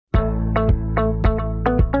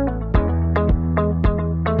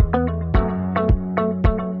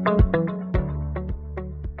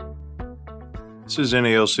This is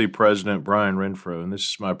NALC President Brian Renfro, and this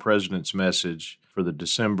is my President's message for the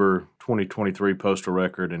December 2023 Postal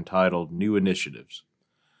Record entitled New Initiatives.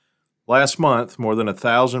 Last month, more than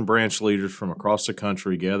 1,000 branch leaders from across the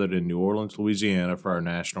country gathered in New Orleans, Louisiana for our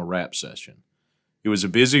national rap session. It was a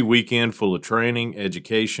busy weekend full of training,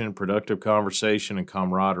 education, productive conversation, and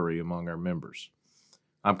camaraderie among our members.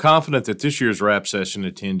 I'm confident that this year's rap session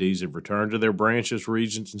attendees have returned to their branches,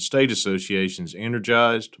 regions, and state associations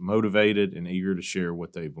energized, motivated, and eager to share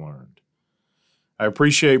what they've learned. I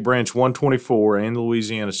appreciate Branch 124 and the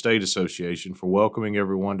Louisiana State Association for welcoming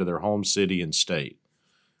everyone to their home city and state.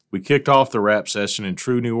 We kicked off the rap session in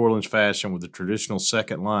true New Orleans fashion with a traditional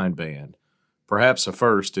second line band, perhaps a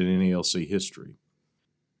first in NALC history.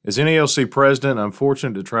 As NALC president, I'm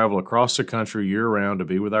fortunate to travel across the country year-round to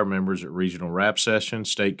be with our members at regional rap sessions,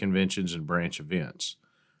 state conventions, and branch events.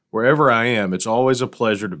 Wherever I am, it's always a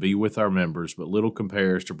pleasure to be with our members, but little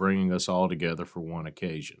compares to bringing us all together for one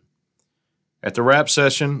occasion. At the rap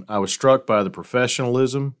session, I was struck by the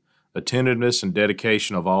professionalism, attentiveness, and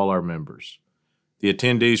dedication of all our members. The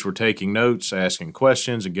attendees were taking notes, asking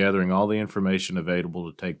questions, and gathering all the information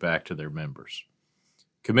available to take back to their members.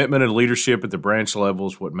 Commitment and leadership at the branch level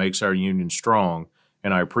is what makes our union strong,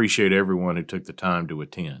 and I appreciate everyone who took the time to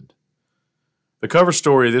attend. The cover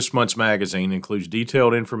story of this month's magazine includes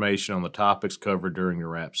detailed information on the topics covered during the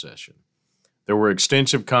rap session. There were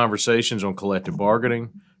extensive conversations on collective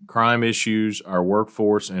bargaining, crime issues, our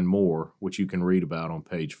workforce, and more, which you can read about on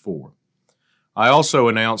page 4. I also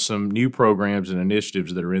announced some new programs and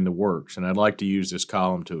initiatives that are in the works, and I'd like to use this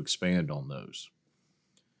column to expand on those.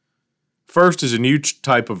 First is a new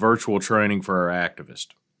type of virtual training for our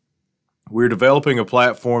activists. We're developing a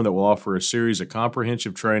platform that will offer a series of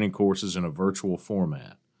comprehensive training courses in a virtual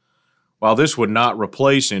format. While this would not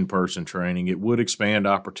replace in-person training, it would expand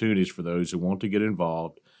opportunities for those who want to get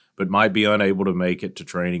involved but might be unable to make it to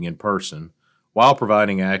training in person, while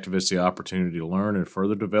providing activists the opportunity to learn and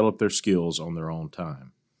further develop their skills on their own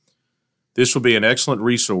time. This will be an excellent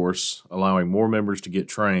resource, allowing more members to get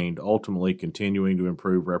trained, ultimately continuing to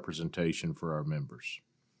improve representation for our members.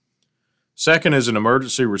 Second is an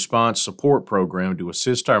emergency response support program to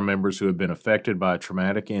assist our members who have been affected by a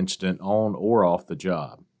traumatic incident on or off the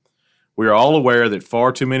job. We are all aware that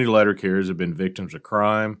far too many letter carriers have been victims of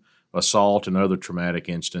crime, assault, and other traumatic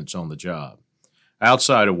incidents on the job.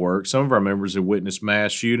 Outside of work, some of our members have witnessed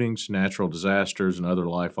mass shootings, natural disasters, and other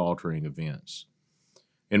life-altering events.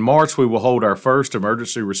 In March, we will hold our first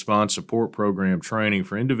emergency response support program training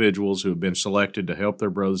for individuals who have been selected to help their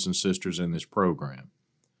brothers and sisters in this program.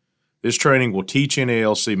 This training will teach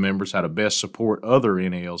NALC members how to best support other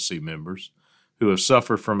NALC members who have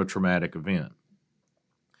suffered from a traumatic event.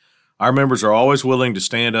 Our members are always willing to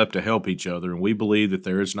stand up to help each other, and we believe that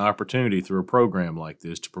there is an opportunity through a program like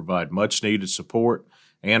this to provide much-needed support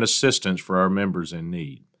and assistance for our members in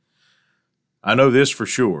need. I know this for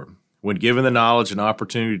sure. When given the knowledge and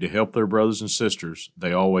opportunity to help their brothers and sisters,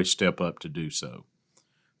 they always step up to do so.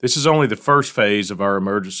 This is only the first phase of our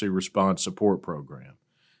emergency response support program.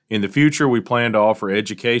 In the future, we plan to offer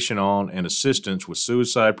education on and assistance with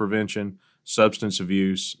suicide prevention, substance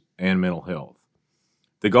abuse, and mental health.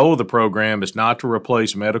 The goal of the program is not to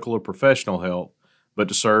replace medical or professional help, but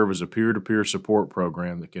to serve as a peer-to-peer support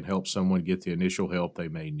program that can help someone get the initial help they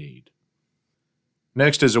may need.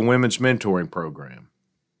 Next is a women's mentoring program.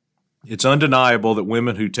 It's undeniable that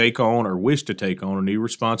women who take on or wish to take on a new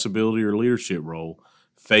responsibility or leadership role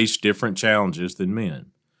face different challenges than men.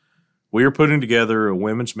 We are putting together a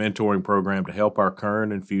women's mentoring program to help our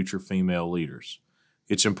current and future female leaders.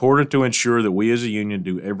 It's important to ensure that we as a union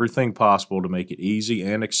do everything possible to make it easy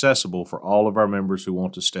and accessible for all of our members who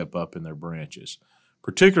want to step up in their branches,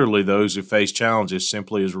 particularly those who face challenges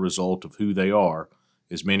simply as a result of who they are,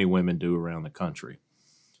 as many women do around the country.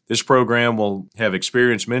 This program will have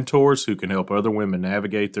experienced mentors who can help other women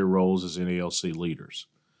navigate their roles as NALC leaders.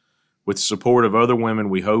 With the support of other women,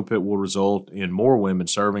 we hope it will result in more women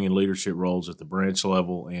serving in leadership roles at the branch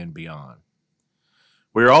level and beyond.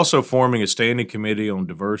 We are also forming a standing committee on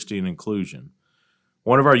diversity and inclusion.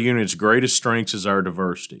 One of our union's greatest strengths is our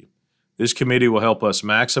diversity. This committee will help us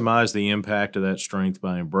maximize the impact of that strength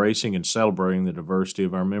by embracing and celebrating the diversity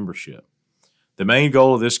of our membership. The main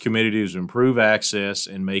goal of this committee is to improve access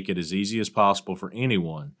and make it as easy as possible for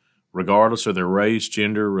anyone, regardless of their race,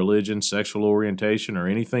 gender, religion, sexual orientation, or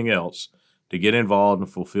anything else, to get involved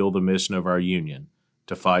and fulfill the mission of our union,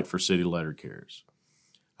 to fight for city letter carriers.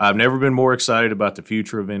 I've never been more excited about the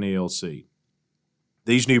future of NALC.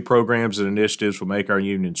 These new programs and initiatives will make our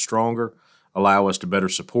union stronger, allow us to better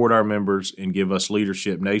support our members, and give us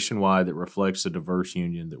leadership nationwide that reflects the diverse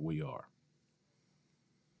union that we are.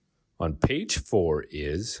 On page 4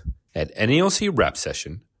 is, at NALC Wrap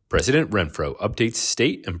Session, President Renfro updates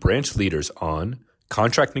state and branch leaders on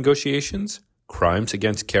contract negotiations, crimes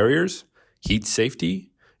against carriers, heat safety,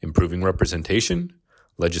 improving representation,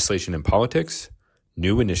 legislation and politics,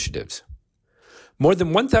 new initiatives. More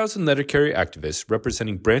than 1,000 letter carrier activists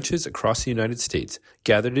representing branches across the United States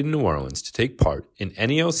gathered in New Orleans to take part in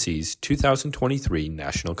NALC's 2023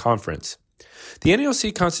 National Conference. The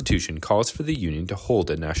NALC Constitution calls for the union to hold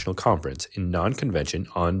a national conference in non-convention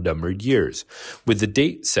on numbered years, with the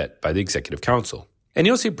date set by the Executive Council.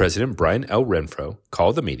 NALC President Brian L. Renfro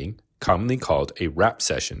called the meeting, commonly called a wrap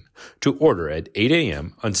session, to order at 8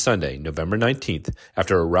 a.m. on Sunday, November 19th,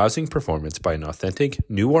 after a rousing performance by an authentic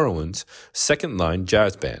New Orleans second-line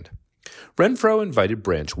jazz band. Renfro invited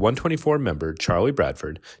Branch 124 member Charlie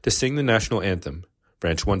Bradford to sing the national anthem.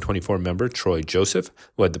 Branch 124 member Troy Joseph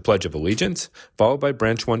led the Pledge of Allegiance, followed by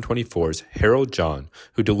Branch 124's Harold John,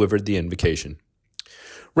 who delivered the invocation.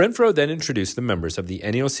 Renfro then introduced the members of the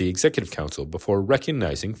NALC Executive Council before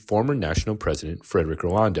recognizing former National President Frederick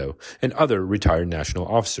Rolando and other retired national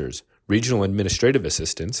officers, regional administrative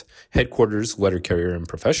assistants, headquarters letter carrier and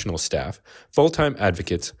professional staff, full-time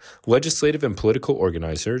advocates, legislative and political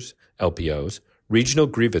organizers, LPOs, regional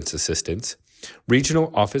grievance assistants,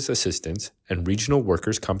 regional office assistants, and regional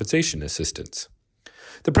workers' compensation assistants.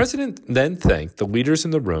 The president then thanked the leaders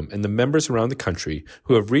in the room and the members around the country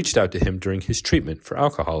who have reached out to him during his treatment for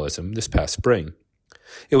alcoholism this past spring.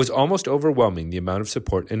 It was almost overwhelming the amount of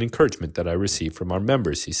support and encouragement that I received from our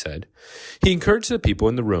members, he said. He encouraged the people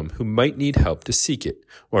in the room who might need help to seek it,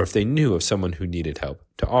 or if they knew of someone who needed help,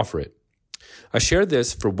 to offer it. I share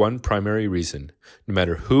this for one primary reason. No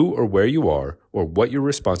matter who or where you are, or what your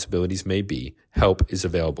responsibilities may be, help is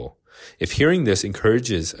available. If hearing this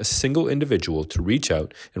encourages a single individual to reach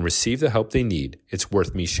out and receive the help they need, it's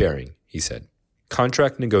worth me sharing, he said.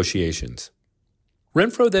 Contract negotiations.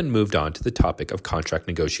 Renfro then moved on to the topic of contract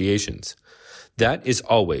negotiations. That is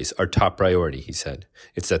always our top priority, he said.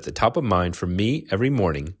 It's at the top of mind for me every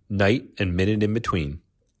morning, night, and minute in between.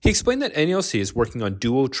 He explained that NALC is working on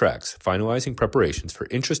dual tracks, finalizing preparations for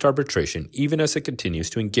interest arbitration even as it continues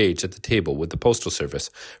to engage at the table with the Postal Service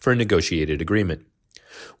for a negotiated agreement.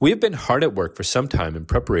 We have been hard at work for some time in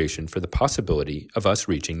preparation for the possibility of us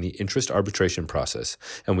reaching the interest arbitration process,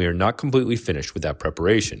 and we are not completely finished with that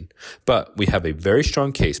preparation, but we have a very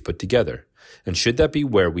strong case put together. And should that be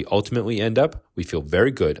where we ultimately end up, we feel very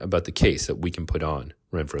good about the case that we can put on,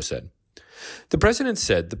 Renfro said. The president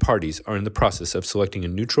said the parties are in the process of selecting a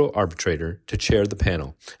neutral arbitrator to chair the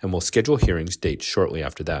panel and will schedule hearings dates shortly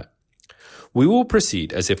after that. We will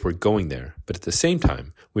proceed as if we're going there, but at the same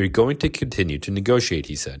time, we are going to continue to negotiate,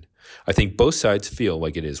 he said. I think both sides feel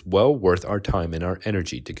like it is well worth our time and our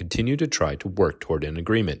energy to continue to try to work toward an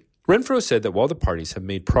agreement. Renfro said that while the parties have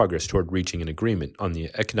made progress toward reaching an agreement on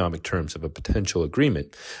the economic terms of a potential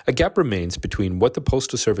agreement, a gap remains between what the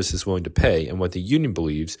Postal Service is willing to pay and what the union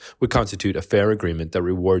believes would constitute a fair agreement that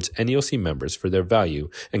rewards NALC members for their value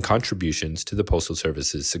and contributions to the Postal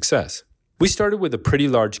Service's success. We started with a pretty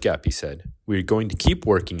large gap, he said. We are going to keep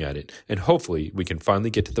working at it, and hopefully we can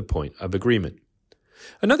finally get to the point of agreement.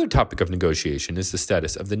 Another topic of negotiation is the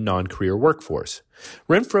status of the non-career workforce.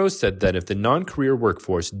 Renfro said that if the non-career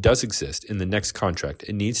workforce does exist in the next contract,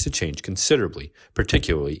 it needs to change considerably,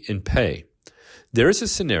 particularly in pay. There is a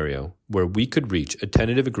scenario where we could reach a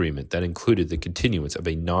tentative agreement that included the continuance of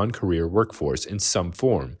a non-career workforce in some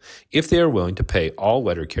form, if they are willing to pay all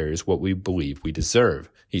letter carriers what we believe we deserve,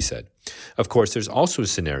 he said. Of course, there's also a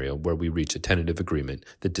scenario where we reach a tentative agreement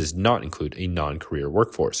that does not include a non-career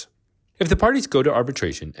workforce. If the parties go to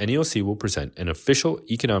arbitration, NALC will present an official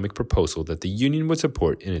economic proposal that the union would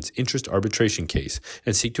support in its interest arbitration case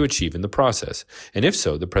and seek to achieve in the process, and if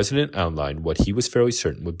so, the president outlined what he was fairly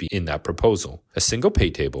certain would be in that proposal. A single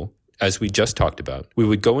pay table, as we just talked about. We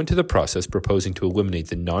would go into the process proposing to eliminate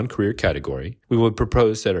the non-career category. We would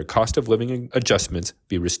propose that our cost of living adjustments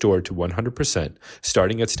be restored to 100%,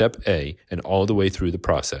 starting at step A and all the way through the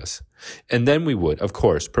process. And then we would, of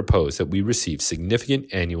course, propose that we receive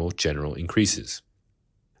significant annual general increases.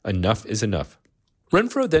 Enough is enough.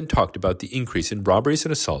 Renfro then talked about the increase in robberies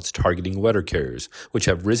and assaults targeting letter carriers, which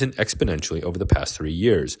have risen exponentially over the past 3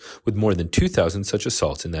 years, with more than 2,000 such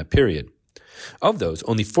assaults in that period. Of those,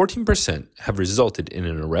 only 14% have resulted in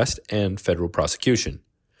an arrest and federal prosecution.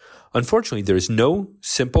 Unfortunately, there is no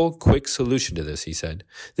simple, quick solution to this, he said.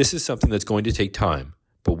 This is something that's going to take time,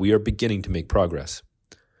 but we are beginning to make progress.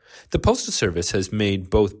 The Postal Service has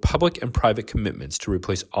made both public and private commitments to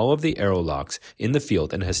replace all of the arrow locks in the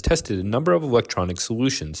field and has tested a number of electronic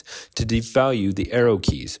solutions to devalue the arrow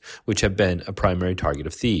keys, which have been a primary target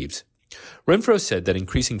of thieves. Renfro said that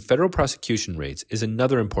increasing federal prosecution rates is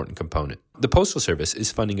another important component. The Postal Service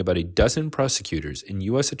is funding about a dozen prosecutors in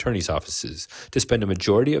U.S. attorneys' offices to spend a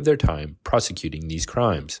majority of their time prosecuting these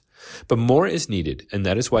crimes. But more is needed, and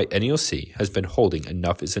that is why NELC has been holding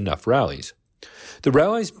Enough is Enough rallies. The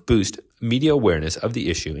rallies boost media awareness of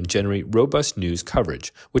the issue and generate robust news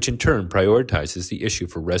coverage, which in turn prioritizes the issue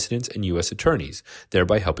for residents and U.S. attorneys,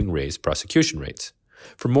 thereby helping raise prosecution rates.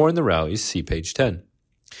 For more on the rallies, see page 10.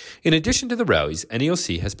 In addition to the rallies,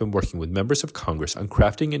 NELC has been working with members of Congress on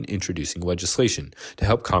crafting and introducing legislation to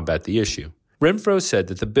help combat the issue. Renfro said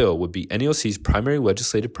that the bill would be NELC's primary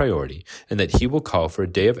legislative priority and that he will call for a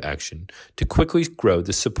day of action to quickly grow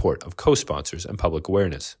the support of co-sponsors and public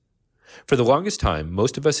awareness. For the longest time,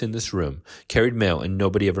 most of us in this room carried mail and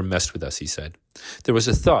nobody ever messed with us, he said. There was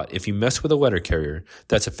a thought, if you mess with a letter carrier,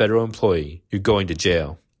 that's a federal employee, you're going to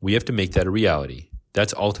jail. We have to make that a reality.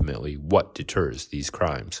 That's ultimately what deters these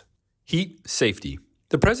crimes. Heat safety.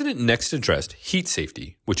 The president next addressed heat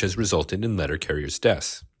safety, which has resulted in letter carriers'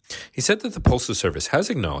 deaths. He said that the Postal Service has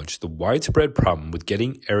acknowledged the widespread problem with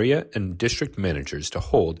getting area and district managers to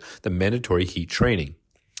hold the mandatory heat training.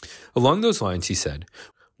 Along those lines, he said,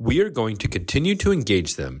 "We are going to continue to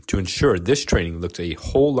engage them to ensure this training looks a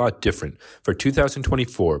whole lot different for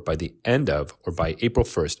 2024 by the end of or by April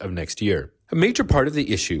 1st of next year." A major part of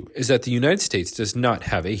the issue is that the United States does not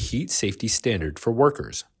have a heat safety standard for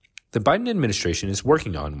workers. The Biden administration is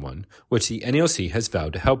working on one, which the NELC has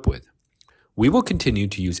vowed to help with. We will continue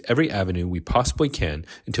to use every avenue we possibly can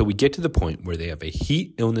until we get to the point where they have a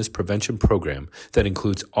heat illness prevention program that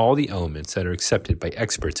includes all the elements that are accepted by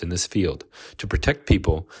experts in this field to protect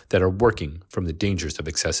people that are working from the dangers of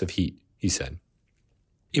excessive heat, he said.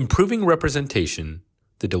 Improving representation,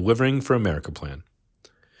 the Delivering for America plan.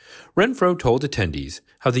 Renfro told attendees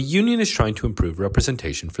how the union is trying to improve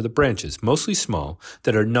representation for the branches, mostly small,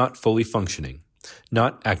 that are not fully functioning,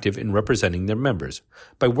 not active in representing their members,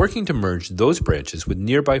 by working to merge those branches with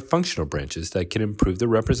nearby functional branches that can improve the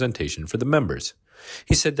representation for the members.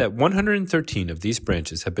 He said that 113 of these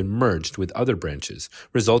branches have been merged with other branches,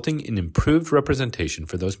 resulting in improved representation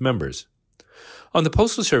for those members. On the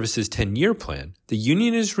Postal Service's 10-year plan, the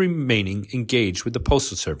union is remaining engaged with the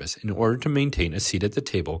Postal Service in order to maintain a seat at the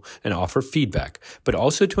table and offer feedback, but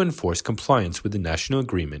also to enforce compliance with the national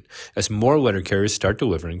agreement as more letter carriers start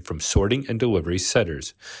delivering from sorting and delivery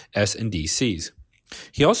centers, S&DCs.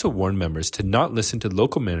 He also warned members to not listen to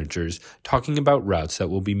local managers talking about routes that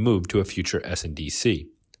will be moved to a future S&DC.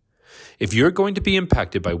 If you're going to be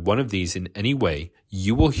impacted by one of these in any way,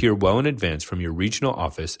 you will hear well in advance from your regional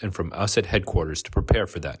office and from us at headquarters to prepare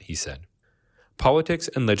for that, he said. Politics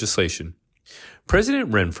and legislation. President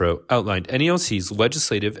Renfro outlined NELC's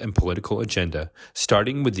legislative and political agenda,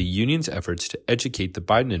 starting with the union's efforts to educate the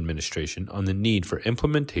Biden administration on the need for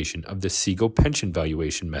implementation of the Siegel pension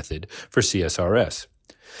valuation method for CSRS.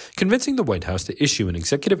 Convincing the White House to issue an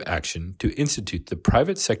executive action to institute the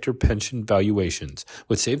private sector pension valuations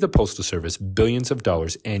would save the Postal Service billions of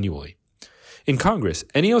dollars annually. In Congress,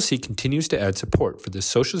 NELC continues to add support for the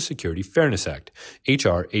Social Security Fairness Act,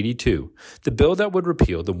 H.R. 82, the bill that would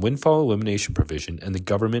repeal the windfall elimination provision and the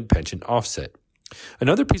government pension offset.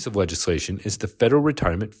 Another piece of legislation is the Federal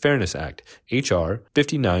Retirement Fairness Act, H.R.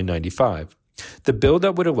 5995. The bill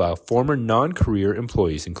that would allow former non-career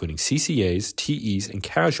employees, including CCAs, TEs, and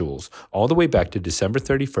casuals, all the way back to December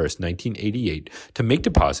 31st, 1988, to make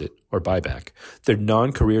deposit, or buyback, their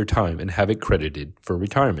non-career time and have it credited for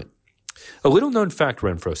retirement. A little-known fact,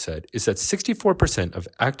 Renfro said, is that 64% of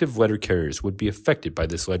active letter carriers would be affected by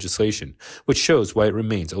this legislation, which shows why it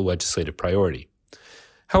remains a legislative priority.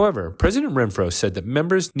 However, President Renfro said that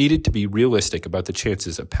members needed to be realistic about the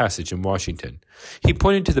chances of passage in Washington. He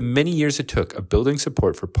pointed to the many years it took of building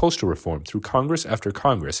support for postal reform through Congress after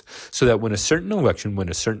Congress so that when a certain election went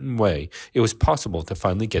a certain way, it was possible to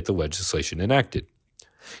finally get the legislation enacted.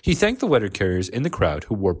 He thanked the letter carriers in the crowd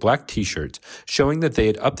who wore black T-shirts, showing that they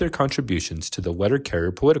had upped their contributions to the Letter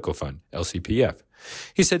Carrier Political Fund, LCPF.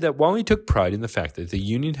 He said that while he took pride in the fact that the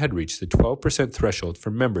union had reached the 12% threshold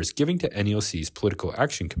for members giving to NELC's Political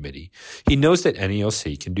Action Committee, he knows that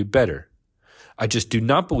NELC can do better. "I just do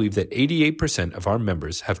not believe that 88% of our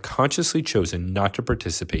members have consciously chosen not to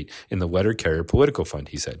participate in the Letter Carrier Political Fund,"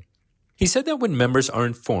 he said. He said that when members are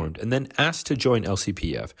informed and then asked to join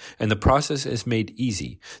LCPF and the process is made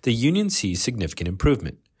easy, the union sees significant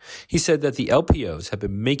improvement. He said that the LPOs have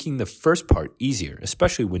been making the first part easier,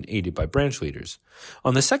 especially when aided by branch leaders.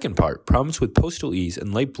 On the second part, problems with Postal Ease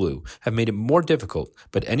and Light Blue have made it more difficult,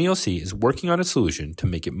 but NELC is working on a solution to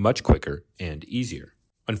make it much quicker and easier.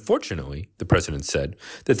 Unfortunately, the president said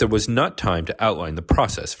that there was not time to outline the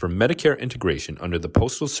process for Medicare integration under the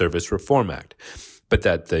Postal Service Reform Act, but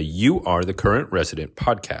that the You Are the Current Resident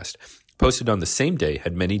podcast posted on the same day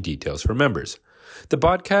had many details for members. The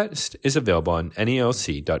podcast is available on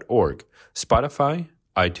NALC.org, Spotify,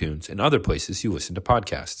 iTunes, and other places you listen to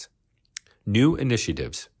podcasts. New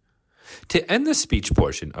initiatives. To end the speech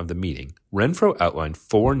portion of the meeting, Renfro outlined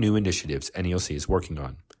 4 new initiatives NALC is working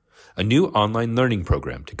on. A new online learning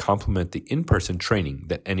program to complement the in-person training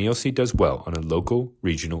that NALC does well on a local,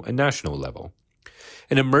 regional, and national level.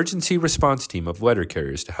 An emergency response team of letter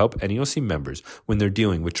carriers to help NALC members when they're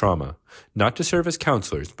dealing with trauma, not to serve as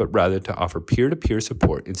counselors, but rather to offer peer-to-peer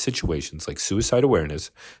support in situations like suicide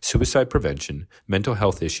awareness, suicide prevention, mental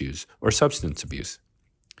health issues, or substance abuse.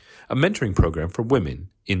 A mentoring program for women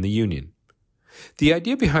in the union. The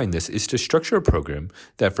idea behind this is to structure a program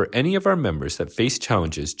that for any of our members that face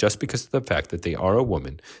challenges just because of the fact that they are a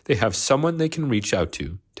woman, they have someone they can reach out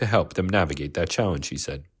to help them navigate that challenge, he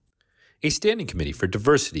said. A standing committee for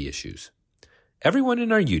diversity issues. Everyone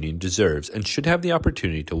in our union deserves and should have the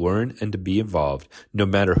opportunity to learn and to be involved no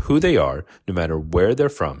matter who they are, no matter where they're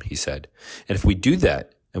from, he said. And if we do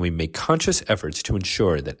that, and we make conscious efforts to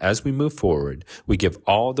ensure that as we move forward, we give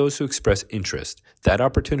all those who express interest that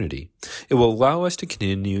opportunity, it will allow us to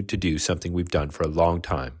continue to do something we've done for a long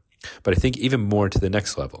time, but I think even more to the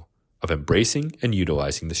next level, of embracing and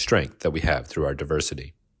utilizing the strength that we have through our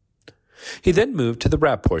diversity. He then moved to the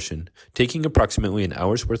wrap portion, taking approximately an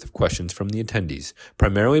hour's worth of questions from the attendees,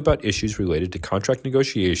 primarily about issues related to contract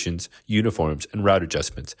negotiations, uniforms, and route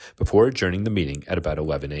adjustments, before adjourning the meeting at about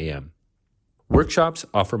 11 a.m. Workshops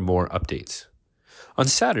offer more updates. On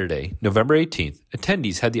Saturday, November 18th,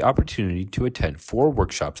 attendees had the opportunity to attend 4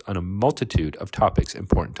 workshops on a multitude of topics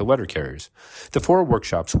important to letter carriers. The 4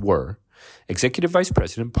 workshops were Executive Vice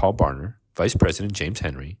President Paul Barner, Vice President James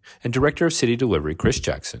Henry, and Director of City Delivery Chris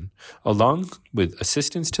Jackson, along with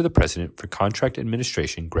assistants to the President for Contract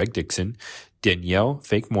Administration Greg Dixon, Danielle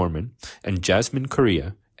Fake Mormon, and Jasmine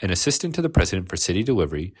Correa, an assistant to the president for City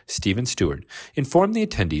Delivery, Stephen Stewart, informed the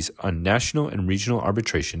attendees on national and regional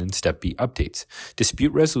arbitration and Step B updates,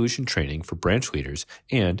 dispute resolution training for branch leaders,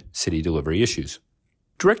 and City Delivery issues.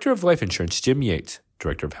 Director of Life Insurance Jim Yates,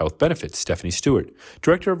 Director of Health Benefits Stephanie Stewart,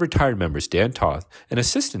 Director of Retired Members Dan Toth, and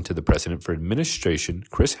Assistant to the President for Administration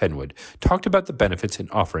Chris Henwood talked about the benefits and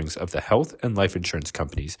offerings of the health and life insurance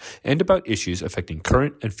companies and about issues affecting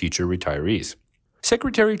current and future retirees.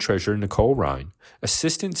 Secretary-Treasurer Nicole Ryan,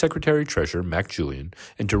 Assistant Secretary-Treasurer Mac Julian,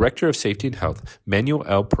 and Director of Safety and Health Manuel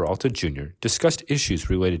L. Peralta Jr. discussed issues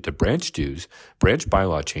related to branch dues, branch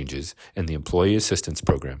bylaw changes, and the Employee Assistance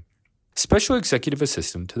Program. Special Executive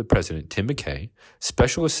Assistant to the President Tim McKay,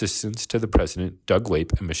 Special Assistants to the President Doug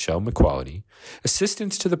Lape and Michelle McQuality,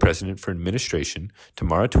 Assistants to the President for Administration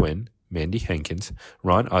Tamara Twin, Mandy Hankins,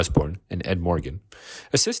 Ron Osborne, and Ed Morgan,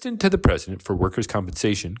 Assistant to the President for Workers'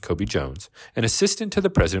 Compensation, Kobe Jones, and Assistant to the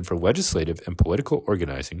President for Legislative and Political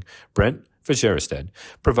Organizing, Brent Fajerestad,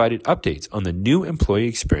 provided updates on the new Employee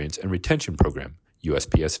Experience and Retention Program,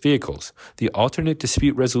 USPS vehicles, the alternate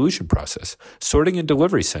dispute resolution process, sorting and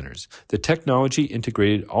delivery centers, the technology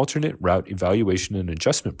integrated alternate route evaluation and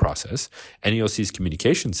adjustment process, NALC's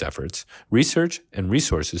communications efforts, research and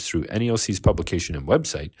resources through NALC's publication and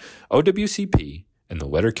website, OWCP, and the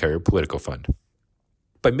Letter Carrier Political Fund.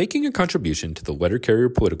 By making a contribution to the Letter Carrier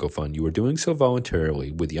Political Fund, you are doing so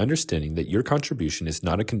voluntarily with the understanding that your contribution is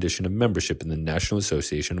not a condition of membership in the National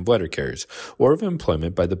Association of Letter Carriers or of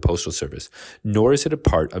employment by the Postal Service, nor is it a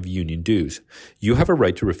part of union dues. You have a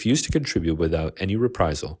right to refuse to contribute without any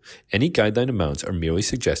reprisal. Any guideline amounts are merely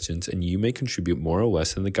suggestions, and you may contribute more or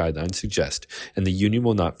less than the guidelines suggest, and the union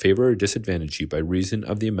will not favor or disadvantage you by reason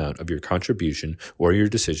of the amount of your contribution or your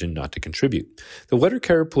decision not to contribute. The Letter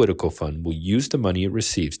Carrier Political Fund will use the money it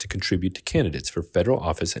receives to contribute to candidates for federal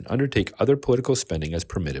office and undertake other political spending as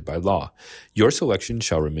permitted by law. Your selection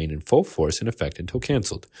shall remain in full force and effect until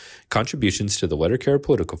canceled. Contributions to the Letter Carrier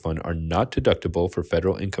Political Fund are not deductible for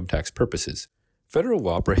federal income tax purposes. Federal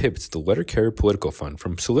law prohibits the Letter Carrier Political Fund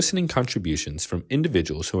from soliciting contributions from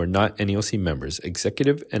individuals who are not NALC members,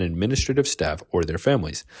 executive and administrative staff, or their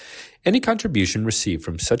families. Any contribution received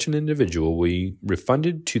from such an individual will be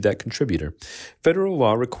refunded to that contributor. Federal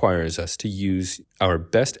law requires us to use our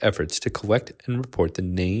best efforts to collect and report the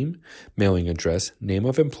name, mailing address, name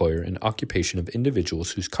of employer, and occupation of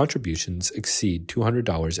individuals whose contributions exceed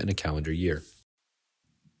 $200 in a calendar year.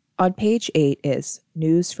 On page 8 is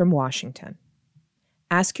News from Washington.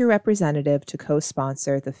 Ask your representative to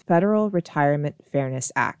co-sponsor the Federal Retirement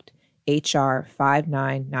Fairness Act, H.R.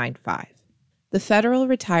 5995. The Federal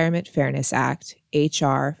Retirement Fairness Act,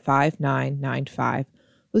 H.R. 5995,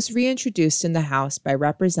 was reintroduced in the House by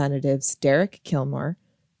Representatives Derek Kilmer,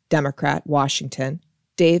 Democrat, Washington,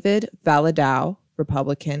 David Valadao,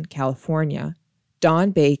 Republican, California,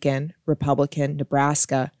 Don Bacon, Republican,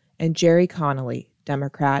 Nebraska, and Jerry Connolly,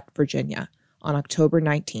 Democrat, Virginia, on October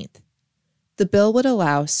 19th. The bill would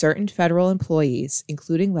allow certain federal employees,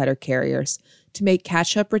 including letter carriers, to make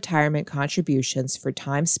catch-up retirement contributions for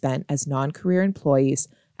time spent as non-career employees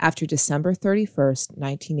after December 31,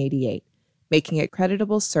 1988, making it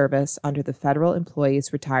creditable service under the Federal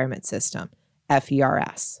Employees Retirement System,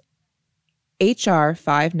 FERS. H.R.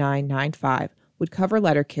 5995 would cover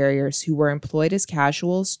letter carriers who were employed as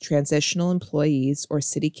casuals, transitional employees, or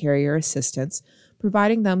city carrier assistants,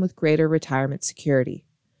 providing them with greater retirement security.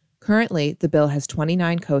 Currently, the bill has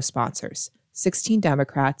 29 co-sponsors, 16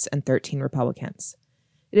 Democrats and 13 Republicans.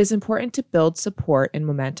 It is important to build support and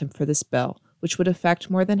momentum for this bill, which would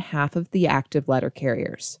affect more than half of the active letter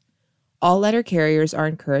carriers. All letter carriers are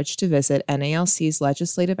encouraged to visit NALC's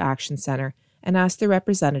Legislative Action Center and ask their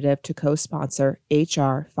representative to co-sponsor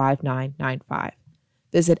H.R. 5995.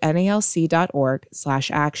 Visit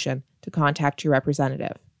nalc.org/action to contact your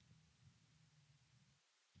representative.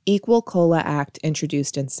 Equal COLA Act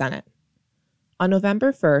introduced in Senate. On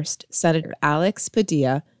November 1st, Senator Alex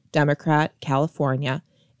Padilla, Democrat, California,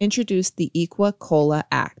 introduced the Equal COLA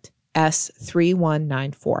Act,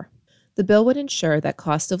 S3194. The bill would ensure that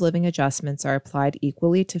cost of living adjustments are applied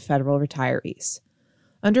equally to federal retirees.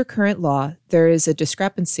 Under current law, there is a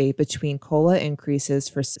discrepancy between COLA increases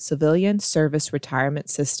for Civilian Service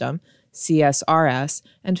Retirement System, CSRS,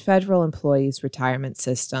 and Federal Employees Retirement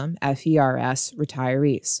System, FERS,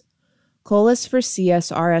 retirees. COLAs for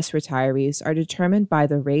CSRS retirees are determined by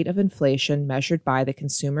the rate of inflation measured by the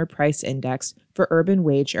Consumer Price Index for urban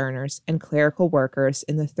wage earners and clerical workers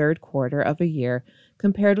in the third quarter of a year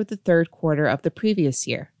compared with the third quarter of the previous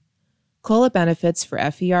year. COLA benefits for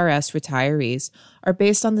FERS retirees are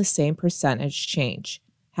based on the same percentage change.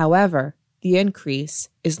 However, the increase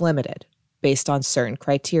is limited, based on certain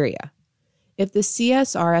criteria. If the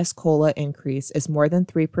CSRS COLA increase is more than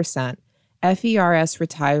 3%, FERS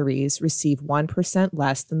retirees receive 1%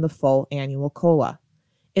 less than the full annual COLA.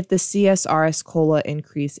 If the CSRS COLA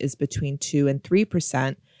increase is between 2 and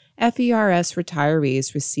 3%, FERS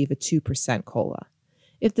retirees receive a 2% COLA.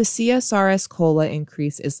 If the CSRS COLA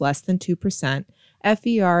increase is less than 2%,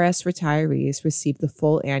 FERS retirees receive the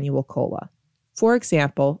full annual COLA. For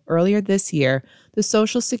example, earlier this year, the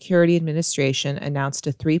Social Security Administration announced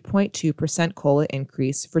a 3.2% COLA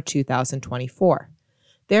increase for 2024.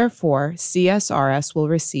 Therefore, CSRS will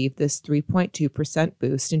receive this 3.2%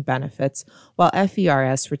 boost in benefits, while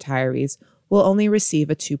FERS retirees will only receive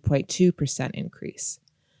a 2.2% increase.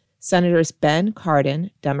 Senators Ben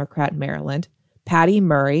Cardin, Democrat, Maryland, Patty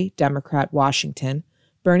Murray, Democrat, Washington,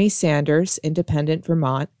 Bernie Sanders, Independent,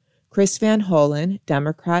 Vermont, Chris Van Hollen,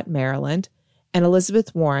 Democrat, Maryland, and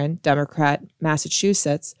Elizabeth Warren, Democrat,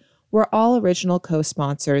 Massachusetts, were all original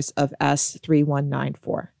co-sponsors of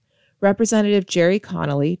S3194. Representative Jerry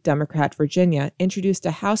Connolly, Democrat, Virginia, introduced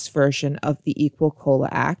a House version of the Equal COLA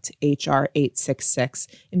Act, H.R. 866,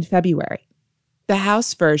 in February. The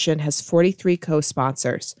House version has 43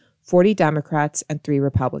 co-sponsors, 40 Democrats, and 3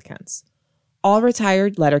 Republicans. All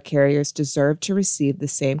retired letter carriers deserve to receive the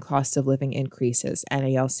same cost of living increases,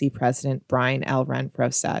 NALC President Brian L.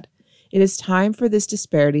 Renfro said. It is time for this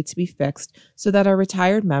disparity to be fixed so that our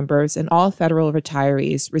retired members and all federal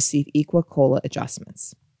retirees receive equal COLA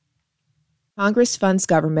adjustments. Congress funds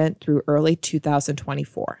government through early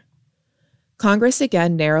 2024. Congress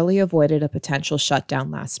again narrowly avoided a potential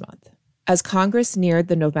shutdown last month. As Congress neared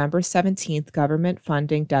the November 17th government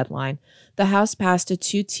funding deadline, the House passed a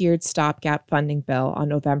 2-tiered stopgap funding bill on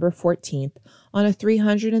November 14th on a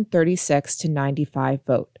 336-95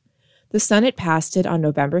 vote. The Senate passed it on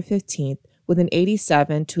November 15th with an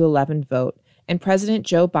 87-11 vote, and President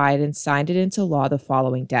Joe Biden signed it into law the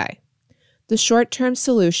following day. The short-term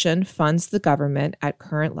solution funds the government at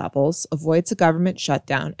current levels, avoids a government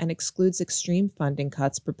shutdown, and excludes extreme funding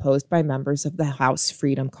cuts proposed by members of the House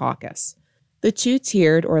Freedom Caucus. The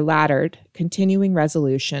 2-tiered or laddered continuing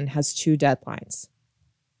resolution has 2 deadlines.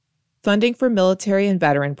 Funding for military and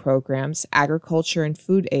veteran programs, agriculture and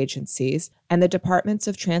food agencies, and the Departments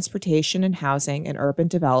of Transportation and Housing and Urban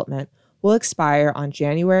Development will expire on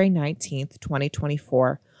January 19,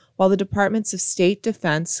 2024, while the Departments of State,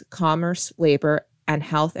 Defense, Commerce, Labor, and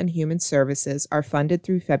Health and Human Services are funded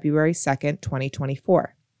through February 2,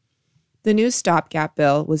 2024. The new stopgap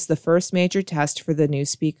bill was the first major test for the new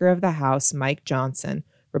Speaker of the House, Mike Johnson,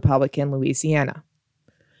 Republican, Louisiana.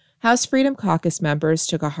 House Freedom Caucus members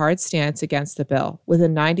took a hard stance against the bill, with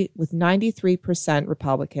 93%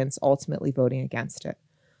 Republicans ultimately voting against it.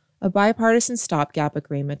 A bipartisan stopgap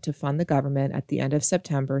agreement to fund the government at the end of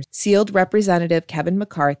September sealed Representative Kevin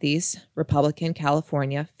McCarthy's, Republican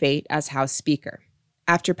California, fate as House Speaker.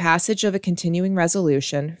 After passage of a continuing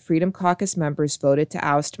resolution, Freedom Caucus members voted to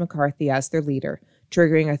oust McCarthy as their leader,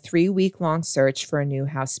 triggering a 3-week-long search for a new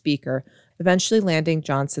House Speaker, eventually landing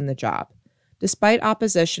Johnson the job. Despite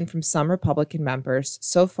opposition from some Republican members,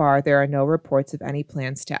 so far there are no reports of any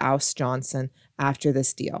plans to oust Johnson after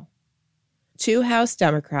this deal. 2 House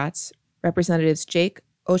Democrats, Representatives Jake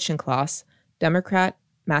Auchincloss, Democrat,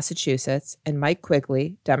 Massachusetts, and Mike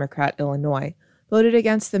Quigley, Democrat, Illinois, voted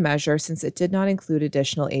against the measure since it did not include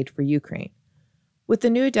additional aid for Ukraine. With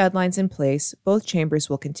the new deadlines in place, both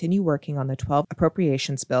chambers will continue working on the 12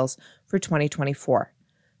 appropriations bills for 2024.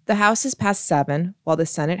 The House has passed 7, while the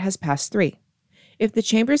Senate has passed 3. If the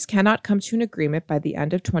chambers cannot come to an agreement by the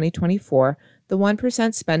end of 2024, the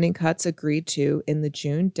 1% spending cuts agreed to in the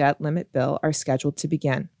June debt limit bill are scheduled to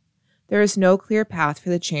begin. There is no clear path for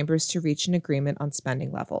the chambers to reach an agreement on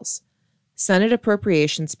spending levels. Senate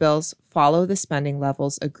appropriations bills follow the spending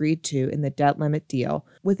levels agreed to in the debt limit deal,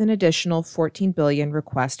 with an additional $14 billion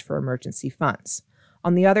request for emergency funds.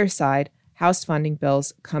 On the other side, House funding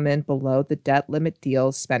bills come in below the debt limit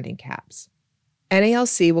deal's spending caps.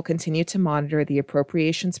 NALC will continue to monitor the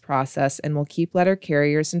appropriations process and will keep letter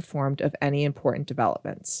carriers informed of any important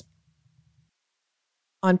developments.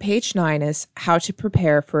 On page 9 is how to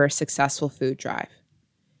prepare for a successful food drive.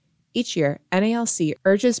 Each year, NALC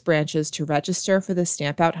urges branches to register for the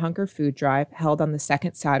Stamp Out Hunger food drive held on the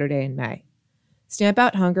second Saturday in May. Stamp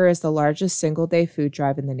Out Hunger is the largest single-day food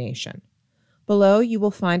drive in the nation. Below, you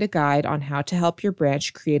will find a guide on how to help your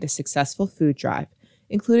branch create a successful food drive,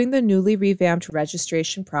 including the newly revamped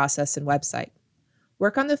registration process and website.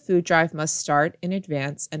 Work on the food drive must start in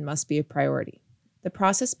advance and must be a priority. The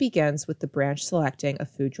process begins with the branch selecting a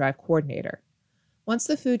food drive coordinator. Once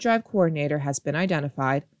the food drive coordinator has been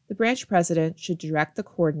identified, the branch president should direct the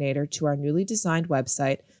coordinator to our newly designed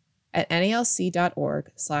website at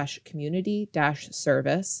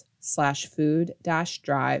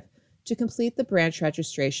nalc.org/community-service/food-drive to complete the branch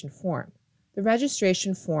registration form. The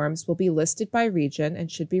registration forms will be listed by region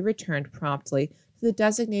and should be returned promptly to the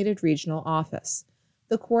designated regional office.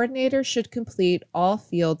 The coordinator should complete all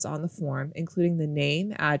fields on the form, including the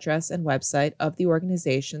name, address, and website of the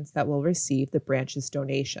organizations that will receive the branch's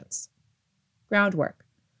donations. Groundwork.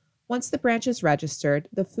 Once the branch is registered,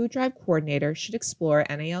 the food drive coordinator should explore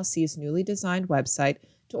NALC's newly designed website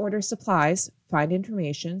to order supplies, find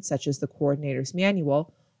information such as the coordinator's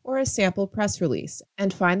manual, or a sample press release,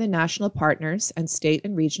 and find the national partners and state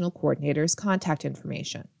and regional coordinators' contact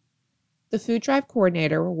information. The food drive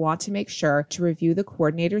coordinator will want to make sure to review the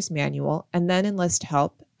coordinator's manual and then enlist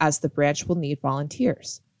help, as the branch will need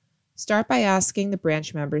volunteers. Start by asking the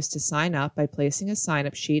branch members to sign up by placing a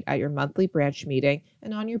sign-up sheet at your monthly branch meeting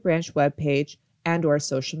and on your branch webpage and/or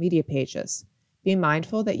social media pages. Be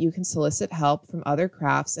mindful that you can solicit help from other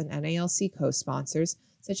crafts and NALC co-sponsors,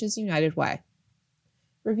 such as United Way.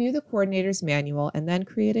 Review the coordinator's manual and then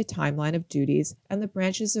create a timeline of duties and the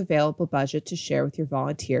branch's available budget to share with your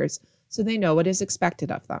volunteers so they know what is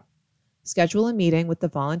expected of them. Schedule a meeting with the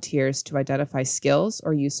volunteers to identify skills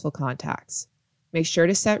or useful contacts. Make sure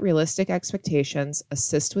to set realistic expectations,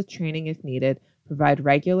 assist with training if needed, provide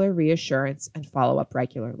regular reassurance, and follow up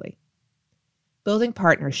regularly. Building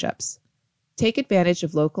partnerships. Take advantage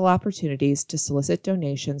of local opportunities to solicit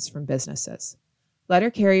donations from businesses. Letter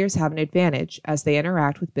carriers have an advantage as they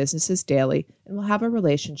interact with businesses daily and will have a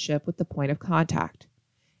relationship with the point of contact.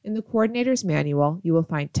 In the coordinator's manual, you will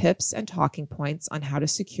find tips and talking points on how to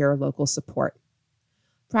secure local support.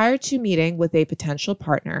 Prior to meeting with a potential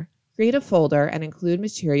partner, create a folder and include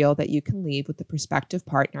material that you can leave with the prospective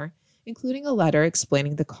partner, including a letter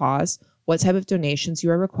explaining the cause, what type of donations you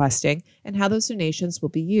are requesting, and how those donations will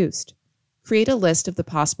be used. Create a list of the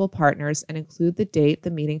possible partners and include the date the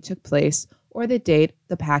meeting took place or the date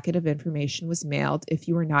the packet of information was mailed if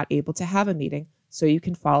you were not able to have a meeting, so you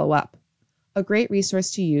can follow up. A great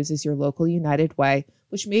resource to use is your local United Way,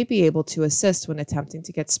 which may be able to assist when attempting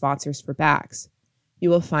to get sponsors for bags. You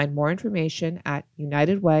will find more information at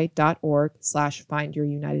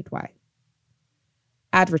unitedway.org/findyourunitedway.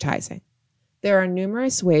 Advertising. There are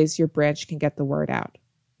numerous ways your branch can get the word out.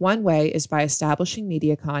 One way is by establishing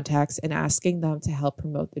media contacts and asking them to help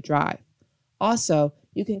promote the drive. Also,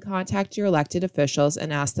 you can contact your elected officials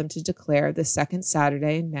and ask them to declare the second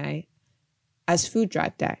Saturday in May as Food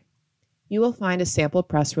Drive Day. You will find a sample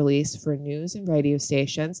press release for news and radio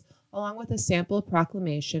stations, along with a sample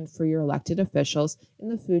proclamation for your elected officials in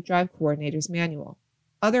the Food Drive Coordinator's Manual.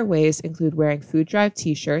 Other ways include wearing Food Drive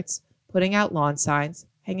t-shirts, putting out lawn signs,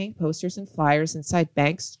 hanging posters and flyers inside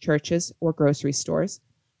banks, churches, or grocery stores,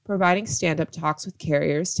 providing stand-up talks with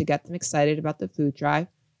carriers to get them excited about the food drive,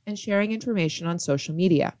 and sharing information on social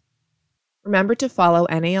media. Remember to follow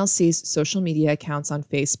NALC's social media accounts on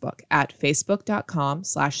Facebook at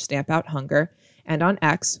facebook.com/stampouthunger and on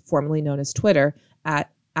X, formerly known as Twitter, at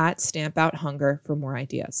 @stampouthunger for more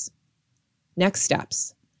ideas. Next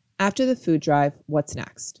steps. After the food drive, what's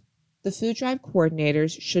next? The food drive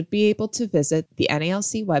coordinators should be able to visit the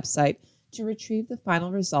NALC website to retrieve the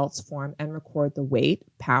final results form and record the weight,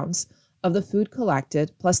 pounds, of the food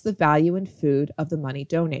collected plus the value in food of the money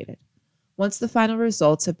donated. Once the final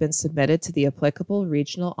results have been submitted to the applicable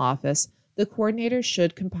regional office, the coordinator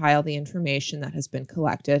should compile the information that has been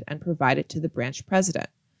collected and provide it to the branch president.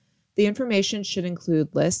 The information should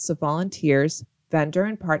include lists of volunteers, vendor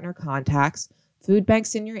and partner contacts, food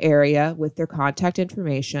banks in your area with their contact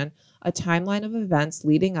information, a timeline of events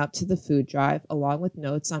leading up to the food drive, along with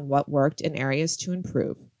notes on what worked and areas to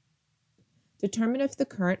improve. Determine if the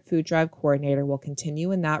current food drive coordinator will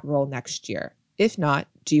continue in that role next year. If not,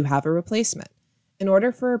 do you have a replacement? In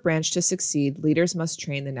order for a branch to succeed, leaders must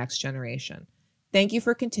train the next generation. Thank you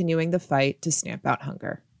for continuing the fight to stamp out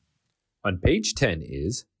hunger. On page 10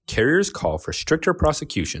 is Carriers Call for Stricter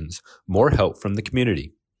Prosecutions, More Help from the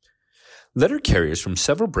Community. Letter carriers from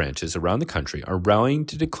several branches around the country are rallying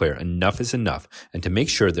to declare enough is enough and to make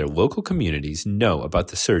sure their local communities know about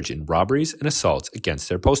the surge in robberies and assaults against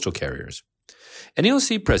their postal carriers.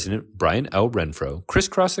 NALC President Brian L. Renfro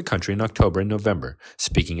crisscrossed the country in October and November,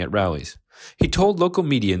 speaking at rallies. He told local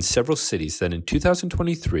media in several cities that in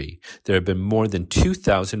 2023, there have been more than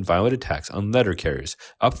 2,000 violent attacks on letter carriers,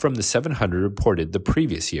 up from the 700 reported the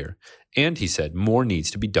previous year, and he said more needs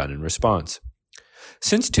to be done in response.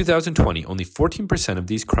 Since 2020, only 14% of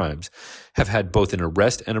these crimes have had both an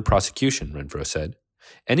arrest and a prosecution, Renfro said.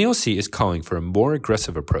 NALC is calling for a more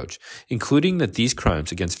aggressive approach, including that these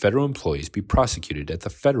crimes against federal employees be prosecuted at the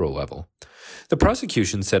federal level. The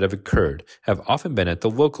prosecutions that have occurred have often been at the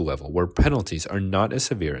local level, where penalties are not as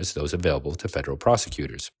severe as those available to federal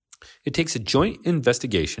prosecutors. It takes a joint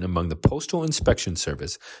investigation among the Postal Inspection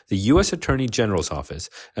Service, the U.S. Attorney General's Office,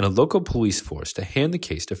 and a local police force to hand the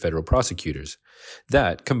case to federal prosecutors.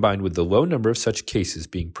 That, combined with the low number of such cases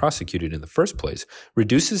being prosecuted in the first place,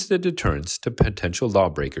 reduces the deterrence to potential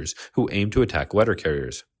lawbreakers who aim to attack letter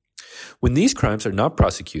carriers. When these crimes are not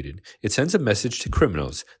prosecuted, it sends a message to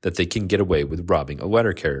criminals that they can get away with robbing a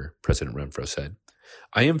letter carrier, President Renfro said.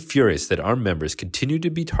 I am furious that our members continue to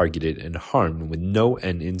be targeted and harmed with no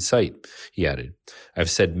end in sight, he added. I've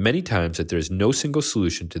said many times that there is no single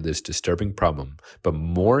solution to this disturbing problem, but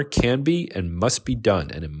more can be and must be done,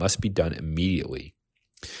 and it must be done immediately.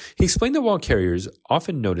 He explained that while carriers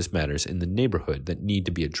often notice matters in the neighborhood that need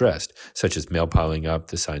to be addressed, such as mail piling up,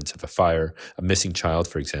 the signs of a fire, a missing child,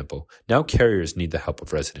 for example, now carriers need the help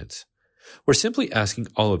of residents. We're simply asking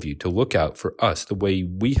all of you to look out for us the way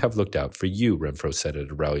we have looked out for you, Renfro said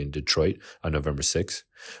at a rally in Detroit on November 6.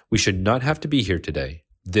 We should not have to be here today.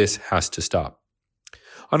 This has to stop.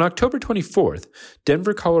 On October 24th,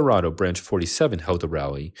 Denver, Colorado Branch 47 held a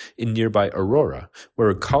rally in nearby Aurora,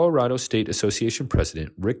 where Colorado State Association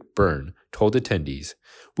President Rick Byrne told attendees,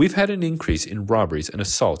 "We've had an increase in robberies and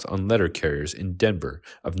assaults on letter carriers in Denver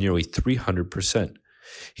of nearly 300%.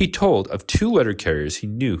 He told of 2 letter carriers he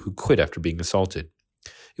knew who quit after being assaulted.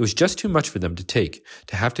 It was just too much for them to take,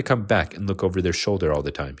 to have to come back and look over their shoulder all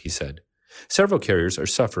the time, he said. Several carriers are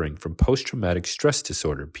suffering from post-traumatic stress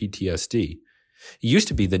disorder, PTSD. It used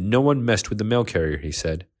to be that no one messed with the mail carrier, he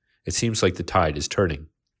said. It seems like the tide is turning.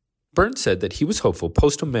 Byrne said that he was hopeful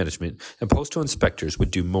postal management and postal inspectors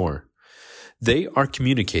would do more. They are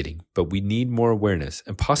communicating, but we need more awareness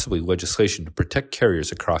and possibly legislation to protect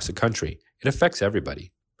carriers across the country. It affects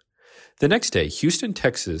everybody. The next day, Houston,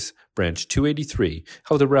 Texas, Branch 283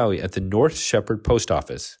 held a rally at the North Shepherd Post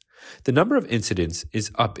Office. The number of incidents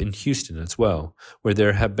is up in Houston as well, where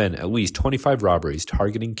there have been at least 25 robberies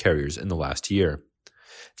targeting carriers in the last year.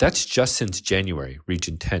 That's just since January,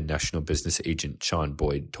 Region 10 National Business Agent Sean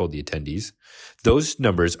Boyd told the attendees. Those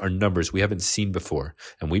numbers are numbers we haven't seen before,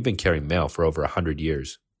 and we've been carrying mail for over 100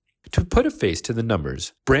 years. To put a face to the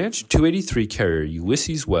numbers, Branch 283 carrier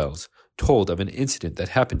Ulysses Wells told of an incident that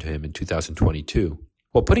happened to him in 2022.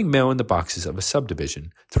 While putting mail in the boxes of a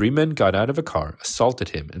subdivision, 3 men got out of a car, assaulted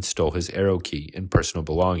him, and stole his arrow key and personal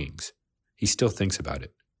belongings. He still thinks about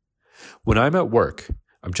it. When I'm at work,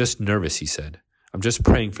 I'm just nervous, he said. I'm just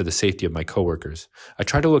praying for the safety of my coworkers. I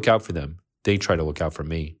try to look out for them. They try to look out for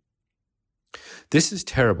me. This is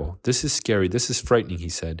terrible. This is scary. This is frightening, he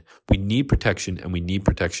said. We need protection, and we need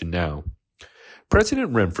protection now.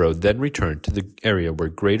 President Renfro then returned to the area where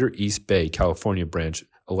Greater East Bay, California branch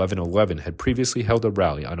 1111 had previously held a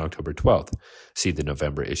rally on October 12th. See the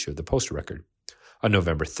November issue of the Postal Record. On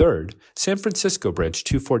November 3rd, San Francisco Branch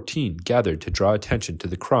 214 gathered to draw attention to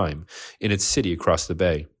the crime in its city across the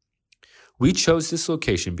bay. We chose this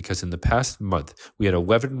location because in the past month, we had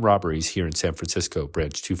 11 robberies here in San Francisco,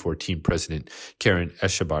 Branch 214 President Karen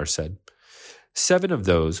Escobar said. 7 of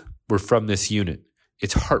those were from this unit.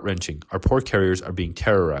 It's heart-wrenching. Our poor carriers are being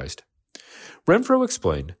terrorized. Renfro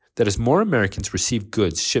explained that as more Americans receive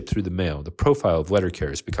goods shipped through the mail, the profile of letter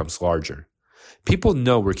carriers becomes larger. People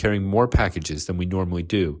know we're carrying more packages than we normally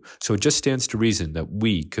do, so it just stands to reason that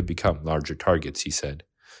we could become larger targets, he said.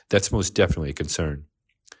 That's most definitely a concern.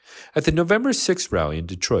 At the November 6th rally in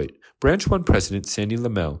Detroit, Branch 1 President Sandy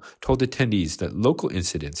Lamel told attendees that local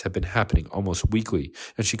incidents have been happening almost weekly,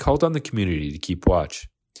 and she called on the community to keep watch.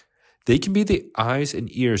 They can be the eyes and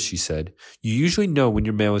ears, she said. You usually know when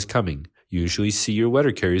your mail is coming. You usually see your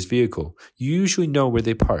letter carrier's vehicle. You usually know where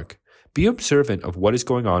they park. Be observant of what is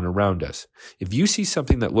going on around us. If you see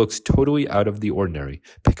something that looks totally out of the ordinary,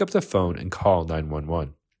 pick up the phone and call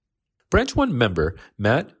 911. Branch 1 member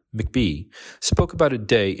Matt McBee spoke about a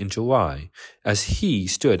day in July as he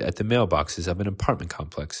stood at the mailboxes of an apartment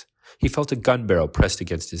complex. He felt a gun barrel pressed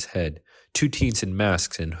against his head. 2 teens in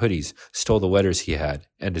masks and hoodies stole the letters he had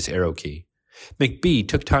and his arrow key. McBee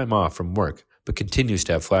took time off from work, but continues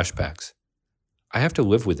to have flashbacks. I have to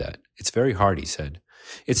live with that. It's very hard, he said.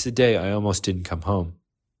 It's the day I almost didn't come home.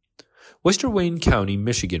 Western Wayne County,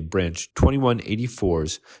 Michigan Branch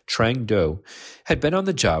 2184's Trang Do had been on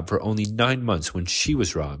the job for only 9 months when she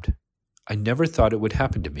was robbed. I never thought it would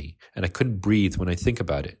happen to me, and I couldn't breathe when I think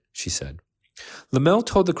about it, she said. Lamel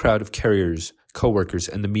told the crowd of carriers, co-workers,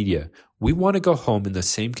 and the media, we want to go home in the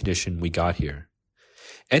same condition we got here.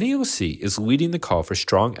 NELC is leading the call for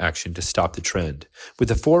strong action to stop the trend, with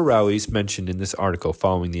the 4 rallies mentioned in this article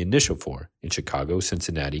following the initial 4 in Chicago,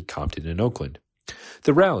 Cincinnati, Compton, and Oakland.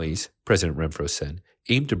 The rallies, President Renfro said,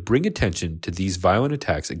 aim to bring attention to these violent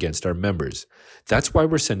attacks against our members. That's why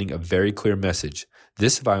we're sending a very clear message.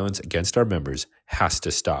 This violence against our members has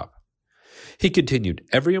to stop. He continued,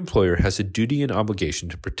 every employer has a duty and obligation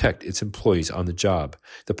to protect its employees on the job.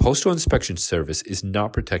 The Postal Inspection Service is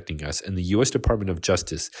not protecting us, and the U.S. Department of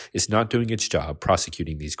Justice is not doing its job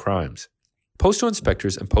prosecuting these crimes. Postal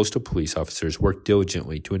inspectors and postal police officers work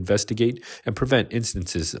diligently to investigate and prevent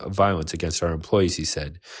instances of violence against our employees, he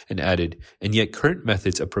said, and added, and yet current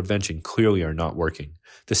methods of prevention clearly are not working.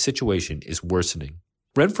 The situation is worsening.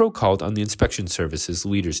 Renfro called on the inspection service's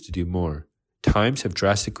leaders to do more. Times have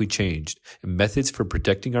drastically changed, and methods for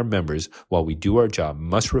protecting our members while we do our job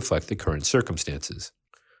must reflect the current circumstances.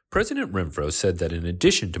 President Renfro said that in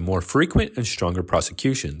addition to more frequent and stronger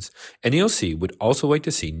prosecutions, NELC would also like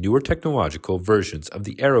to see newer technological versions of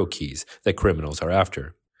the arrow keys that criminals are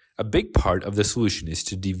after. A big part of the solution is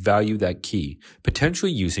to devalue that key,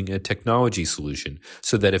 potentially using a technology solution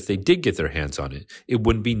so that if they did get their hands on it, it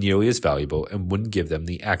wouldn't be nearly as valuable and wouldn't give them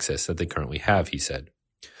the access that they currently have, he said.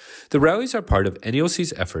 The rallies are part of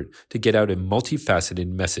NELC's effort to get out a multifaceted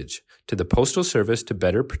message to the Postal Service to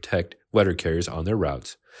better protect letter carriers on their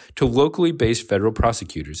routes, to locally based federal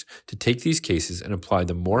prosecutors to take these cases and apply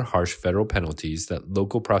the more harsh federal penalties that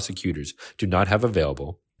local prosecutors do not have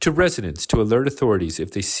available, to residents to alert authorities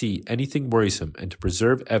if they see anything worrisome and to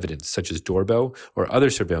preserve evidence such as doorbell or other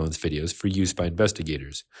surveillance videos for use by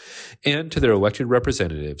investigators, and to their elected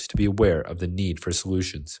representatives to be aware of the need for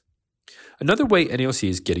solutions. Another way NELC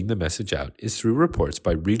is getting the message out is through reports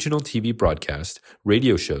by regional TV broadcasts,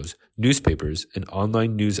 radio shows, newspapers, and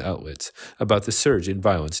online news outlets about the surge in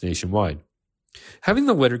violence nationwide. Having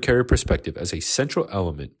the letter carrier perspective as a central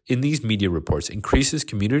element in these media reports increases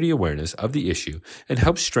community awareness of the issue and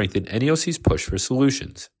helps strengthen NELC's push for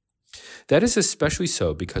solutions. That is especially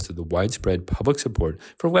so because of the widespread public support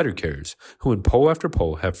for letter carriers, who in poll after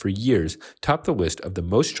poll have for years topped the list of the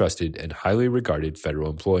most trusted and highly regarded federal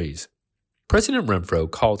employees. President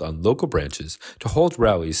Renfro called on local branches to hold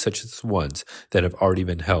rallies such as the ones that have already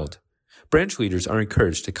been held. Branch leaders are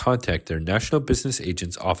encouraged to contact their national business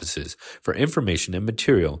agents' offices for information and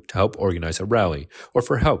material to help organize a rally or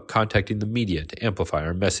for help contacting the media to amplify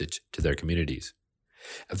our message to their communities.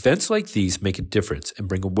 Events like these make a difference and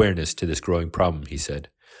bring awareness to this growing problem, he said.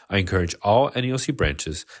 I encourage all NELC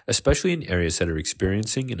branches, especially in areas that are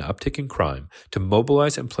experiencing an uptick in crime, to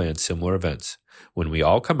mobilize and plan similar events. When we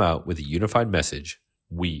all come out with a unified message,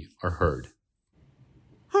 we are heard.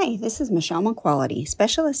 Hi, this is Michelle McQuality,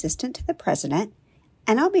 Special Assistant to the President,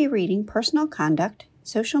 and I'll be reading Personal Conduct,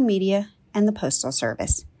 Social Media, and the Postal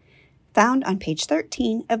Service, found on page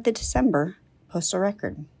 13 of the December Postal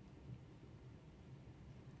Record.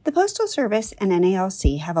 The Postal Service and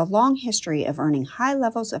NALC have a long history of earning high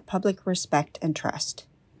levels of public respect and trust.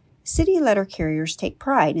 City letter carriers take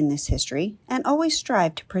pride in this history and always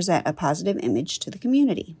strive to present a positive image to the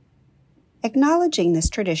community. Acknowledging this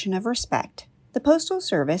tradition of respect, the Postal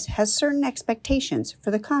Service has certain expectations for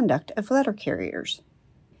the conduct of letter carriers.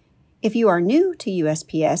 If you are new to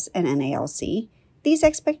USPS and NALC, these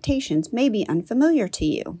expectations may be unfamiliar to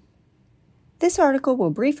you. This article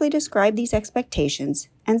will briefly describe these expectations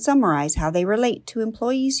and summarize how they relate to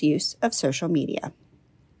employees' use of social media.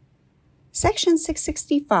 Section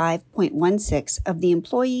 665.16 of the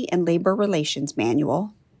Employee and Labor Relations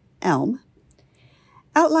Manual, ELM,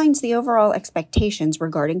 outlines the overall expectations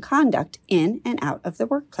regarding conduct in and out of the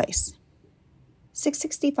workplace.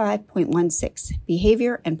 665.16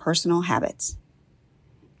 Behavior and Personal Habits.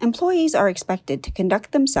 Employees are expected to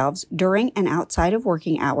conduct themselves during and outside of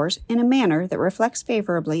working hours in a manner that reflects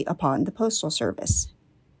favorably upon the Postal Service.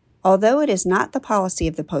 Although it is not the policy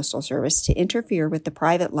of the Postal Service to interfere with the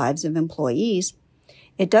private lives of employees,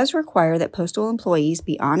 it does require that postal employees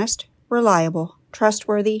be honest, reliable,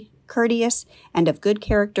 trustworthy, courteous, and of good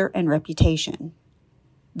character and reputation.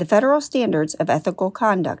 The federal standards of ethical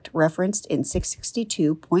conduct referenced in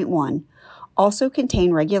 662.1 also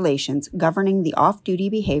contain regulations governing the off-duty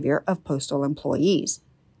behavior of postal employees.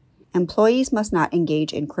 Employees must not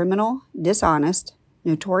engage in criminal, dishonest,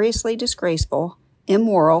 notoriously disgraceful,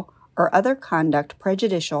 immoral, or other conduct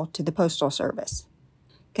prejudicial to the Postal Service.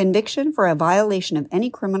 Conviction for a violation of any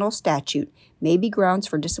criminal statute may be grounds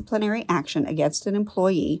for disciplinary action against an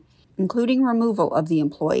employee, including removal of the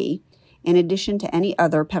employee, in addition to any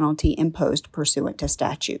other penalty imposed pursuant to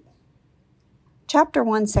statute. Chapter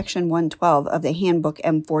 1, Section 112 of the Handbook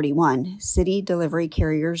M41, City Delivery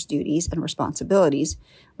Carriers' Duties and Responsibilities,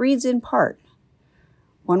 reads in part,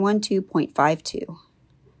 112.52.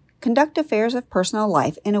 Conduct affairs of personal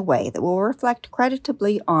life in a way that will reflect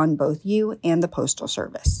creditably on both you and the Postal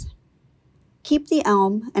Service. Keep the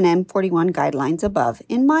ELM and M41 guidelines above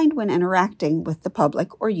in mind when interacting with the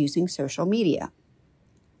public or using social media.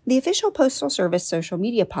 The official Postal Service social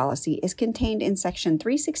media policy is contained in Section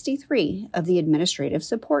 363 of the Administrative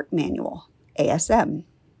Support Manual, ASM.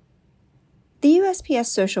 The USPS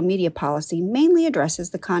social media policy mainly addresses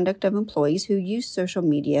the conduct of employees who use social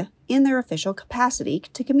media in their official capacity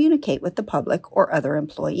to communicate with the public or other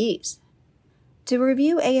employees. To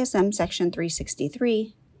review ASM Section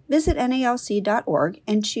 363, visit nalc.org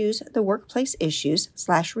and choose the Workplace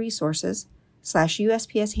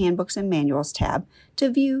Issues/Resources/USPS Handbooks and Manuals tab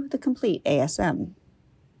to view the complete ASM.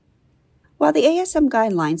 While the ASM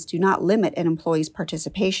guidelines do not limit an employee's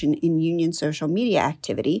participation in union social media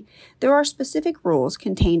activity, there are specific rules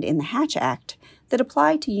contained in the Hatch Act that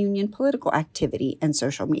apply to union political activity and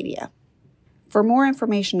social media. For more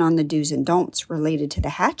information on the do's and don'ts related to the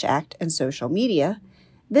Hatch Act and social media,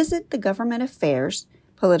 visit the Government Affairs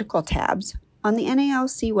political tabs on the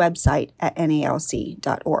NALC website at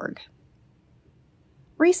nalc.org.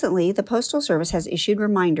 Recently, the Postal Service has issued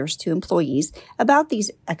reminders to employees about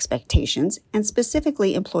these expectations and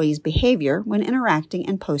specifically employees' behavior when interacting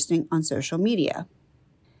and posting on social media.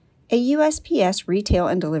 A USPS retail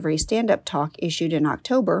and delivery stand-up talk issued in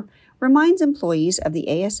October reminds employees of the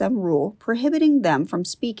ASM rule prohibiting them from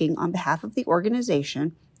speaking on behalf of the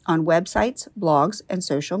organization on websites, blogs, and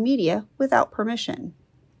social media without permission.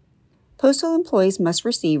 Postal employees must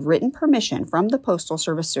receive written permission from the Postal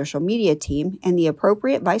Service social media team and the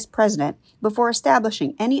appropriate vice president before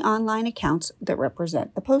establishing any online accounts that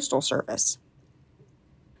represent the Postal Service.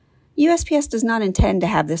 USPS does not intend to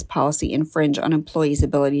have this policy infringe on employees'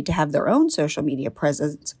 ability to have their own social media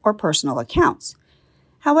presence or personal accounts.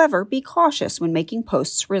 However, be cautious when making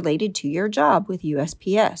posts related to your job with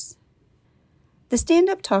USPS. The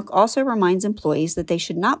stand-up talk also reminds employees that they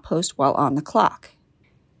should not post while on the clock.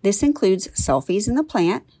 This includes selfies in the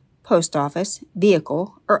plant, post office,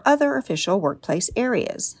 vehicle, or other official workplace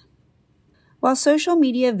areas. While social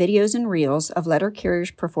media videos and reels of letter carriers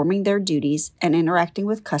performing their duties and interacting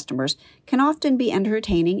with customers can often be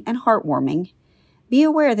entertaining and heartwarming, be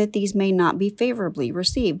aware that these may not be favorably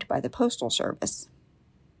received by the Postal Service.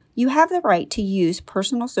 You have the right to use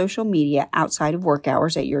personal social media outside of work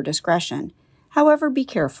hours at your discretion. However, be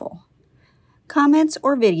careful. Comments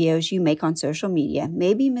or videos you make on social media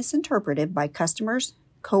may be misinterpreted by customers,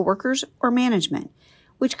 coworkers, or management,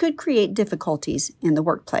 which could create difficulties in the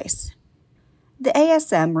workplace. The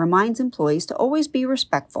ASM reminds employees to always be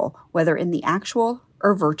respectful, whether in the actual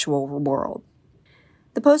or virtual world.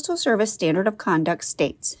 The Postal Service Standard of Conduct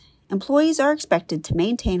states, employees are expected to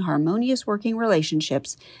maintain harmonious working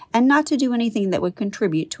relationships and not to do anything that would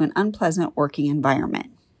contribute to an unpleasant working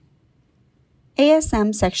environment.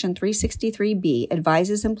 ASM Section 363B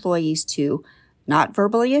advises employees to not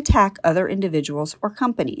verbally attack other individuals or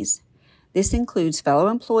companies. This includes fellow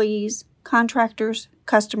employees, contractors,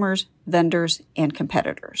 customers, vendors, and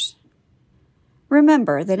competitors.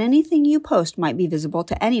 Remember that anything you post might be visible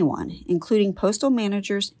to anyone, including postal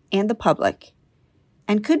managers and the public,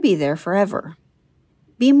 and could be there forever.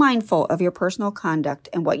 Be mindful of your personal conduct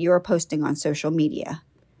and what you are posting on social media.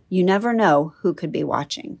 You never know who could be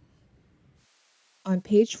watching. On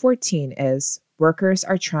page 14 is Workers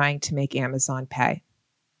are trying to make Amazon pay.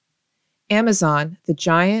 Amazon, the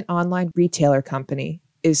giant online retailer company,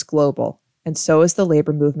 is global, and so is the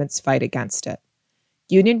labor movement's fight against it.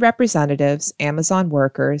 Union representatives, Amazon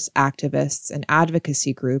workers, activists, and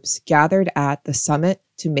advocacy groups gathered at the Summit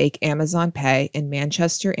to Make Amazon Pay in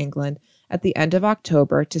Manchester, England, at the end of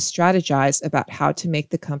October to strategize about how to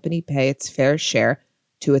make the company pay its fair share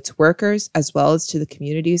to its workers as well as to the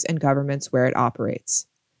communities and governments where it operates.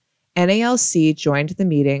 NALC joined the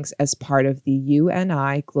meetings as part of the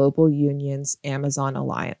UNI Global Union's Amazon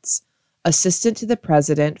Alliance. Assistant to the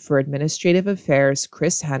President for Administrative Affairs,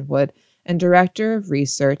 Chris Henwood, and Director of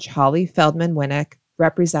Research, Holly Feldman-Winnick,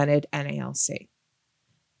 represented NALC.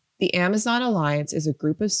 The Amazon Alliance is a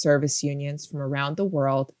group of service unions from around the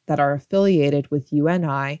world that are affiliated with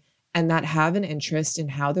UNI and that have an interest in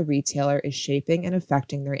how the retailer is shaping and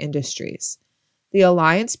affecting their industries. The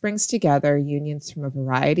Alliance brings together unions from a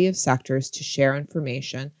variety of sectors to share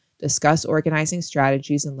information, discuss organizing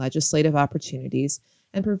strategies and legislative opportunities,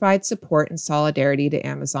 and provide support and solidarity to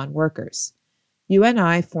Amazon workers.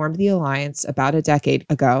 UNI formed the Alliance about a decade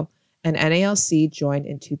ago, and NALC joined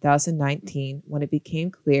in 2019 when it became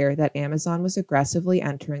clear that Amazon was aggressively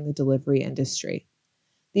entering the delivery industry.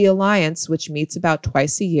 The Alliance, which meets about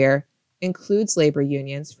twice a year, includes labor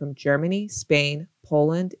unions from Germany, Spain,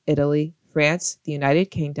 Poland, Italy, France, the United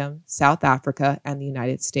Kingdom, South Africa, and the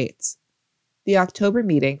United States. The October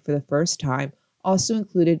meeting, for the first time, also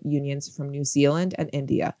included unions from New Zealand and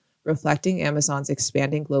India, reflecting Amazon's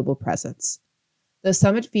expanding global presence. The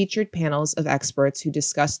summit featured panels of experts who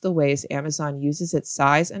discussed the ways Amazon uses its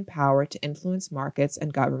size and power to influence markets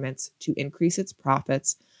and governments to increase its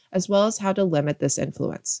profits, as well as how to limit this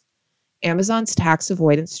influence. Amazon's tax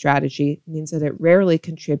avoidance strategy means that it rarely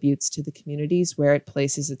contributes to the communities where it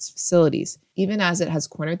places its facilities, even as it has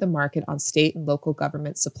cornered the market on state and local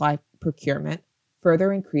government supply procurement,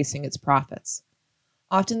 further increasing its profits.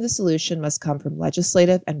 Often the solution must come from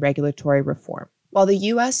legislative and regulatory reform. While the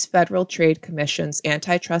U.S. Federal Trade Commission's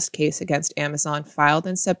antitrust case against Amazon filed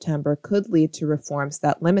in September could lead to reforms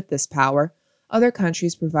that limit this power, other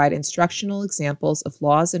countries provide instructional examples of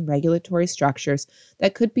laws and regulatory structures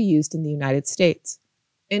that could be used in the United States.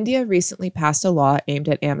 India recently passed a law aimed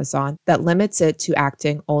at Amazon that limits it to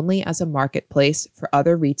acting only as a marketplace for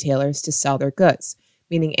other retailers to sell their goods,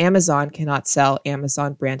 meaning Amazon cannot sell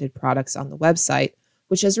Amazon-branded products on the website,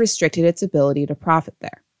 which has restricted its ability to profit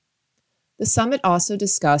there. The summit also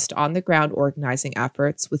discussed on-the-ground organizing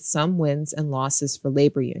efforts with some wins and losses for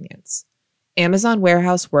labor unions. Amazon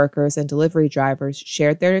warehouse workers and delivery drivers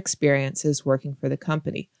shared their experiences working for the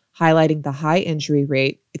company, highlighting the high injury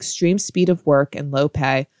rate, extreme speed of work, and low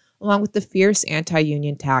pay, along with the fierce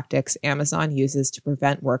anti-union tactics Amazon uses to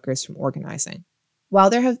prevent workers from organizing. While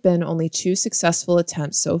there have been only 2 successful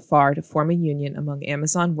attempts so far to form a union among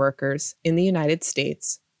Amazon workers in the United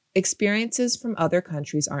States, experiences from other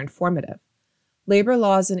countries are informative. Labor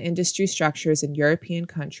laws and industry structures in European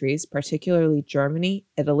countries, particularly Germany,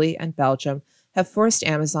 Italy, and Belgium, have forced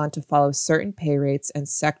Amazon to follow certain pay rates and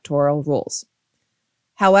sectoral rules.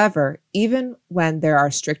 However, even when there are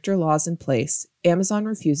stricter laws in place, Amazon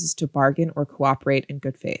refuses to bargain or cooperate in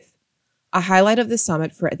good faith. A highlight of the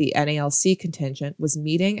summit for the NALC contingent was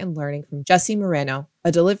meeting and learning from Jesse Moreno,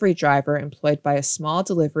 a delivery driver employed by a small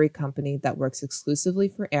delivery company that works exclusively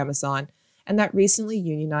for Amazon and that recently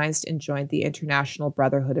unionized and joined the International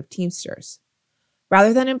Brotherhood of Teamsters.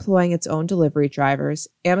 Rather than employing its own delivery drivers,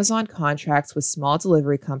 Amazon contracts with small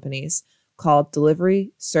delivery companies called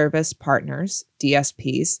Delivery Service Partners,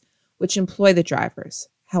 DSPs, which employ the drivers.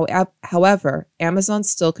 However, Amazon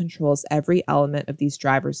still controls every element of these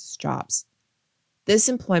drivers' jobs. This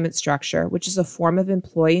employment structure, which is a form of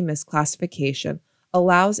employee misclassification,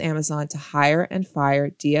 allows Amazon to hire and fire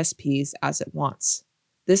DSPs as it wants.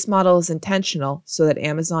 This model is intentional so that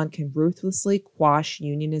Amazon can ruthlessly quash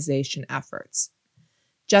unionization efforts.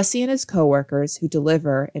 Jesse and his coworkers, who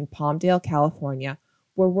deliver in Palmdale, California,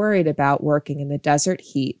 were worried about working in the desert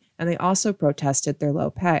heat, and they also protested their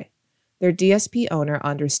low pay. Their DSP owner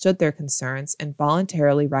understood their concerns and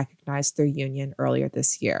voluntarily recognized their union earlier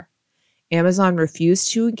this year. Amazon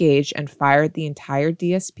refused to engage and fired the entire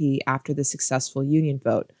DSP after the successful union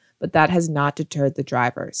vote, but that has not deterred the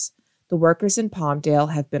drivers. The workers in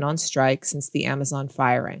Palmdale have been on strike since the Amazon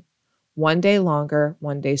firing. One day longer,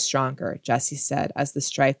 one day stronger, Jesse said as the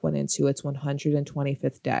strike went into its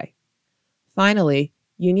 125th day. Finally,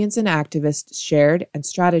 unions and activists shared and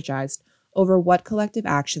strategized over what collective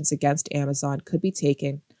actions against Amazon could be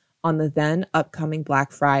taken on the then upcoming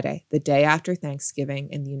Black Friday, the day after Thanksgiving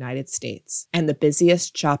in the United States, and the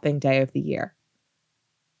busiest shopping day of the year.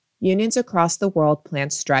 Unions across the world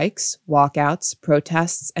planned strikes, walkouts,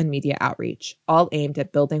 protests, and media outreach, all aimed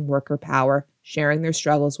at building worker power, sharing their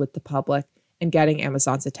struggles with the public, and getting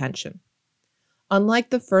Amazon's attention.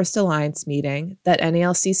 Unlike the first alliance meeting that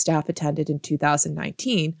NALC staff attended in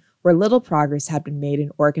 2019, where little progress had been made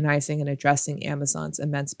in organizing and addressing Amazon's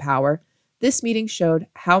immense power, this meeting showed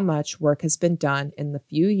how much work has been done in the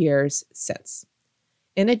few years since.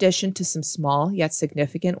 In addition to some small yet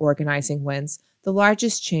significant organizing wins, the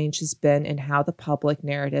largest change has been in how the public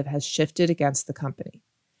narrative has shifted against the company.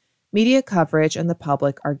 Media coverage and the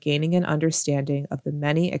public are gaining an understanding of the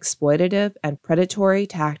many exploitative and predatory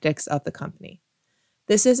tactics of the company.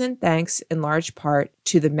 This isn't thanks in large part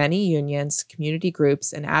to the many unions, community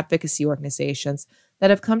groups, and advocacy organizations that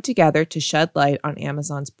have come together to shed light on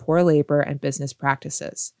Amazon's poor labor and business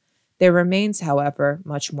practices. There remains, however,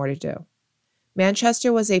 much more to do.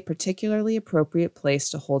 Manchester was a particularly appropriate place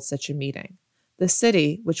to hold such a meeting. The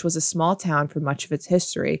city, which was a small town for much of its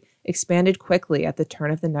history, expanded quickly at the turn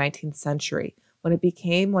of the 19th century when it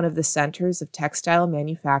became one of the centers of textile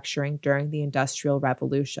manufacturing during the Industrial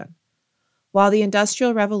Revolution. While the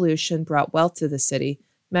Industrial Revolution brought wealth to the city,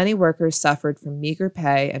 many workers suffered from meager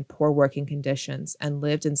pay and poor working conditions and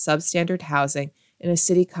lived in substandard housing in a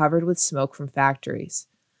city covered with smoke from factories.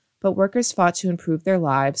 But workers fought to improve their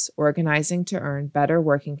lives, organizing to earn better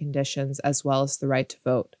working conditions as well as the right to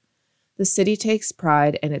vote. The city takes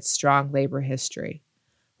pride in its strong labor history.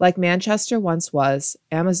 Like Manchester once was,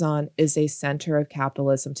 Amazon is a center of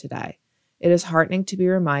capitalism today. It is heartening to be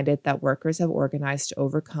reminded that workers have organized to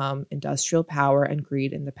overcome industrial power and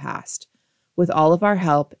greed in the past. With all of our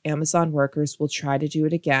help, Amazon workers will try to do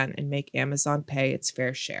it again and make Amazon pay its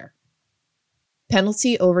fair share.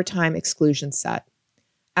 Penalty overtime exclusion set.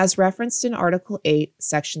 As referenced in Article 8,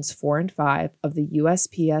 Sections 4 and 5 of the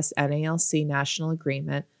USPS NALC National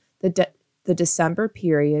Agreement, the December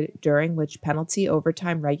period during which penalty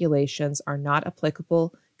overtime regulations are not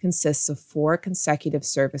applicable consists of 4 consecutive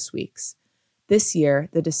service weeks. This year,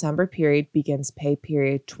 the December period begins pay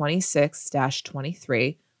period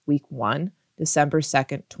 26-23, week 1, December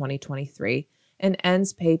 2nd, 2023, and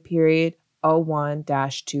ends pay period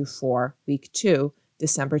 01-24, week 2,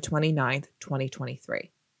 December 29th,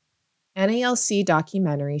 2023. NALC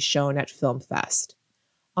documentary shown at Film Fest.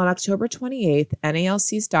 On October 28th,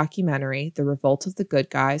 NALC's documentary, The Revolt of the Good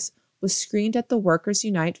Guys, was screened at the Workers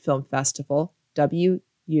Unite Film Festival, WUFF,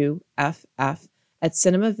 at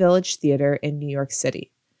Cinema Village Theater in New York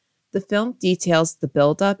City. The film details the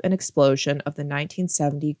buildup and explosion of the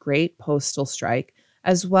 1970 Great Postal Strike,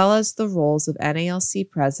 as well as the roles of NALC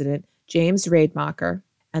President James Rademacher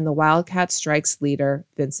and the Wildcat Strike's leader,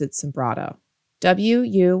 Vincent Sombrado.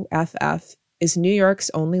 WUFF is New York's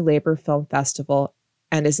only labor film festival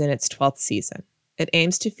and is in its 12th season. It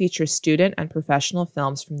aims to feature student and professional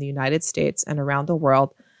films from the United States and around the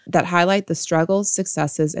world that highlight the struggles,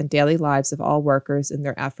 successes, and daily lives of all workers in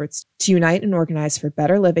their efforts to unite and organize for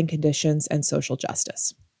better living conditions and social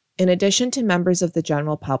justice. In addition to members of the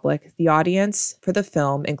general public, the audience for the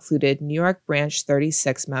film included New York Branch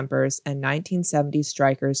 36 members and 1970s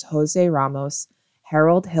strikers Jose Ramos,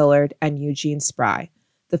 Harold Hillard, and Eugene Spry.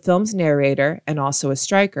 The film's narrator, and also a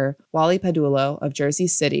striker, Wally Padulo of Jersey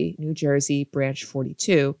City, New Jersey, Branch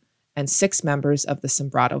 42, and 6 members of the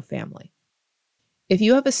Sombrado family. If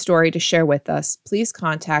you have a story to share with us, please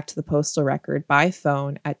contact the Postal Record by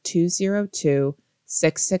phone at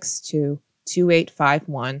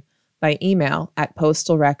 202-662-2851, by email at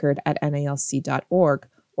postalrecord@nalc.org,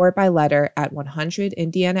 or by letter at 100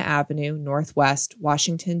 Indiana Avenue, Northwest,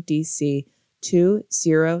 Washington, D.C.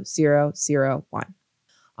 20001.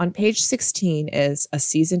 On page 16 is A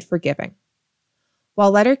Season for Giving.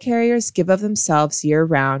 While letter carriers give of themselves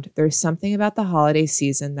year-round, there's something about the holiday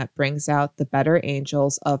season that brings out the better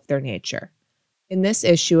angels of their nature. In this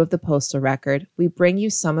issue of the Postal Record, we bring you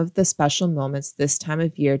some of the special moments this time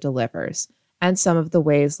of year delivers, and some of the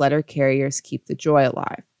ways letter carriers keep the joy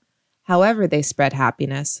alive. However they spread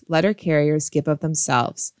happiness, letter carriers give of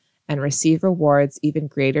themselves and receive rewards even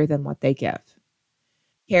greater than what they give.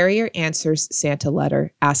 Carrier answers Santa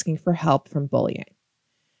letter asking for help from bullying.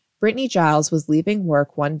 Brittany Giles was leaving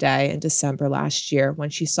work one day in December last year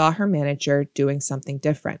when she saw her manager doing something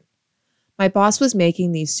different. My boss was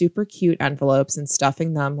making these super cute envelopes and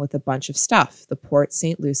stuffing them with a bunch of stuff, the Port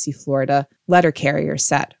St. Lucie, Florida letter carrier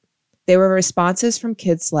said. They were responses from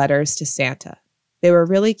kids' letters to Santa. They were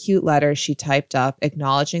really cute letters she typed up,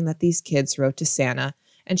 acknowledging that these kids wrote to Santa,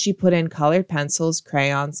 and she put in colored pencils,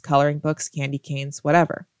 crayons, coloring books, candy canes,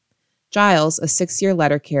 whatever. Giles, a 6-year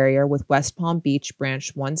letter carrier with West Palm Beach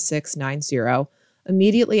branch 1690,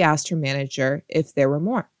 immediately asked her manager if there were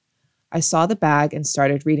more. I saw the bag and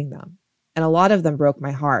started reading them, and a lot of them broke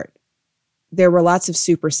my heart. There were lots of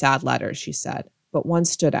super sad letters, she said, but one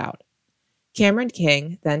stood out. Cameron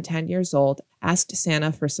King, then 10 years old, asked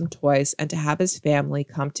Santa for some toys and to have his family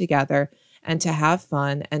come together and to have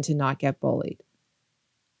fun and to not get bullied.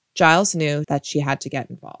 Giles knew that she had to get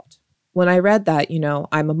involved. When I read that,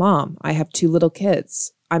 I'm a mom. I have 2 little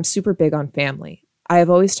kids. I'm super big on family. I have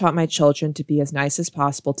always taught my children to be as nice as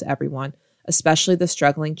possible to everyone, especially the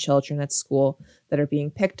struggling children at school that are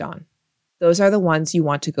being picked on. Those are the ones you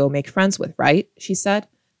want to go make friends with, right? She said.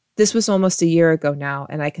 This was almost a year ago now,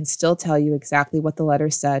 and I can still tell you exactly what the letter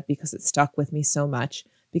said because it stuck with me so much,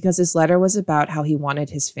 because his letter was about how he wanted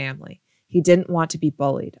his family. He didn't want to be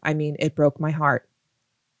bullied. It broke my heart.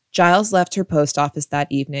 Giles left her post office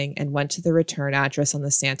that evening and went to the return address on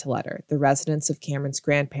the Santa letter, the residence of Cameron's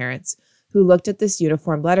grandparents, who looked at this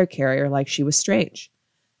uniformed letter carrier like she was strange.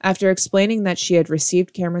 After explaining that she had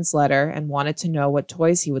received Cameron's letter and wanted to know what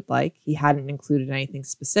toys he would like, he hadn't included anything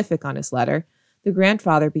specific on his letter, the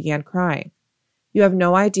grandfather began crying. You have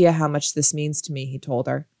no idea how much this means to me, he told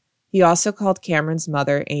her. He also called Cameron's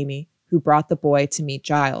mother, Amy, who brought the boy to meet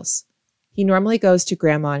Giles. He normally goes to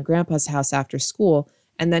Grandma and Grandpa's house after school,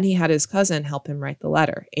 and then he had his cousin help him write the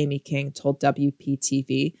letter, Amy King told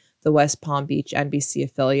WPTV, the West Palm Beach NBC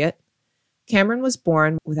affiliate. Cameron was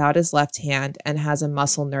born without his left hand and has a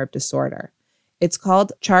muscle nerve disorder. It's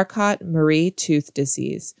called Charcot-Marie Tooth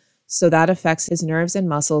disease, so that affects his nerves and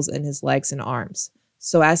muscles in his legs and arms.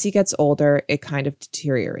 So as he gets older, it kind of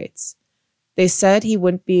deteriorates. They said he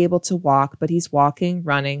wouldn't be able to walk, but he's walking,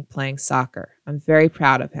 running, playing soccer. I'm very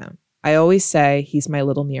proud of him. I always say he's my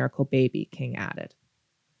little miracle baby, King added.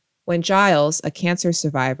 When Giles, a cancer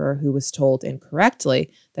survivor who was told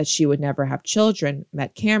incorrectly that she would never have children,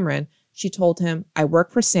 met Cameron, she told him, I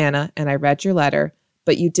work for Santa and I read your letter,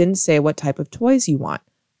 but you didn't say what type of toys you want.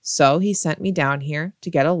 So he sent me down here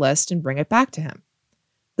to get a list and bring it back to him.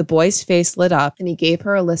 The boy's face lit up and he gave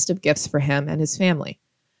her a list of gifts for him and his family.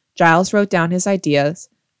 Giles wrote down his ideas,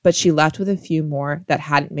 but she left with a few more that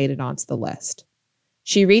hadn't made it onto the list.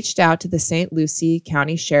 She reached out to the St. Lucie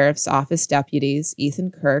County Sheriff's Office deputies, Ethan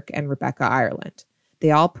Kirk and Rebecca Ireland. They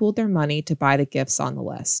all pooled their money to buy the gifts on the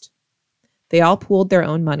list.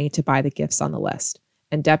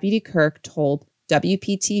 And Deputy Kirk told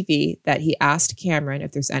WPTV that he asked Cameron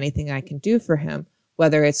if there's anything I can do for him,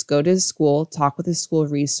 whether it's go to his school, talk with his school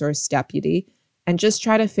resource deputy, and just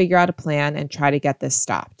try to figure out a plan and try to get this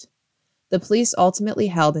stopped. The police ultimately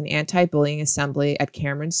held an anti-bullying assembly at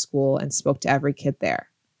Cameron's school and spoke to every kid there.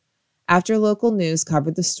 After local news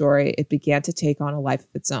covered the story, it began to take on a life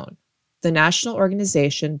of its own. The national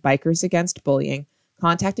organization, Bikers Against Bullying,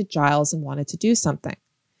 contacted Giles and wanted to do something.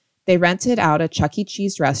 They rented out a Chuck E.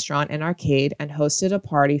 Cheese restaurant and arcade and hosted a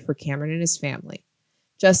party for Cameron and his family.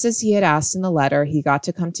 Just as he had asked in the letter, he got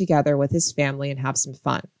to come together with his family and have some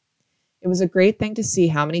fun. It was a great thing to see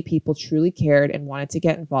how many people truly cared and wanted to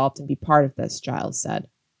get involved and be part of this, Giles said.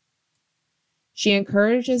 She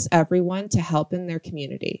encourages everyone to help in their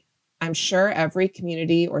community. I'm sure every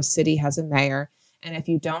community or city has a mayor, and if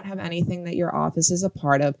you don't have anything that your office is a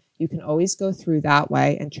part of, you can always go through that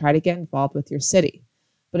way and try to get involved with your city.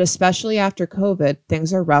 But especially after COVID,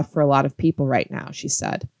 things are rough for a lot of people right now, she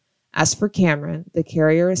said. As for Cameron, the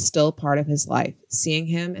carrier is still part of his life, seeing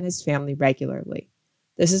him and his family regularly.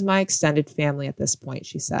 This is my extended family at this point,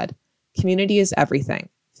 she said. Community is everything.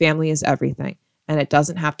 Family is everything. And it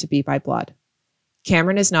doesn't have to be by blood.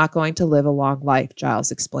 Cameron is not going to live a long life,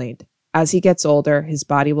 Giles explained. As he gets older, his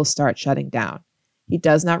body will start shutting down. He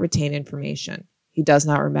does not retain information. He does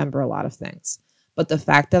not remember a lot of things. But the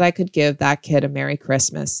fact that I could give that kid a Merry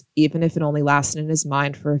Christmas, even if it only lasted in his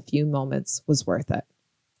mind for a few moments, was worth it.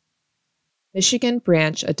 Michigan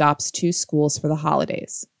branch adopts 2 schools for the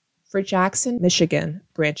holidays. For Jackson, Michigan,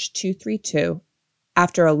 branch 232,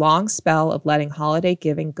 after a long spell of letting holiday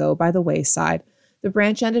giving go by the wayside, the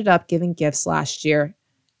branch ended up giving gifts last year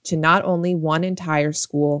to not only 1 entire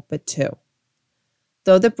school, but 2.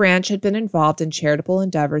 Though the branch had been involved in charitable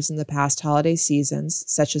endeavors in the past holiday seasons,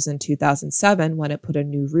 such as in 2007 when it put a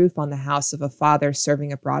new roof on the house of a father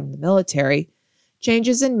serving abroad in the military,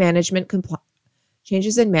 Changes in management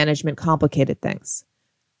complicated things.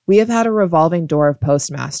 We have had a revolving door of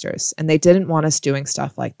postmasters, and they didn't want us doing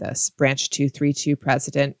stuff like this, Branch 232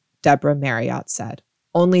 President Deborah Marriott said.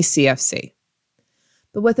 Only CFC.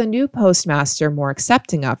 But with a new postmaster more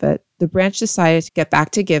accepting of it, the branch decided to get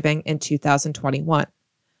back to giving in 2021.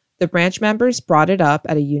 The branch members brought it up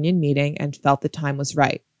at a union meeting and felt the time was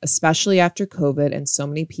right, especially after COVID and so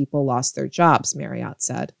many people lost their jobs, Marriott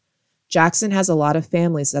said. Jackson has a lot of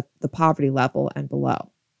families at the poverty level and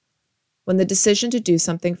below. When the decision to do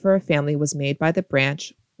something for a family was made by the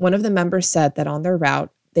branch, one of the members said that on their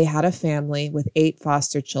route, they had a family with 8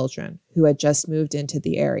 foster children who had just moved into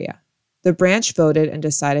the area. The branch voted and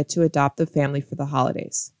decided to adopt the family for the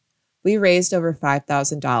holidays. We raised over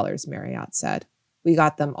 $5,000, Marriott said. We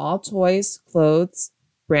got them all toys, clothes,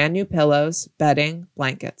 brand new pillows, bedding,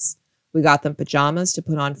 blankets. We got them pajamas to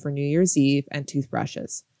put on for New Year's Eve and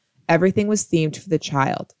toothbrushes. Everything was themed for the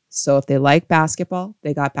child, so if they like basketball,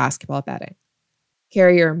 they got basketball bedding.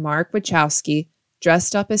 Carrier Mark Wachowski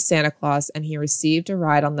dressed up as Santa Claus, and he received a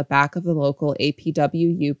ride on the back of the local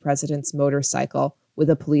APWU president's motorcycle with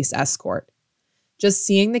a police escort. Just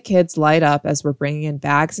seeing the kids light up as we're bringing in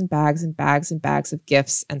bags and bags and bags and bags of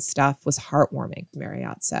gifts and stuff was heartwarming,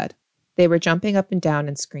 Marriott said. They were jumping up and down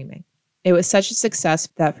and screaming. It was such a success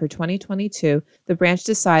that for 2022, the branch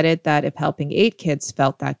decided that if helping 8 kids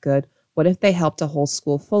felt that good, what if they helped a whole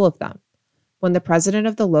school full of them? When the president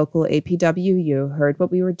of the local APWU heard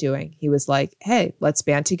what we were doing, he was like, "Hey, let's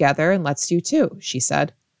band together and let's do 2, she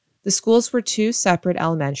said. The schools were 2 separate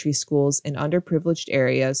elementary schools in underprivileged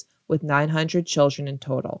areas with 900 children in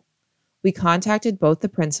total. We contacted both the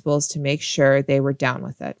principals to make sure they were down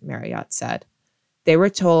with it, Marriott said. They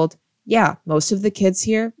were told, yeah, most of the kids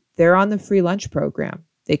here, they're on the free lunch program.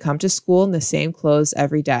 They come to school in the same clothes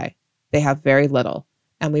every day. They have very little.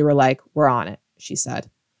 And we were like, we're on it, she said.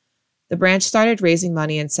 The branch started raising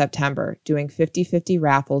money in September, doing 50-50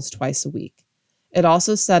 raffles twice a week. It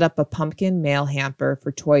also set up a pumpkin mail hamper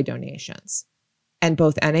for toy donations. And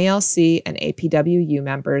both NALC and APWU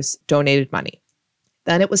members donated money.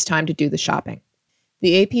 Then it was time to do the shopping.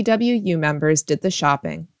 The APWU members did the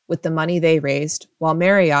shopping with the money they raised, while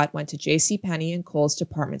Marriott went to JCPenney and Kohl's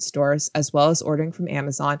department stores, as well as ordering from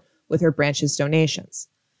Amazon with her branch's donations.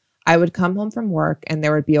 I would come home from work and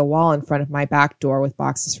there would be a wall in front of my back door with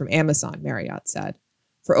boxes from Amazon, Marriott said.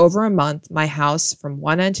 For over a month, my house, from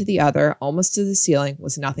one end to the other, almost to the ceiling,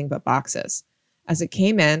 was nothing but boxes. As it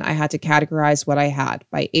came in, I had to categorize what I had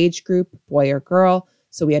by age group, boy or girl,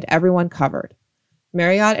 so we had everyone covered.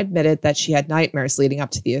 Marriott admitted that she had nightmares leading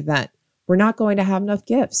up to the event. We're not going to have enough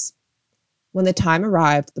gifts. When the time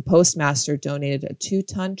arrived, the postmaster donated a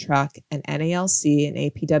 2-ton truck, and NALC and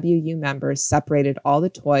APWU members separated all the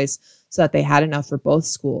toys so that they had enough for both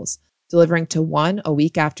schools, delivering to one a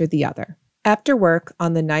week after the other. After work,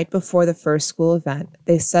 on the night before the first school event,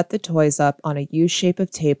 they set the toys up on a U-shape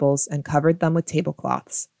of tables and covered them with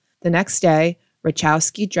tablecloths. The next day,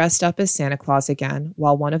 Wachowski dressed up as Santa Claus again,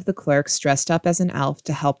 while one of the clerks dressed up as an elf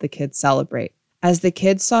to help the kids celebrate. As the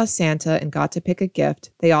kids saw Santa and got to pick a gift,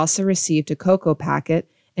 they also received a cocoa packet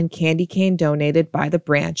and candy cane donated by the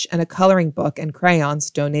branch and a coloring book and crayons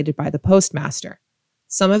donated by the postmaster.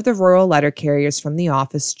 Some of the rural letter carriers from the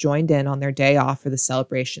office joined in on their day off for the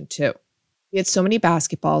celebration too. We had so many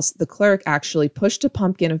basketballs, the clerk actually pushed a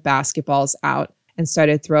pumpkin of basketballs out and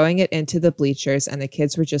started throwing it into the bleachers, and the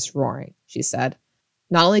kids were just roaring, she said.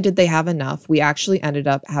 Not only did they have enough, we actually ended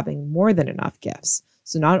up having more than enough gifts.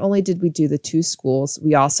 So not only did we do the 2 schools,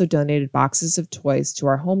 we also donated boxes of toys to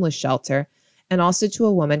our homeless shelter and also to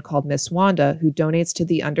a woman called Miss Wanda who donates to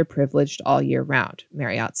the underprivileged all year round,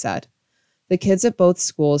 Marriott said. The kids at both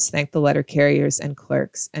schools thanked the letter carriers and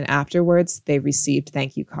clerks, and afterwards they received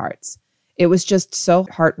thank you cards. It was just so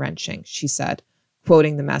heart-wrenching, she said,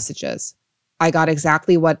 quoting the messages. I got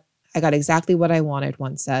exactly what I wanted,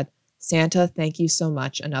 one said. Santa, thank you so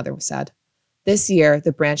much, another said. This year,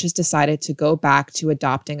 the branch has decided to go back to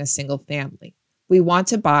adopting a single family. We want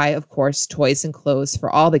to buy, of course, toys and clothes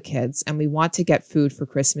for all the kids, and we want to get food for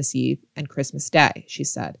Christmas Eve and Christmas Day, she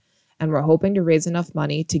said. And we're hoping to raise enough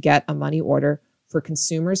money to get a money order for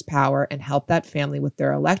Consumers Power and help that family with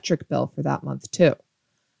their electric bill for that month too.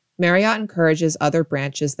 Marriott encourages other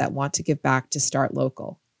branches that want to give back to start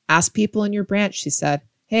local. Ask people in your branch, she said.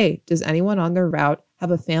 Hey, does anyone on their route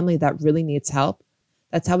have a family that really needs help?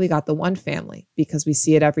 That's how we got the one family, because we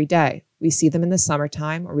see it every day. We see them in the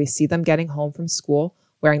summertime, or we see them getting home from school,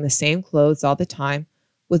 wearing the same clothes all the time,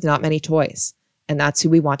 with not many toys. And that's who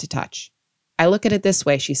we want to touch. I look at it this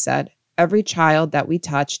way, she said. Every child that we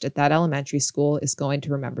touched at that elementary school is going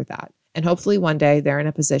to remember that. and hopefully one day they're in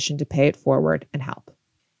a position to pay it forward and help.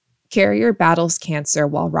 Carrier battles cancer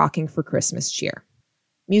while rocking for Christmas cheer.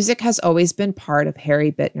 Music has always been part of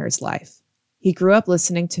Harry Bittner's life. He grew up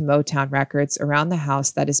listening to Motown records around the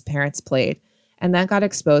house that his parents played, and then got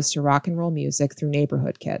exposed to rock and roll music through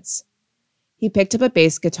neighborhood kids. He picked up a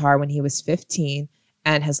bass guitar when he was 15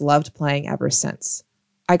 and has loved playing ever since.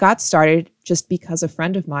 I got started just because a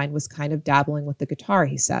friend of mine was kind of dabbling with the guitar,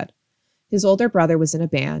 he said. His older brother was in a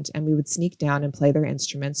band, and we would sneak down and play their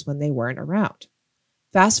instruments when they weren't around.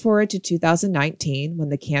 Fast forward to 2019, when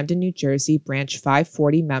the Camden, New Jersey Branch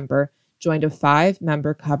 540 member joined a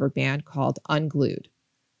 5-member cover band called Unglued.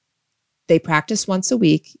 They practice once a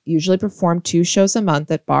week, usually perform 2 shows a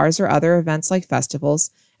month at bars or other events like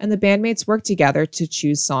festivals, and the bandmates work together to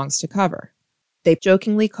choose songs to cover. They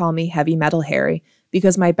jokingly call me Heavy Metal Harry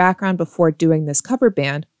because my background before doing this cover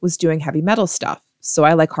band was doing heavy metal stuff, so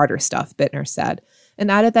I like harder stuff, Bittner said, and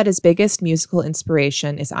added that his biggest musical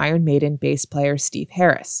inspiration is Iron Maiden bass player Steve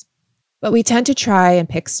Harris. But we tend to try and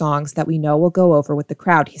pick songs that we know will go over with the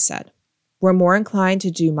crowd, he said. We're more inclined to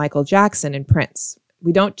do Michael Jackson and Prince.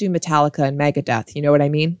 We don't do Metallica and Megadeth, you know what I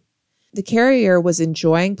mean? The Carrier was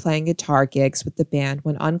enjoying playing guitar gigs with the band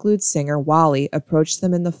when Unglued singer Wally approached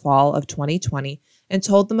them in the fall of 2020 and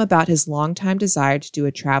told them about his longtime desire to do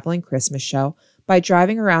a traveling Christmas show by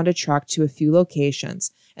driving around a truck to a few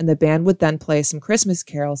locations, and the band would then play some Christmas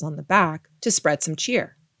carols on the back to spread some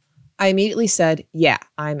cheer. I immediately said, yeah,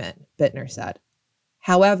 I'm in, Bittner said.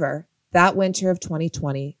 However, that winter of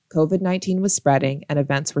 2020, COVID-19 was spreading and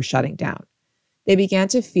events were shutting down. They began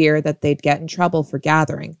to fear that they'd get in trouble for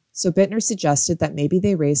gathering, so Bittner suggested that maybe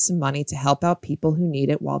they raise some money to help out people who need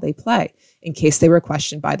it while they play, in case they were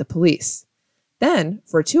questioned by the police. Then,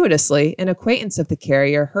 fortuitously, an acquaintance of the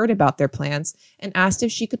Carrier heard about their plans and asked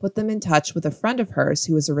if she could put them in touch with a friend of hers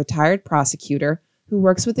who is a retired prosecutor who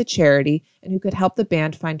works with a charity and who could help the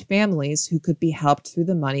band find families who could be helped through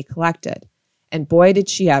the money collected. And boy, did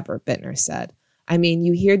she ever, Bittner said. I mean,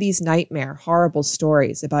 you hear these nightmare, horrible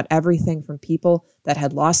stories about everything from people that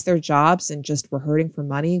had lost their jobs and just were hurting for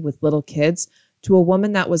money with little kids to a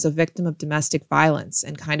woman that was a victim of domestic violence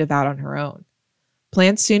and kind of out on her own.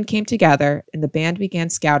 Plans soon came together, and the band began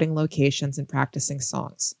scouting locations and practicing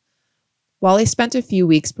songs. Wally spent a few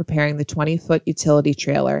weeks preparing the 20-foot utility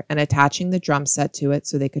trailer and attaching the drum set to it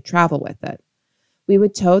so they could travel with it. We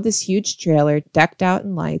would tow this huge trailer, decked out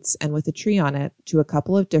in lights and with a tree on it, to a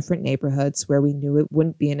couple of different neighborhoods where we knew it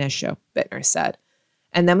wouldn't be an issue, Bittner said.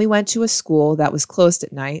 And then we went to a school that was closed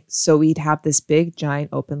at night, so we'd have this big,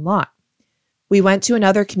 giant open lot. We went to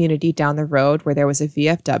another community down the road where there was a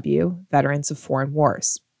VFW, Veterans of Foreign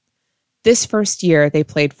Wars. This first year, they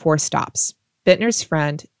played 4 stops. Bittner's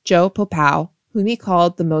friend, Joe Popow, whom he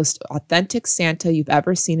called the most authentic Santa you've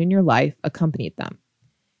ever seen in your life, accompanied them.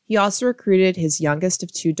 He also recruited his youngest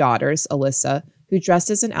of 2 daughters, Alyssa, who dressed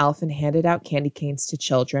as an elf and handed out candy canes to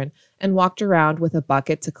children and walked around with a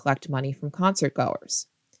bucket to collect money from concert goers.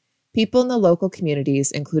 People in the local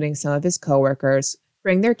communities, including some of his coworkers,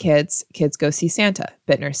 bring their kids go see Santa,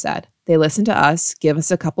 Bittner said. They listen to us, give us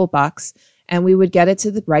a couple bucks, and we would get it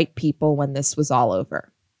to the right people when this was all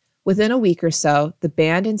over. Within a week or so, the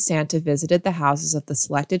band and Santa visited the houses of the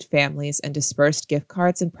selected families and dispersed gift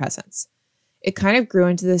cards and presents. It kind of grew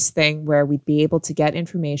into this thing where we'd be able to get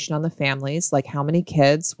information on the families, like how many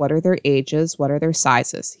kids, what are their ages, what are their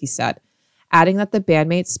sizes, he said, adding that the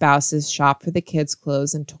bandmates' spouses shop for the kids'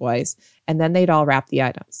 clothes and toys, and then they'd all wrap the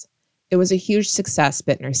items. It was a huge success,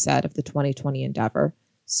 Bittner said, of the 2020 endeavor,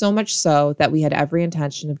 so much so that we had every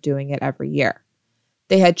intention of doing it every year.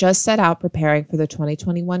 They had just set out preparing for the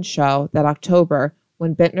 2021 show that October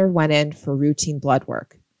when Bittner went in for routine blood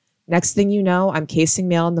work. Next thing you know, I'm casing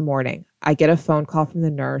mail in the morning. I get a phone call from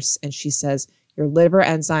the nurse, and she says, your liver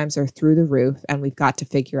enzymes are through the roof, and we've got to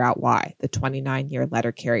figure out why, the 29-year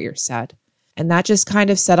letter carrier said. And that just kind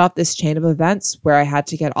of set off this chain of events where I had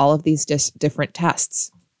to get all of these different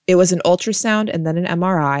tests. It was an ultrasound and then an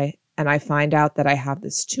MRI, and I find out that I have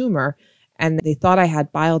this tumor, and they thought I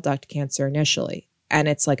had bile duct cancer initially, and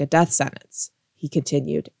it's like a death sentence, he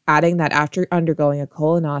continued, adding that after undergoing a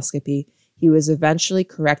colonoscopy, he was eventually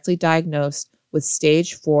correctly diagnosed with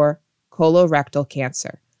stage 4 colorectal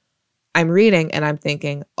cancer. I'm reading and I'm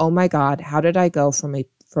thinking, oh my God, how did I go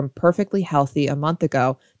from perfectly healthy a month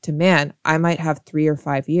ago to, man, I might have 3 or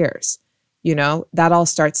 5 years. You know, that all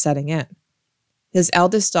starts setting in. His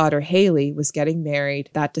eldest daughter, Haley, was getting married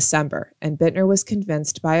that December, and Bittner was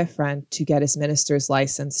convinced by a friend to get his minister's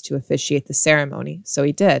license to officiate the ceremony, so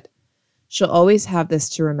he did. She'll always have this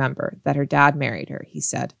to remember, that her dad married her, he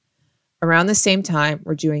said. Around the same time,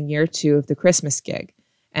 we're doing year 2 of the Christmas gig,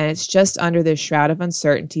 And it's just under this shroud of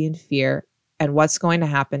uncertainty and fear and what's going to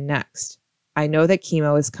happen next. I know that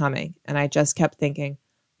chemo is coming, and I just kept thinking,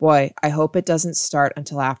 boy, I hope it doesn't start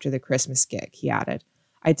until after the Christmas gig, he added.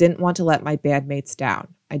 I didn't want to let my bandmates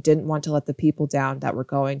down. I didn't want to let the people down that were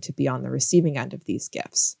going to be on the receiving end of these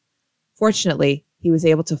gifts. Fortunately, he was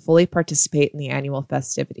able to fully participate in the annual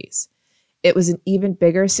festivities. It was an even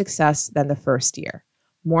bigger success than the first year.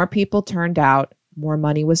 More people turned out, more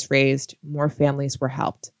money was raised, more families were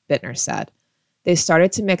helped, Bittner said. They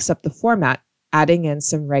started to mix up the format, adding in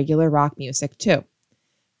some regular rock music too.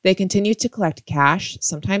 They continued to collect cash,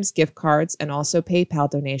 sometimes gift cards, and also PayPal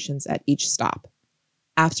donations at each stop.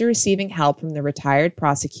 After receiving help from the retired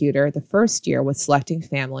prosecutor the first year with selecting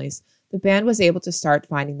families, the band was able to start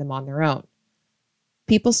finding them on their own.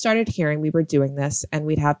 People started hearing we were doing this, and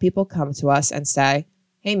we'd have people come to us and say,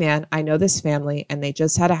 hey man, I know this family, and they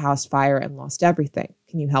just had a house fire and lost everything.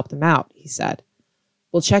 Can you help them out? He said.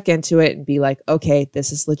 We'll check into it and be like, okay,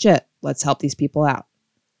 this is legit. Let's help these people out.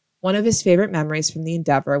 One of his favorite memories from the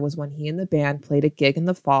endeavor was when he and the band played a gig in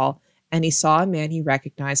the fall, and he saw a man he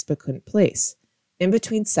recognized but couldn't place. In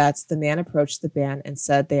between sets, the man approached the band and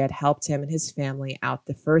said they had helped him and his family out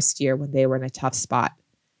the first year when they were in a tough spot.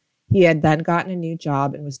 He had then gotten a new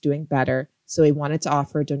job and was doing better, so he wanted to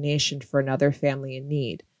offer a donation for another family in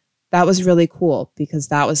need. That was really cool because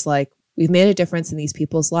that was like, we've made a difference in these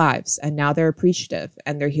people's lives, and now they're appreciative,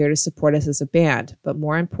 and they're here to support us as a band, but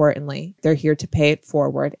more importantly, they're here to pay it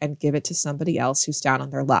forward and give it to somebody else who's down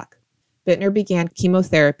on their luck. Bittner began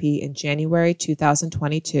chemotherapy in January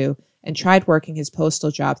 2022 and tried working his postal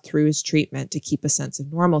job through his treatment to keep a sense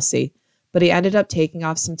of normalcy, but he ended up taking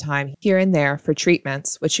off some time here and there for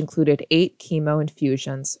treatments, which included 8 chemo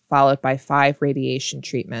infusions, followed by 5 radiation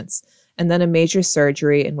treatments, and then a major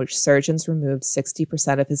surgery in which surgeons removed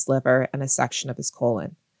 60% of his liver and a section of his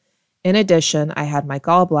colon. In addition, I had my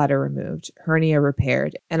gallbladder removed, hernia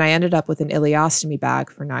repaired, and I ended up with an ileostomy bag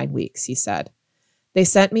for 9 weeks, he said. They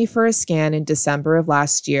sent me for a scan in December of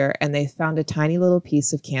last year, and they found a tiny little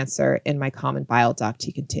piece of cancer in my common bile duct,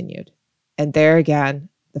 he continued. And there again,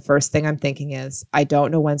 the first thing I'm thinking is, I don't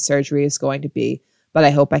know when surgery is going to be, but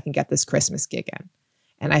I hope I can get this Christmas gig in.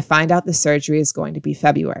 And I find out the surgery is going to be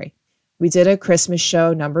February. We did a Christmas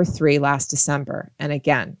show number 3 last December, and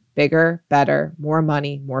again, bigger, better, more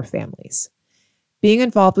money, more families. Being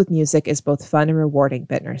involved with music is both fun and rewarding,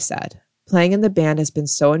 Bittner said. Playing in the band has been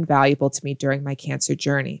so invaluable to me during my cancer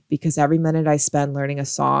journey because every minute I spend learning a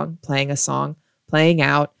song, playing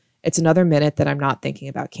out, it's another minute that I'm not thinking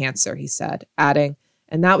about cancer, he said, adding,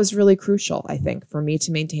 and that was really crucial, I think, for me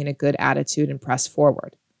to maintain a good attitude and press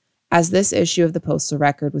forward. As this issue of the Postal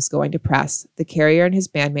Record was going to press, the carrier and his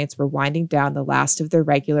bandmates were winding down the last of their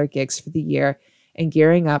regular gigs for the year and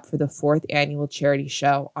gearing up for the 4th annual charity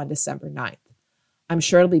show on December 9th. I'm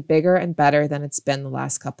sure it'll be bigger and better than it's been the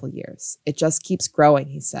last couple years. It just keeps growing,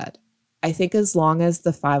 he said. I think as long as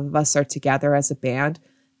the 5 of us are together as a band,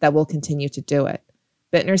 that we'll continue to do it.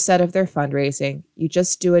 Bittner said of their fundraising, you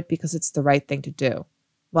just do it because it's the right thing to do.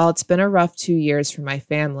 While it's been a rough 2 years for my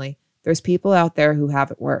family, there's people out there who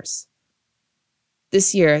have it worse.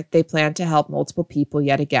 This year, they plan to help multiple people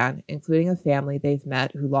yet again, including a family they've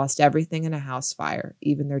met who lost everything in a house fire,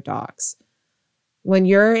 even their dogs. When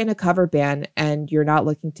you're in a cover band and you're not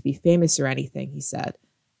looking to be famous or anything, he said,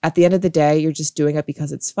 at the end of the day, you're just doing it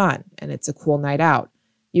because it's fun and it's a cool night out.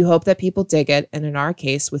 You hope that people dig it, and in our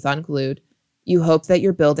case, with Unglued, you hope that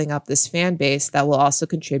you're building up this fan base that will also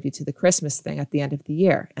contribute to the Christmas thing at the end of the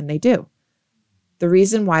year, and they do. The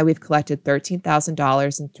reason why we've collected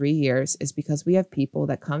 $13,000 in 3 years is because we have people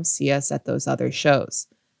that come see us at those other shows.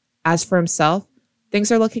 As for himself,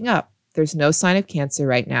 things are looking up. There's no sign of cancer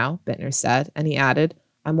right now, Bittner said, and he added,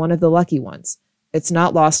 I'm one of the lucky ones. It's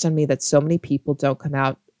not lost on me that so many people don't come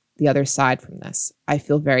out the other side from this. I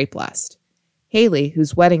feel very blessed. Haley,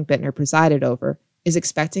 whose wedding Bittner presided over, is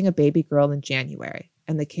expecting a baby girl in January,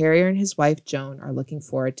 and the carrier and his wife Joan are looking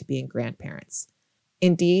forward to being grandparents.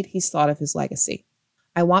 Indeed, he's thought of his legacy.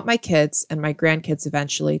 I want my kids and my grandkids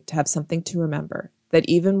eventually to have something to remember, that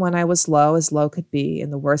even when I was low as low could be,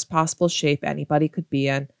 in the worst possible shape anybody could be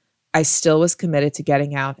in, I still was committed to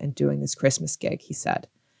getting out and doing this Christmas gig, he said.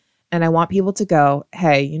 And I want people to go,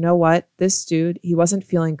 hey, you know what? This dude, he wasn't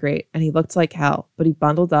feeling great and he looked like hell, but he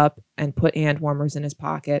bundled up and put hand warmers in his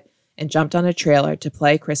pocket and jumped on a trailer to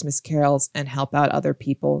play Christmas carols and help out other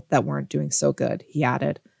people that weren't doing so good, he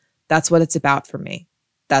added. That's what it's about for me.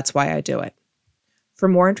 That's why I do it. For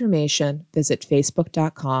more information, visit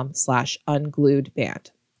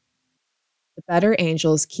facebook.com/ungluedband. The Better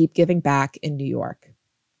Angels keep giving back in New York.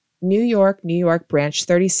 New York Branch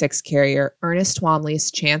 36 carrier Ernest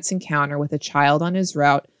Twomley's chance encounter with a child on his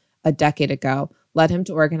route a decade ago led him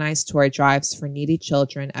to organize toy drives for needy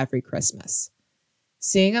children every Christmas.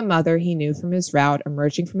 Seeing a mother he knew from his route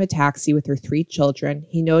emerging from a taxi with her 3 children,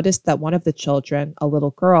 he noticed that one of the children, a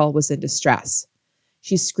little girl, was in distress.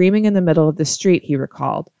 "She's screaming in the middle of the street," he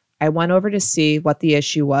recalled. "I went over to see what the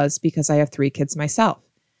issue was because I have 3 kids myself."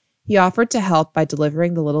 He offered to help by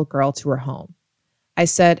delivering the little girl to her home. I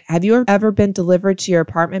said, "Have you ever been delivered to your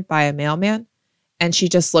apartment by a mailman?" And she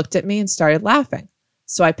just looked at me and started laughing.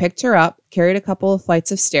 So I picked her up, carried a couple of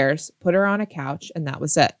flights of stairs, put her on a couch, and that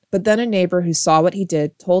was it. But then a neighbor who saw what he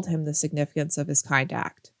did told him the significance of his kind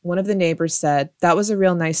act. One of the neighbors said, "That was a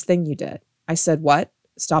real nice thing you did." I said, "What?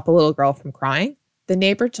 Stop a little girl from crying?" The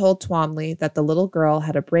neighbor told Twomley that the little girl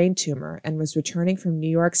had a brain tumor and was returning from New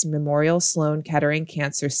York's Memorial Sloan Kettering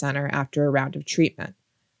Cancer Center after a round of treatment.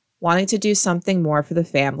 Wanting to do something more for the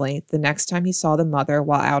family, the next time he saw the mother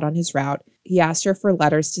while out on his route, he asked her for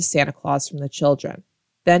letters to Santa Claus from the children.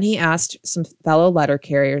 Then he asked some fellow letter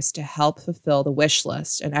carriers to help fulfill the wish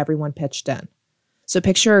list, and everyone pitched in. So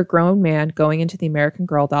picture a grown man going into the American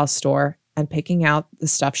Girl doll store and picking out the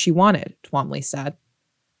stuff she wanted, Twomley said.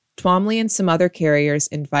 Twomley and some other carriers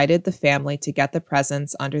invited the family to get the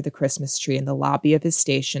presents under the Christmas tree in the lobby of his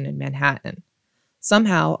station in Manhattan.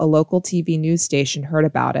 Somehow, a local TV news station heard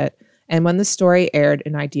about it, and when the story aired,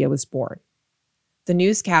 an idea was born. The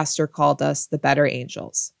newscaster called us the Better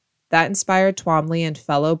Angels. That inspired Twomley and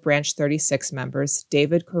fellow Branch 36 members,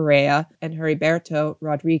 David Correa and Heriberto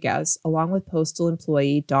Rodriguez, along with Postal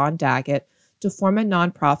employee Don Daggett, to form a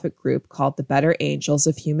nonprofit group called the Better Angels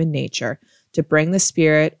of Human Nature to bring the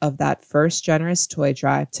spirit of that first generous toy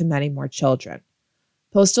drive to many more children.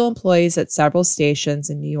 Postal employees at several stations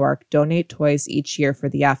in New York donate toys each year for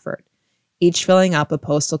the effort, each filling up a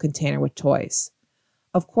postal container with toys.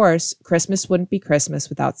 Of course, Christmas wouldn't be Christmas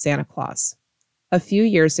without Santa Claus. A few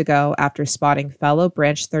years ago, after spotting fellow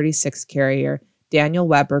Branch 36 carrier Daniel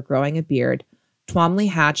Weber growing a beard, Twomley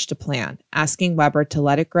hatched a plan, asking Weber to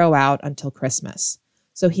let it grow out until Christmas.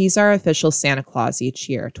 So he's our official Santa Claus each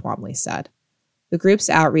year, Twomley said. The group's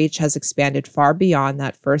outreach has expanded far beyond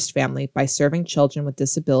that first family by serving children with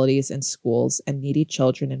disabilities in schools and needy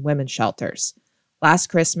children in women's shelters. Last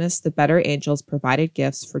Christmas, the Better Angels provided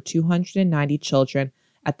gifts for 290 children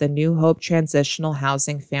at the New Hope Transitional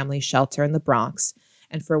Housing Family Shelter in the Bronx,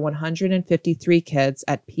 and for 153 kids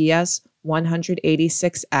at PS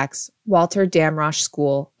 186X Walter Damrosch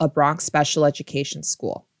School, a Bronx special education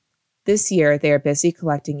school. This year, they are busy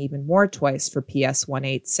collecting even more toys for PS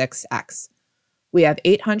 186X. We have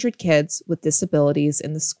 800 kids with disabilities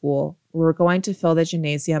in the school. We're going to fill the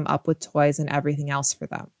gymnasium up with toys and everything else for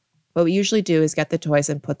them. What we usually do is get the toys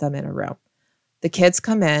and put them in a room. The kids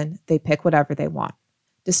come in, they pick whatever they want.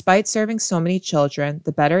 Despite serving so many children,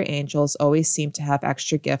 the Better Angels always seem to have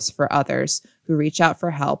extra gifts for others who reach out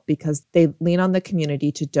for help because they lean on the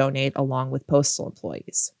community to donate along with Postal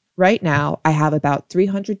employees. Right now, I have about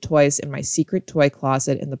 300 toys in my secret toy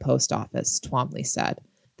closet in the post office, Twomley said.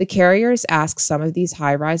 The carriers asked some of these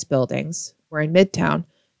high-rise buildings, we're in Midtown,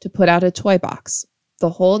 to put out a toy box. The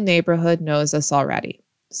whole neighborhood knows us already,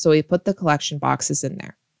 so we put the collection boxes in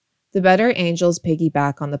there. The Better Angels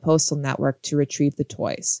piggyback on the Postal network to retrieve the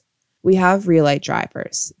toys. We have relay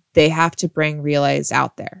drivers. They have to bring relays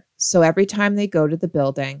out there. So every time they go to the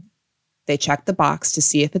building, they check the box to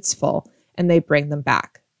see if it's full, and they bring them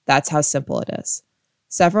back. That's how simple it is.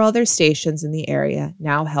 Several other stations in the area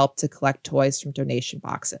now help to collect toys from donation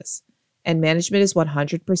boxes. And management is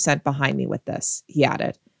 100% behind me with this, he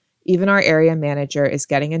added. Even our area manager is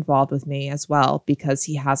getting involved with me as well because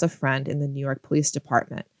he has a friend in the New York Police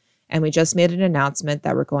Department. And we just made an announcement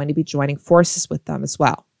that we're going to be joining forces with them as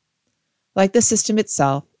well. Like the system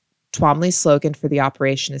itself, Twomley's slogan for the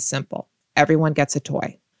operation is simple. Everyone gets a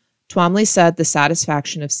toy. Twomley said the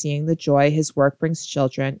satisfaction of seeing the joy his work brings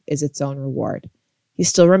children is its own reward. He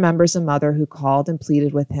still remembers a mother who called and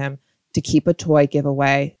pleaded with him to keep a toy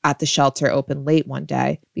giveaway at the shelter open late one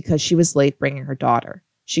day because she was late bringing her daughter.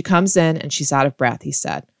 She comes in and she's out of breath, he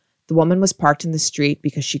said. The woman was parked in the street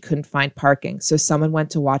because she couldn't find parking, so someone went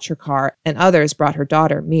to watch her car, and others brought her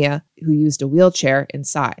daughter, Mia, who used a wheelchair,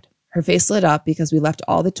 inside. Her face lit up because we left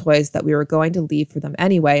all the toys that we were going to leave for them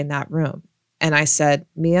anyway in that room. And I said,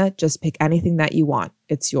 Mia, just pick anything that you want.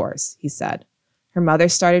 It's yours, he said. Her mother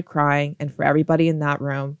started crying, and for everybody in that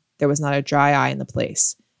room, there was not a dry eye in the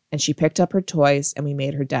place. And she picked up her toys, and we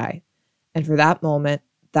made her day. And for that moment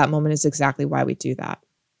is exactly why we do that.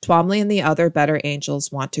 Twomley and the other Better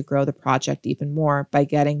Angels want to grow the project even more by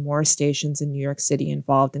getting more stations in New York City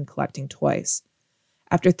involved in collecting toys.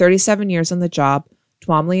 After 37 years on the job,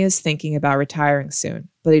 Twomley is thinking about retiring soon,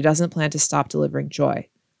 but he doesn't plan to stop delivering joy.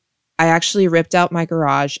 I actually ripped out my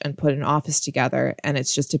garage and put an office together, and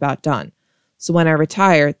it's just about done. So when I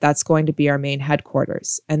retire, that's going to be our main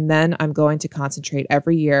headquarters, and then I'm going to concentrate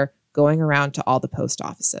every year going around to all the post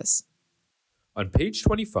offices. On page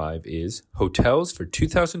 25 is Hotels for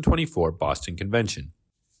 2024 Boston Convention.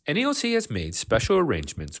 NALC has made special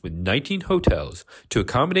arrangements with 19 hotels to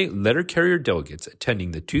accommodate letter carrier delegates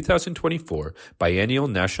attending the 2024 Biennial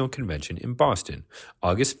National Convention in Boston,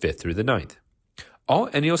 August 5th through the 9th. All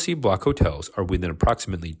NALC block hotels are within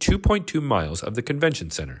approximately 2.2 miles of the convention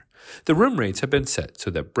center. The room rates have been set so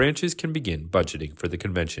that branches can begin budgeting for the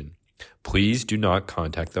convention. Please do not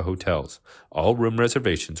contact the hotels. All room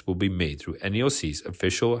reservations will be made through NALC's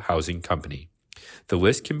official housing company. The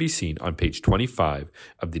list can be seen on page 25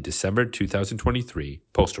 of the December 2023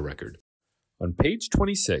 Postal Record. On page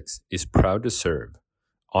 26 is Proud to Serve,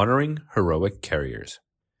 Honoring Heroic Carriers.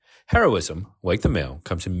 Heroism, like the mail,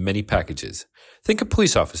 comes in many packages. Think of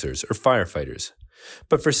police officers or firefighters.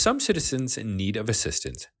 But for some citizens in need of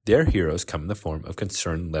assistance, their heroes come in the form of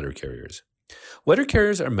concerned letter carriers. Letter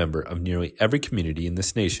carriers are a member of nearly every community in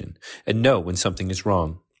this nation and know when something is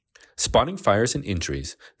wrong. Spotting fires and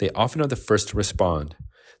injuries, they often are the first to respond.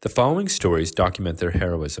 The following stories document their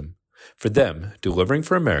heroism. For them, delivering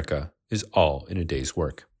for America is all in a day's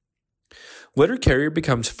work. Letter carrier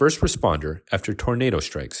becomes first responder after tornado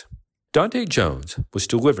strikes. Dante Jones was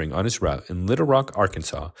delivering on his route in Little Rock,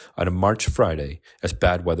 Arkansas on a March Friday as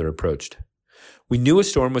bad weather approached. We knew a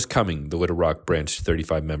storm was coming, the Little Rock Branch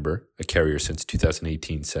 35 member, a carrier since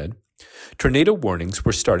 2018, said. Tornado warnings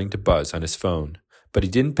were starting to buzz on his phone, but he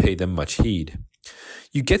didn't pay them much heed.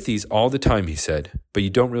 You get these all the time, he said, but you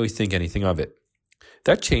don't really think anything of it.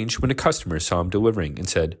 That changed when a customer saw him delivering and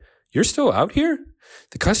said, "You're still out here?"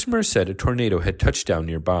 The customer said a tornado had touched down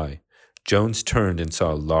nearby. Jones turned and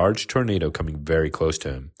saw a large tornado coming very close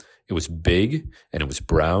to him. It was big, and it was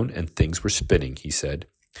brown, and things were spinning, he said.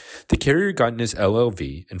 The carrier got in his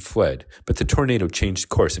LLV and fled, but the tornado changed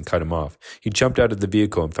course and cut him off. He jumped out of the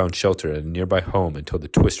vehicle and found shelter at a nearby home until the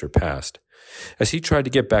twister passed. As he tried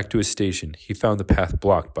to get back to his station, he found the path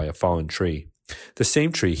blocked by a fallen tree. The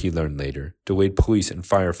same tree, he learned later, delayed police and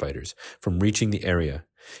firefighters from reaching the area.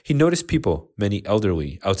 He noticed people, many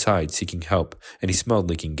elderly, outside seeking help, and he smelled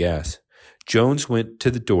leaking gas. Jones went to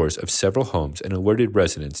the doors of several homes and alerted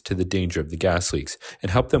residents to the danger of the gas leaks and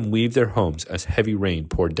helped them leave their homes as heavy rain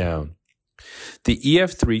poured down. The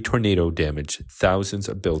EF3 tornado damaged thousands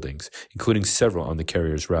of buildings, including several on the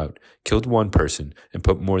carrier's route, killed one person, and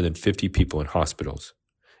put more than 50 people in hospitals.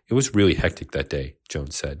 It was really hectic that day,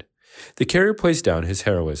 Jones said. The carrier plays down his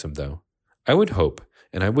heroism, though. I would hope,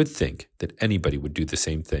 and I would think, that anybody would do the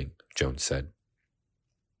same thing, Jones said.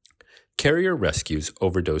 Carrier rescues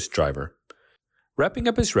overdose driver. Wrapping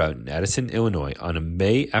up his route in Addison, Illinois on a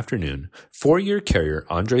May afternoon, 4-year carrier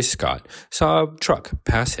Andre Scott saw a truck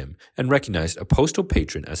pass him and recognized a postal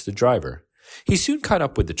patron as the driver. He soon caught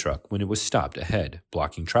up with the truck when it was stopped ahead,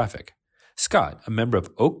 blocking traffic. Scott, a member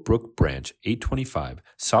of Oak Brook Branch 825,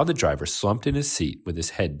 saw the driver slumped in his seat with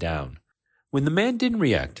his head down. When the man didn't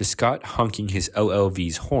react to Scott honking his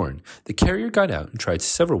LLV's horn, the carrier got out and tried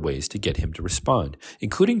several ways to get him to respond,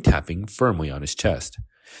 including tapping firmly on his chest.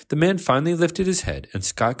 The man finally lifted his head, and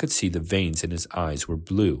Scott could see the veins in his eyes were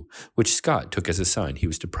blue, which Scott took as a sign he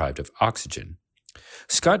was deprived of oxygen.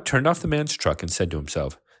 Scott turned off the man's truck and said to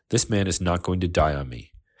himself, "This man is not going to die on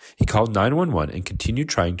me." He called 911 and continued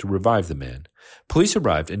trying to revive the man. Police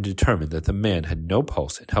arrived and determined that the man had no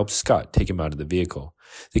pulse and helped Scott take him out of the vehicle.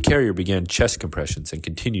 The carrier began chest compressions and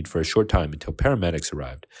continued for a short time until paramedics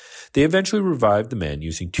arrived. They eventually revived the man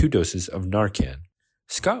using 2 doses of Narcan.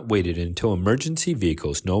 Scott waited until emergency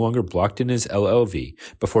vehicles no longer blocked in his LLV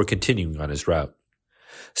before continuing on his route.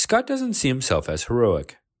 Scott doesn't see himself as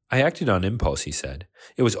heroic. I acted on impulse, he said.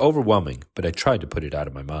 It was overwhelming, but I tried to put it out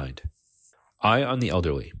of my mind. Eye on the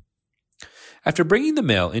elderly. After bringing the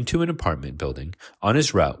mail into an apartment building on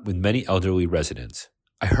his route with many elderly residents,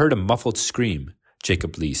 I heard a muffled scream,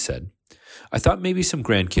 Jacob Lee said. I thought maybe some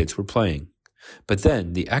grandkids were playing. But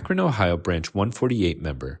then the Akron, Ohio Branch 148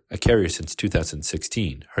 member, a carrier since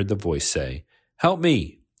 2016, heard the voice say, "Help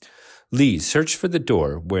me!" Lee searched for the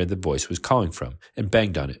door where the voice was calling from and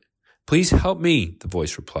banged on it. "Please help me," the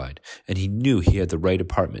voice replied, and he knew he had the right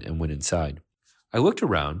apartment and went inside. I looked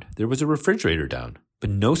around. There was a refrigerator down,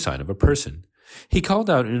 but no sign of a person. He called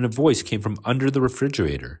out and a voice came from under the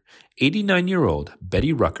refrigerator. 89-year-old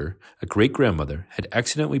Betty Rucker, a great-grandmother, had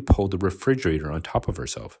accidentally pulled the refrigerator on top of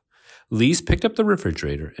herself. Lees picked up the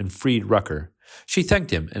refrigerator and freed Rucker. She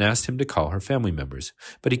thanked him and asked him to call her family members,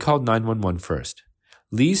 but he called 911 first.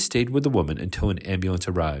 Lee stayed with the woman until an ambulance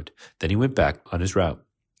arrived. Then he went back on his route.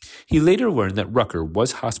 He later learned that Rucker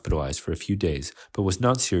was hospitalized for a few days, but was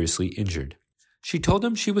not seriously injured. She told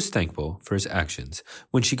him she was thankful for his actions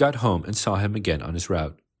when she got home and saw him again on his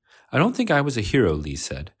route. "I don't think I was a hero," Lee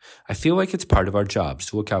said. "I feel like it's part of our jobs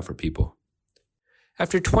to look out for people."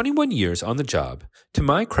 After 21 years on the job,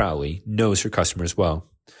 Tamai Crowley knows her customers well.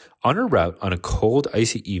 On her route on a cold,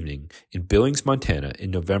 icy evening in Billings, Montana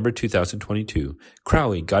in November 2022,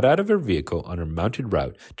 Crowley got out of her vehicle on her mounted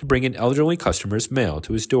route to bring an elderly customer's mail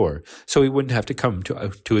to his door so he wouldn't have to come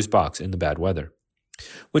to his box in the bad weather.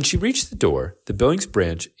 When she reached the door, the Billings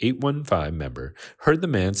Branch 815 member heard the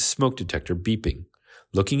man's smoke detector beeping.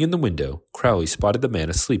 Looking in the window, Crowley spotted the man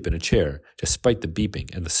asleep in a chair, despite the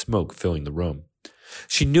beeping and the smoke filling the room.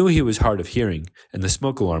 She knew he was hard of hearing, and the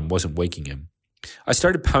smoke alarm wasn't waking him. "I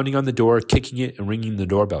started pounding on the door, kicking it, and ringing the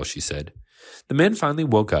doorbell," she said. The man finally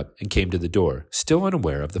woke up and came to the door, still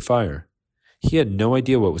unaware of the fire. He had no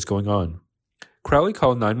idea what was going on. Crowley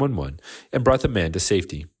called 911 and brought the man to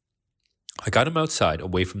safety. "I got him outside,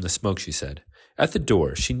 away from the smoke," she said. At the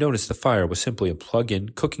door, she noticed the fire was simply a plug-in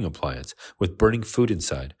cooking appliance with burning food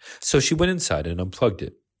inside, so she went inside and unplugged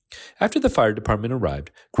it. After the fire department arrived,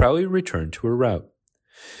 Crowley returned to her route.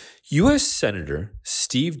 U.S. Senator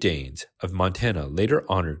Steve Daines of Montana later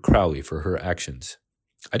honored Crowley for her actions.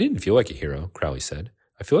 "I didn't feel like a hero," Crowley said.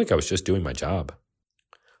 "I feel like I was just doing my job."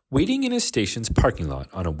 Waiting in his station's parking lot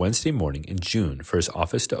on a Wednesday morning in June for his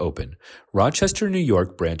office to open, Rochester, New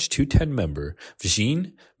York Branch 210 member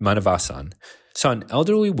Vijin Manavasan saw an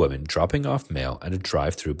elderly woman dropping off mail at a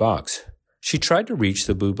drive-through box. She tried to reach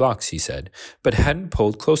the blue box, he said, but hadn't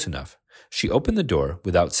pulled close enough. She opened the door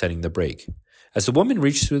without setting the brake. As the woman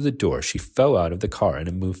reached through the door, she fell out of the car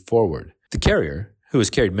and moved forward. The carrier, who has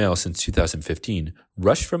carried mail since 2015,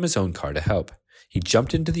 rushed from his own car to help. He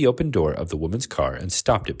jumped into the open door of the woman's car and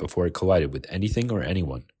stopped it before it collided with anything or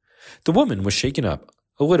anyone. The woman was shaken up,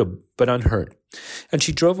 a little but unhurt, and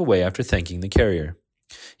she drove away after thanking the carrier.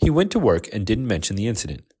 He went to work and didn't mention the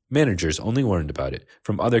incident. Managers only learned about it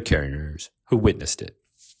from other carriers who witnessed it.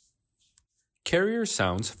 Carrier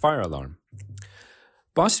sounds fire alarm.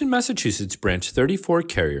 Boston, Massachusetts Branch 34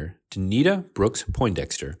 carrier Danita Brooks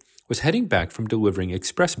Poindexter was heading back from delivering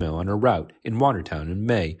express mail on her route in Watertown in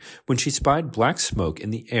May when she spied black smoke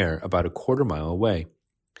in the air about a quarter mile away.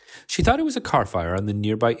 She thought it was a car fire on the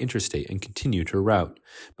nearby interstate and continued her route,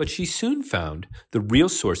 but she soon found the real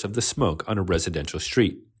source of the smoke on a residential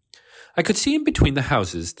street. "I could see in between the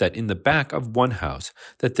houses that in the back of one house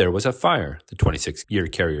that there was a fire," the 26-year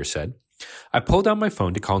carrier said. "I pulled out my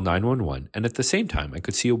phone to call 911, and at the same time I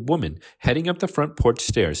could see a woman heading up the front porch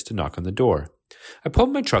stairs to knock on the door. I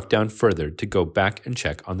pulled my truck down further to go back and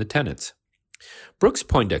check on the tenants." Brooks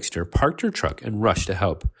Poindexter parked her truck and rushed to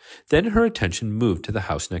help. Then her attention moved to the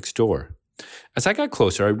house next door. "As I got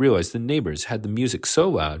closer, I realized the neighbors had the music so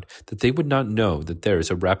loud that they would not know that there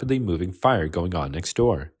is a rapidly moving fire going on next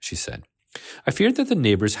door," she said. "I feared that the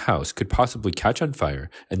neighbor's house could possibly catch on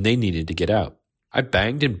fire and they needed to get out. I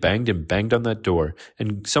banged and banged and banged on that door,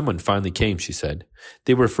 and someone finally came," she said.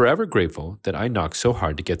 "They were forever grateful that I knocked so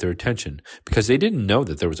hard to get their attention because they didn't know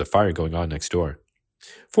that there was a fire going on next door."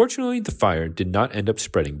 Fortunately, the fire did not end up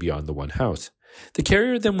spreading beyond the one house. The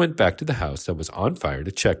carrier then went back to the house that was on fire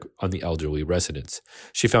to check on the elderly residents.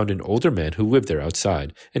 She found an older man who lived there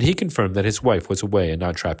outside, and he confirmed that his wife was away and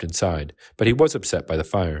not trapped inside, but he was upset by the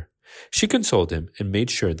fire. She consoled him and made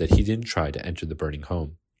sure that he didn't try to enter the burning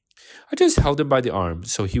home. "I just held him by the arm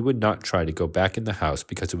so he would not try to go back in the house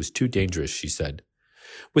because it was too dangerous," she said.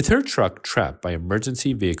 With her truck trapped by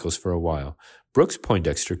emergency vehicles for a while, Brooks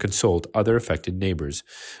Poindexter consoled other affected neighbors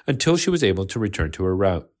until she was able to return to her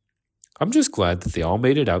route. "I'm just glad that they all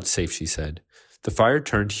made it out safe," she said. The fire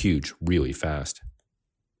turned huge really fast.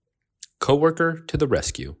 Coworker to the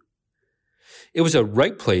rescue. "It was a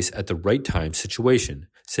right place at the right time situation,"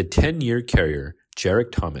 said 10-year carrier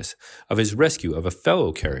Jarek Thomas of his rescue of a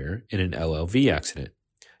fellow carrier in an LLV accident.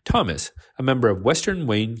 Thomas, a member of Western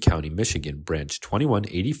Wayne County, Michigan, Branch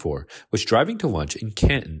 2184, was driving to lunch in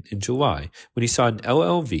Canton in July when he saw an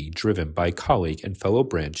LLV driven by colleague and fellow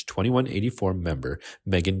Branch 2184 member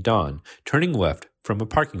Megan Dawn turning left from a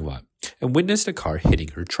parking lot and witnessed a car hitting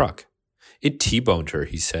her truck. "It T-boned her,"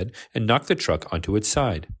 he said, and knocked the truck onto its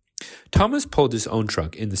side. Thomas pulled his own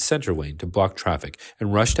truck in the center lane to block traffic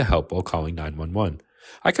and rushed to help while calling 911.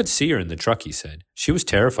 "I could see her in the truck," he said. "She was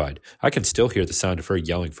terrified. I can still hear the sound of her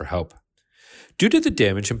yelling for help." Due to the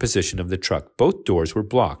damage and position of the truck, both doors were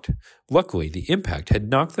blocked. Luckily, the impact had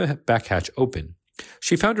knocked the back hatch open.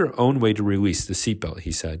 "She found her own way to release the seatbelt,"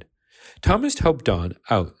 he said. Thomas helped Dawn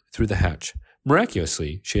out through the hatch.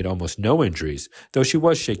 Miraculously, she had almost no injuries, though she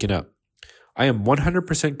was shaken up. "I am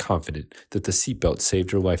 100% confident that the seatbelt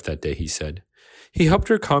saved her life that day," he said. He helped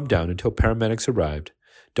her calm down until paramedics arrived.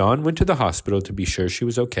 Dawn went to the hospital to be sure she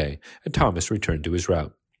was okay, and Thomas returned to his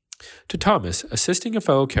route. To Thomas, assisting a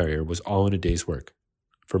fellow carrier was all in a day's work.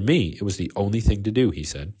 "For me, it was the only thing to do," he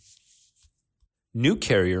said. New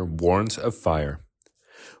carrier warns of fire.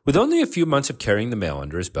 With only a few months of carrying the mail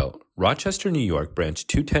under his belt, Rochester, New York Branch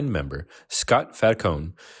 210 member Scott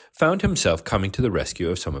Falcone found himself coming to the rescue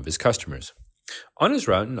of some of his customers. On his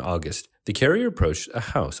route in August, the carrier approached a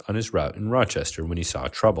house on his route in Rochester when he saw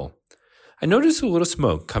trouble. "I noticed a little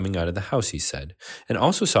smoke coming out of the house," he said, and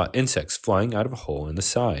also saw insects flying out of a hole in the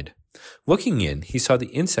side. Looking in, he saw the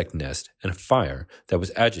insect nest and a fire that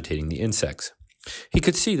was agitating the insects. He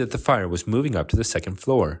could see that the fire was moving up to the second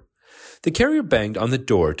floor. The carrier banged on the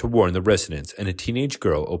door to warn the residents, and a teenage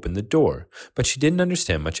girl opened the door, but she didn't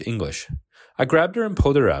understand much English. "I grabbed her and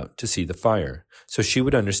pulled her out to see the fire, so she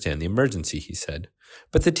would understand the emergency," he said.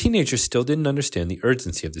 But the teenager still didn't understand the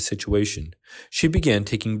urgency of the situation. She began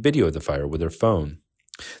taking video of the fire with her phone.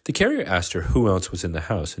 The carrier asked her who else was in the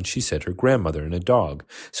house, and she said her grandmother and a dog,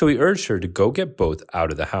 so he urged her to go get both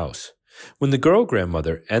out of the house. When the girl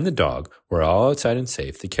grandmother and the dog were all outside and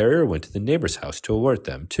safe, the carrier went to the neighbor's house to alert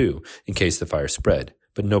them, too, in case the fire spread,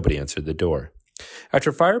 but nobody answered the door.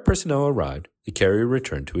 After fire personnel arrived, the carrier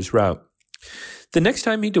returned to his route. The next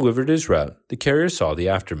time he delivered his route, the carrier saw the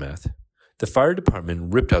aftermath. The fire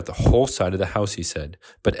department ripped out the whole side of the house, he said,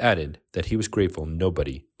 but added that he was grateful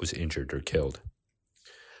nobody was injured or killed.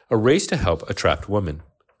 A race to help a trapped woman.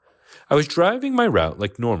 "I was driving my route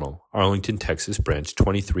like normal," Arlington, Texas Branch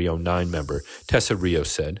 2309 member Tessa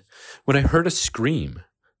Rios said, "when I heard a scream.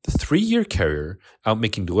 The 3-year carrier, out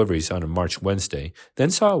making deliveries on a March Wednesday, then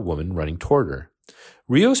saw a woman running toward her.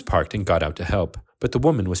 Rios parked and got out to help, but the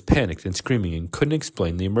woman was panicked and screaming and couldn't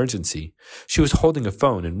explain the emergency. She was holding a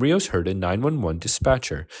phone, and Rios heard a 911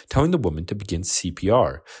 dispatcher telling the woman to begin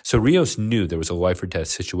CPR, so Rios knew there was a life-or-death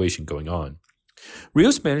situation going on.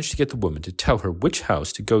 Rios managed to get the woman to tell her which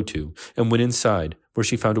house to go to and went inside, where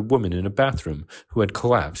she found a woman in a bathroom who had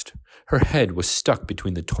collapsed. Her head was stuck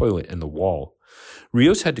between the toilet and the wall.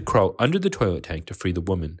 Rios had to crawl under the toilet tank to free the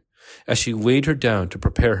woman. As she laid her down to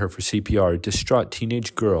prepare her for CPR, a distraught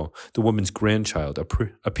teenage girl, the woman's grandchild,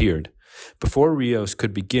 appeared. Before Rios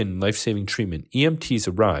could begin life-saving treatment, EMTs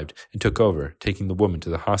arrived and took over, taking the woman to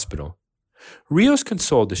the hospital. Rios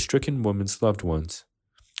consoled the stricken woman's loved ones.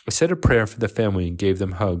 "I said a prayer for the family and gave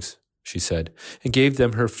them hugs," she said, and gave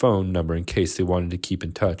them her phone number in case they wanted to keep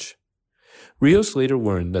in touch. Rios later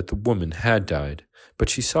learned that the woman had died, but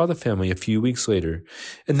she saw the family a few weeks later,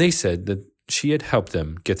 and they said that she had helped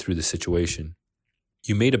them get through the situation.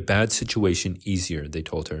 "You made a bad situation easier," they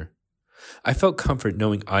told her. "I felt comfort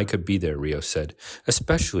knowing I could be there," Rios said,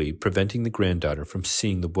 especially preventing the granddaughter from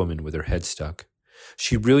seeing the woman with her head stuck.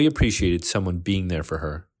 She really appreciated someone being there for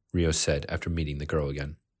her, Rios said after meeting the girl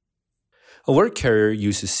again. Alert carrier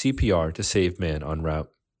uses CPR to save man en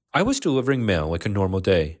route. "I was delivering mail like a normal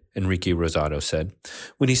day," Enrique Rosado said,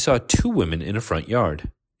 when he saw 2 women in a front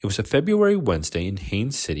yard. It was a February Wednesday in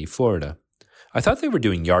Haines City, Florida. "I thought they were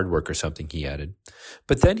doing yard work or something," he added.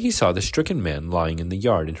 But then he saw the stricken man lying in the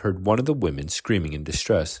yard and heard one of the women screaming in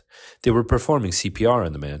distress. They were performing CPR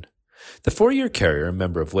on the man. The 4-year carrier, a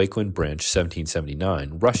member of Lakeland Branch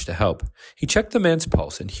 1779, rushed to help. He checked the man's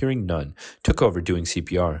pulse and, hearing none, took over doing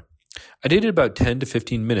CPR. "I did it about 10 to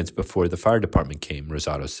 15 minutes before the fire department came,"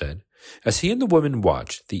 Rosado said. As he and the woman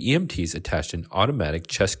watched, the EMTs attached an automatic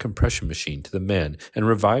chest compression machine to the man and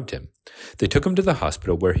revived him. They took him to the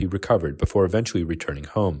hospital where he recovered before eventually returning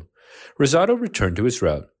home. Rosado returned to his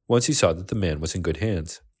route once he saw that the man was in good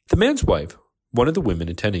hands. The man's wife, one of the women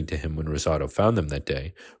attending to him when Rosado found them that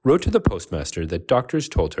day, wrote to the postmaster that doctors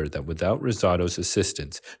told her that without Rosado's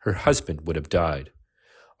assistance, her husband would have died.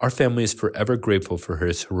 "Our family is forever grateful for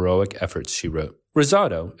his heroic efforts," she wrote.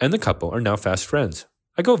 Rosado and the couple are now fast friends.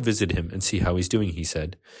 "I go visit him and see how he's doing," he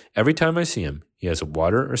said. "Every time I see him, he has a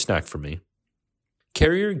water or snack for me."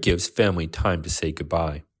 Carrier gives family time to say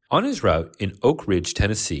goodbye. On his route in Oak Ridge,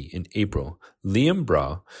 Tennessee in April, Liam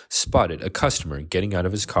Bra spotted a customer getting out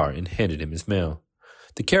of his car and handed him his mail.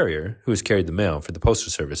 The carrier, who has carried the mail for the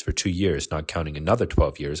Postal Service for 2 years, not counting another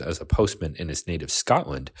 12 years as a postman in his native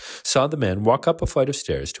Scotland, saw the man walk up a flight of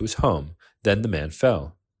stairs to his home. Then the man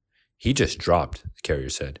fell. "He just dropped," the carrier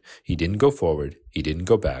said. "He didn't go forward. He didn't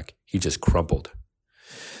go back. He just crumpled."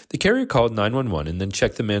 The carrier called 911 and then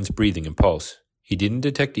checked the man's breathing and pulse. He didn't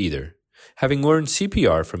detect either. Having learned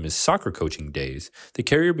CPR from his soccer coaching days, the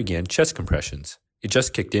carrier began chest compressions. "It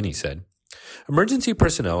just kicked in," he said. Emergency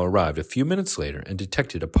personnel arrived a few minutes later and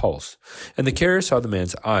detected a pulse, and the carrier saw the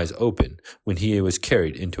man's eyes open when he was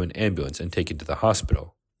carried into an ambulance and taken to the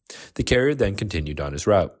hospital. The carrier then continued on his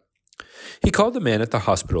route. He called the man at the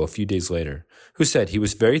hospital a few days later, who said he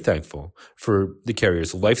was very thankful for the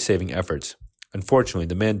carrier's life-saving efforts. Unfortunately,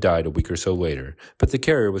 the man died a week or so later, but the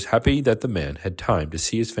carrier was happy that the man had time to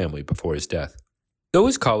see his family before his death. Though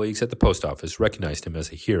his colleagues at the post office recognized him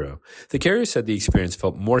as a hero, the carrier said the experience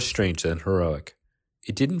felt more strange than heroic.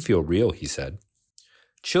 It didn't feel real, he said.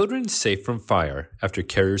 Children safe from fire after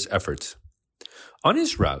carrier's efforts. On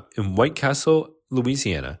his route in White Castle,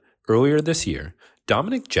 Louisiana, earlier this year,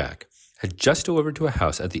 Dominic Jack had just delivered to a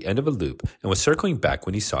house at the end of a loop and was circling back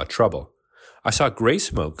when he saw trouble. I saw gray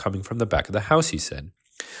smoke coming from the back of the house, he said.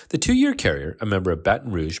 The 2-year carrier, a member of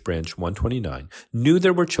Baton Rouge Branch 129, knew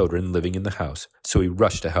there were children living in the house, so he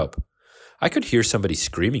rushed to help. I could hear somebody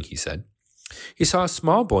screaming, he said. He saw a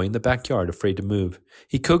small boy in the backyard afraid to move.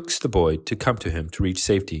 He coaxed the boy to come to him to reach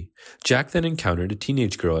safety. Jack then encountered a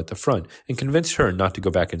teenage girl at the front and convinced her not to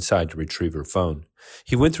go back inside to retrieve her phone.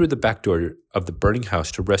 He went through the back door of the burning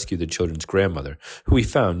house to rescue the children's grandmother, who he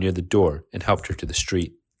found near the door, and helped her to the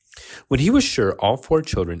street. When he was sure all 4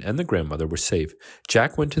 children and the grandmother were safe,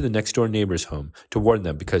 Jack went to the next-door neighbor's home to warn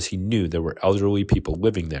them because he knew there were elderly people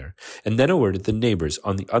living there, and then alerted the neighbors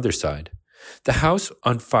on the other side. The house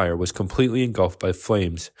on fire was completely engulfed by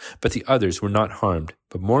flames, but the others were not harmed,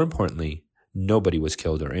 but more importantly, nobody was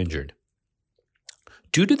killed or injured.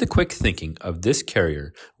 Due to the quick thinking of this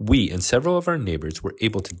carrier, we and several of our neighbors were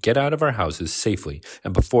able to get out of our houses safely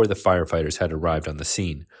and before the firefighters had arrived on the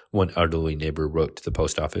scene, one elderly neighbor wrote to the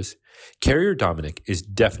post office. Carrier Dominic is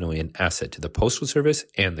definitely an asset to the Postal Service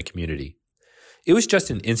and the community. It was just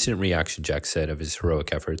an instant reaction, Jack said of his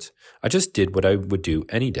heroic efforts. I just did what I would do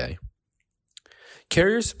any day.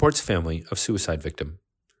 Carrier supports family of suicide victim.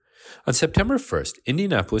 On September 1st,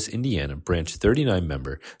 Indianapolis, Indiana Branch 39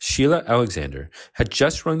 member Sheila Alexander had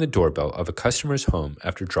just rung the doorbell of a customer's home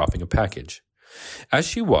after dropping a package. As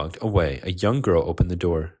she walked away, a young girl opened the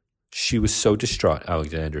door. She was so distraught,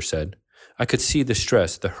 Alexander said. I could see the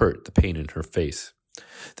stress, the hurt, the pain in her face.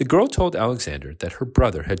 The girl told Alexander that her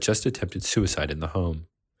brother had just attempted suicide in the home.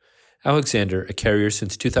 Alexander, a carrier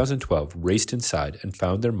since 2012, raced inside and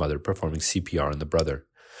found their mother performing CPR on the brother.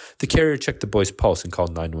 The carrier checked the boy's pulse and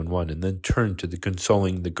called 911 and then turned to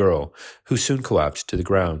consoling the girl, who soon collapsed to the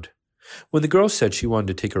ground. When the girl said she wanted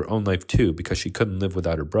to take her own life too because she couldn't live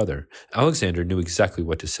without her brother, Alexander knew exactly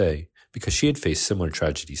what to say because she had faced similar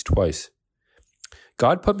tragedies twice.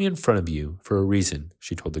 God put me in front of you for a reason,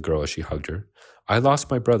 she told the girl as she hugged her. I lost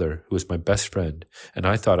my brother, who was my best friend, and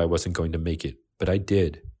I thought I wasn't going to make it, but I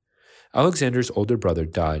did. Alexander's older brother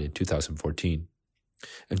died in 2014.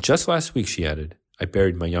 And just last week, she added, I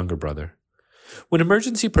buried my younger brother. When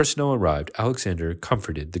emergency personnel arrived, Alexander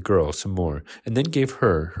comforted the girl some more and then gave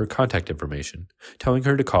her contact information, telling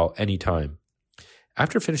her to call any time.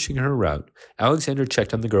 After finishing her route, Alexander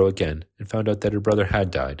checked on the girl again and found out that her brother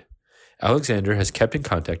had died. Alexander has kept in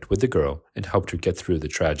contact with the girl and helped her get through the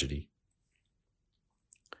tragedy.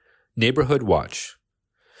 Neighborhood Watch.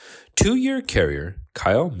 2-year carrier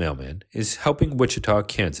Kyle Mailman is helping Wichita,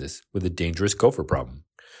 Kansas with a dangerous gopher problem.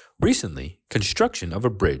 Recently, construction of a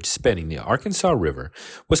bridge spanning the Arkansas River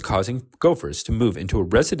was causing gophers to move into a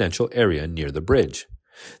residential area near the bridge.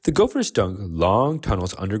 The gophers dug long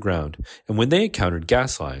tunnels underground, and when they encountered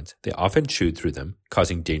gas lines, they often chewed through them,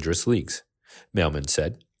 causing dangerous leaks. Mailman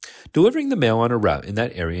said, delivering the mail on a route in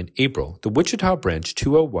that area in April, the Wichita Branch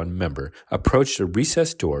 201 member approached a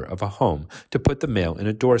recessed door of a home to put the mail in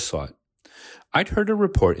a door slot. I'd heard a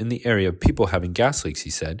report in the area of people having gas leaks, he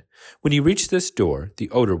said. When he reached this door, the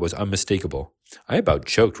odor was unmistakable. I about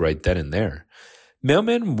choked right then and there.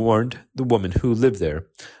 Mailman warned the woman who lived there.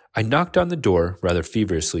 I knocked on the door rather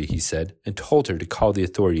feverishly, he said, and told her to call the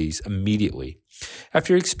authorities immediately.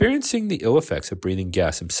 After experiencing the ill effects of breathing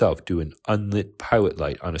gas himself due to an unlit pilot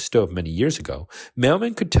light on a stove many years ago,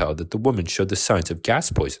 Mailman could tell that the woman showed the signs of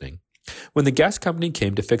gas poisoning. When the gas company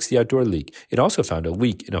came to fix the outdoor leak, it also found a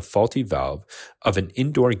leak in a faulty valve of an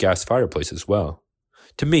indoor gas fireplace as well.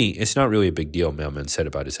 To me, it's not really a big deal, Mailman said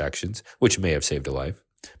about his actions, which may have saved a life,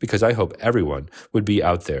 because I hope everyone would be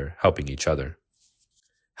out there helping each other.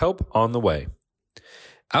 Help on the way.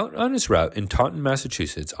 Out on his route in Taunton,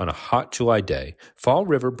 Massachusetts on a hot July day, Fall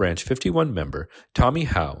River Branch 51 member Tommy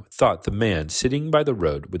Howe thought the man sitting by the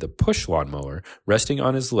road with a push lawnmower resting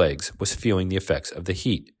on his legs was feeling the effects of the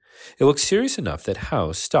heat. It looked serious enough that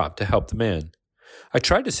Howe stopped to help the man. I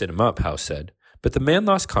tried to sit him up, Howe said, but the man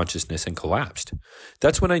lost consciousness and collapsed.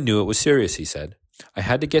 That's when I knew it was serious, he said. I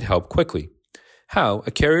had to get help quickly. How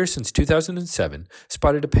a carrier since 2007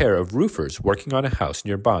 spotted a pair of roofers working on a house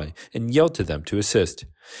nearby and yelled to them to assist.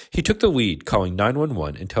 He took the lead, calling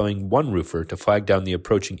 911 and telling one roofer to flag down the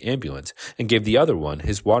approaching ambulance and gave the other one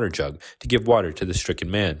his water jug to give water to the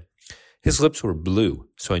stricken man. His lips were blue,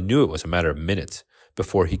 so I knew it was a matter of minutes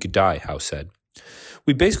before he could die, Howe said.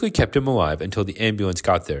 We basically kept him alive until the ambulance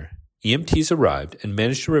got there. EMTs arrived and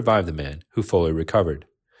managed to revive the man, who fully recovered.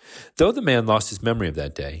 Though the man lost his memory of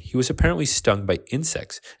that day, he was apparently stung by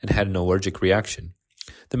insects and had an allergic reaction.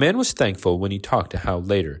 The man was thankful when he talked to Howe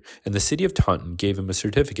later, and the city of Taunton gave him a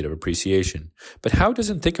certificate of appreciation. But Howe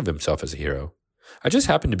doesn't think of himself as a hero. I just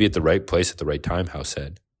happened to be at the right place at the right time, Howe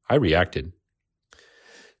said. I reacted.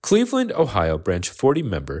 Cleveland, Ohio Branch 40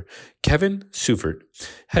 member Kevin Seufert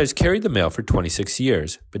has carried the mail for 26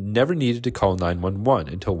 years, but never needed to call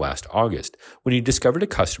 911 until last August, when he discovered a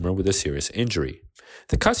customer with a serious injury.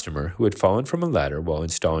 The customer, who had fallen from a ladder while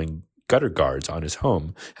installing gutter guards on his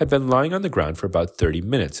home, had been lying on the ground for about 30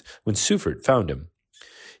 minutes when Seufert found him.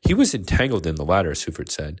 He was entangled in the ladder, Seufert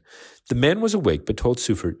said. The man was awake but told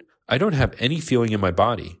Seufert, I don't have any feeling in my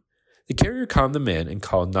body. The carrier calmed the man and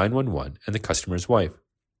called 911 and the customer's wife.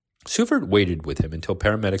 Seufert waited with him until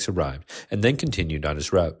paramedics arrived and then continued on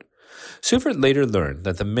his route. Seufert later learned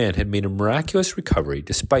that the man had made a miraculous recovery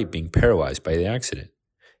despite being paralyzed by the accident.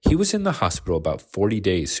 He was in the hospital about 40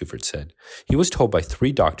 days, Seufert said. He was told by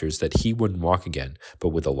 3 doctors that he wouldn't walk again, but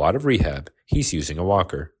with a lot of rehab, he's using a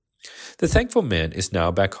walker. The thankful man is now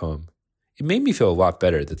back home. It made me feel a lot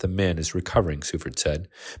better that the man is recovering, Seufert said,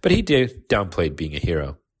 but he downplayed being a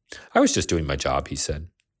hero. I was just doing my job, he said.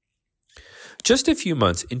 Just a few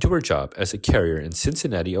months into her job as a carrier in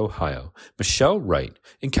Cincinnati, Ohio, Michelle Wright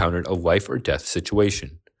encountered a life-or-death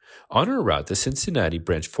situation. On her route, the Cincinnati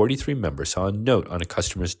Branch 43 member saw a note on a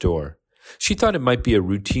customer's door. She thought it might be a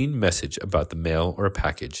routine message about the mail or a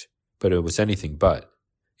package, but it was anything but.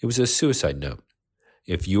 It was a suicide note.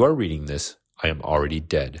 If you are reading this, I am already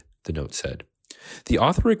dead, the note said. The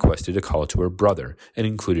author requested a call to her brother and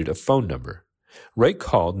included a phone number. Wright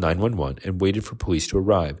called 911 and waited for police to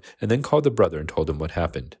arrive, and then called the brother and told him what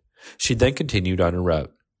happened. She then continued on her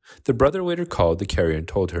route. The brother later called the carrier and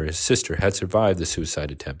told her his sister had survived the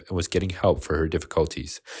suicide attempt and was getting help for her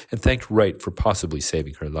difficulties, and thanked Wright for possibly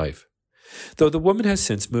saving her life. Though the woman has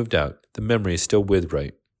since moved out, the memory is still with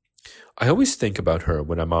Wright. I always think about her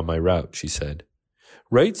when I'm on my route, she said.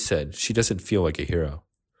 Wright said she doesn't feel like a hero.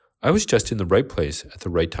 I was just in the right place at the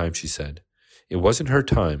right time, she said. It wasn't her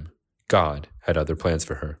time. God had other plans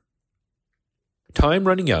for her. Time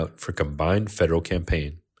running out for Combined Federal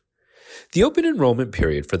Campaign. The open enrollment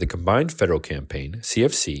period for the Combined Federal Campaign,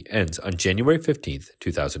 CFC, ends on January 15,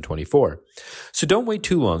 2024. So don't wait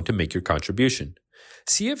too long to make your contribution.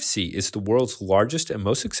 CFC is the world's largest and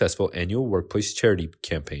most successful annual workplace charity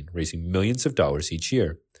campaign, raising millions of dollars each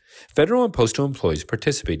year. Federal and postal employees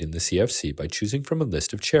participate in the CFC by choosing from a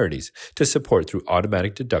list of charities to support through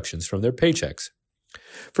automatic deductions from their paychecks.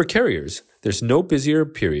 For carriers, there's no busier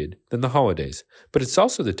period than the holidays, but it's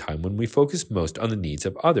also the time when we focus most on the needs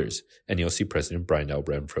of others, NELC President Brian L.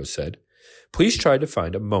 Renfro said. Please try to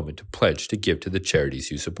find a moment to pledge to give to the charities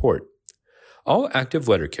you support. All active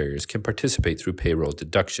letter carriers can participate through payroll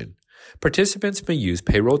deduction. Participants may use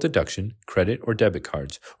payroll deduction, credit or debit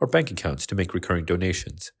cards, or bank accounts to make recurring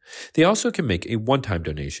donations. They also can make a one-time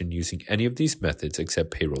donation using any of these methods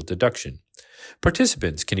except payroll deduction.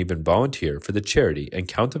 Participants can even volunteer for the charity and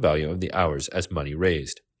count the value of the hours as money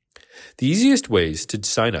raised. The easiest ways to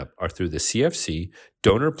sign up are through the CFC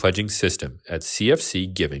donor pledging system at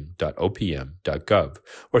cfcgiving.opm.gov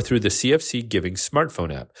or through the CFC Giving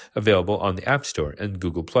smartphone app available on the App Store and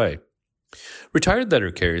Google Play. Retired letter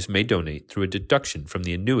carriers may donate through a deduction from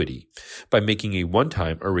the annuity by making a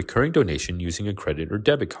one-time or recurring donation using a credit or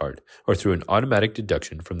debit card, or through an automatic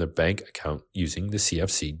deduction from their bank account using the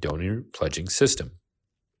CFC donor pledging system.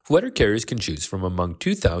 Letter carriers can choose from among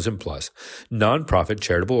 2,000 plus nonprofit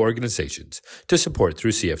charitable organizations to support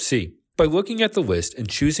through CFC. By looking at the list and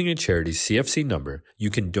choosing a charity's CFC number, you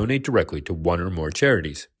can donate directly to one or more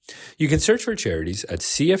charities. You can search for charities at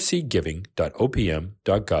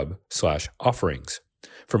cfcgiving.opm.gov/offerings.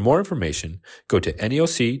 For more information, go to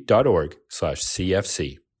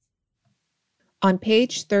nalc.org/CFC. On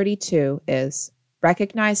page 32 is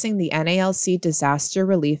Recognizing the NALC Disaster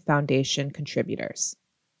Relief Foundation Contributors.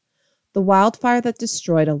 The wildfire that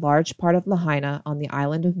destroyed a large part of Lahaina on the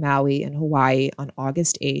island of Maui in Hawaii on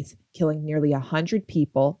August 8th, killing nearly 100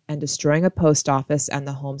 people and destroying a post office and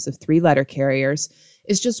the homes of 3 letter carriers,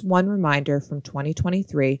 is just one reminder from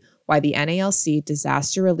 2023 why the NALC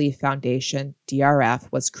Disaster Relief Foundation,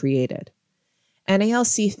 DRF, was created.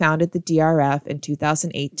 NALC founded the DRF in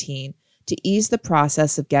 2018 to ease the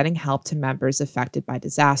process of getting help to members affected by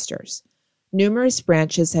disasters. Numerous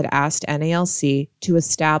branches had asked NALC to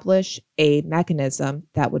establish a mechanism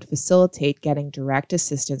that would facilitate getting direct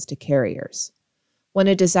assistance to carriers. When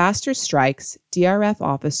a disaster strikes, DRF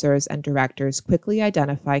officers and directors quickly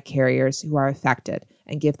identify carriers who are affected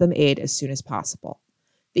and give them aid as soon as possible.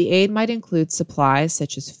 The aid might include supplies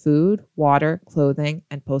such as food, water, clothing,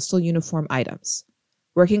 and postal uniform items.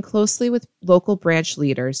 Working closely with local branch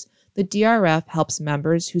leaders, the DRF helps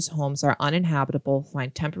members whose homes are uninhabitable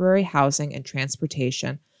find temporary housing and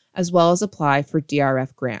transportation, as well as apply for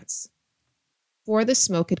DRF grants. Before the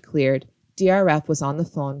smoke had cleared, DRF was on the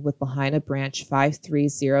phone with Lahaina Branch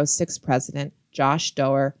 5306 President Josh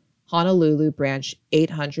Doer, Honolulu Branch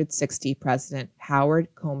 860 President Howard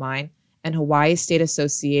Comine, and Hawaii State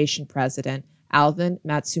Association President Alvin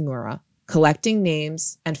Matsumura, collecting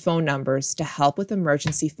names and phone numbers to help with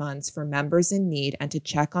emergency funds for members in need and to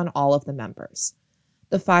check on all of the members.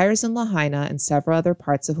 The fires in Lahaina and several other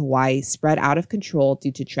parts of Hawaii spread out of control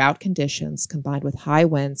due to drought conditions combined with high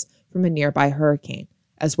winds from a nearby hurricane,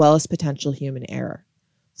 as well as potential human error.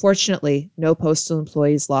 Fortunately, no postal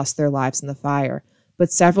employees lost their lives in the fire,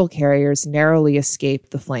 but several carriers narrowly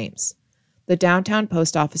escaped the flames. The downtown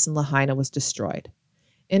post office in Lahaina was destroyed.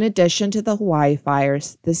 In addition to the Hawaii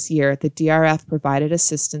fires, this year the DRF provided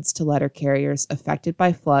assistance to letter carriers affected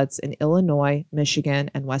by floods in Illinois, Michigan,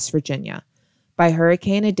 and West Virginia, by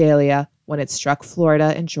Hurricane Idalia when it struck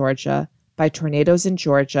Florida and Georgia, by tornadoes in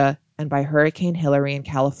Georgia, and by Hurricane Hilary in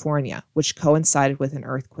California, which coincided with an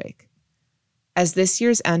earthquake. As this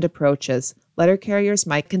year's end approaches, letter carriers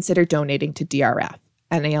might consider donating to DRF,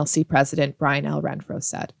 NALC President Brian L. Renfro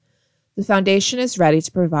said. The foundation is ready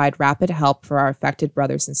to provide rapid help for our affected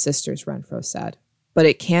brothers and sisters, Renfro said, but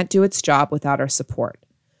it can't do its job without our support.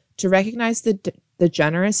 To recognize the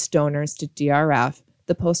generous donors to DRF,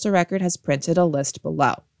 the Postal Record has printed a list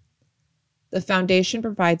below. The foundation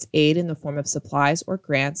provides aid in the form of supplies or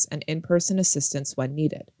grants and in-person assistance when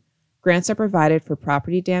needed. Grants are provided for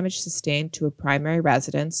property damage sustained to a primary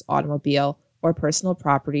residence, automobile, or personal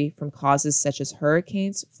property from causes such as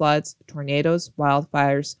hurricanes, floods, tornadoes,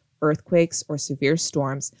 wildfires, earthquakes, or severe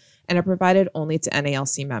storms, and are provided only to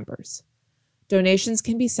NALC members. Donations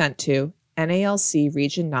can be sent to NALC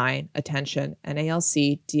Region 9, attention,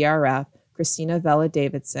 NALC DRF, Christina Vela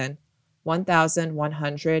Davidson,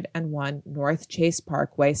 1101 North Chase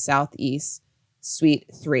Parkway Southeast, Suite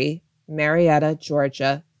 3, Marietta,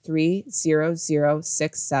 Georgia,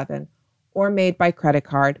 30067, or made by credit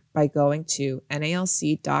card by going to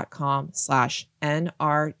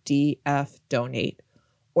nalc.com/nrdfdonate,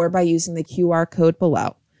 or by using the QR code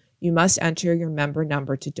below. You must enter your member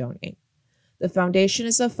number to donate. The foundation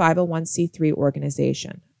is a 501c3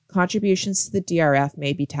 organization. Contributions to the DRF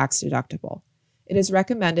may be tax deductible. It is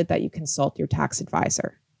recommended that you consult your tax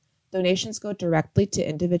advisor. Donations go directly to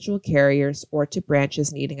individual carriers or to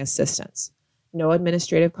branches needing assistance. No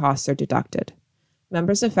administrative costs are deducted.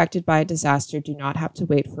 Members affected by a disaster do not have to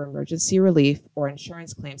wait for emergency relief or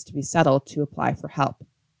insurance claims to be settled to apply for help.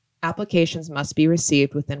 Applications must be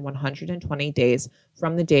received within 120 days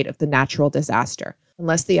from the date of the natural disaster,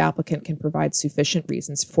 unless the applicant can provide sufficient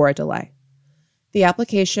reasons for a delay. The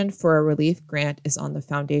application for a relief grant is on the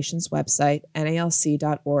Foundation's website,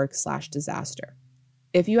 nalc.org/disaster.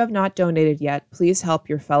 If you have not donated yet, please help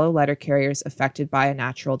your fellow letter carriers affected by a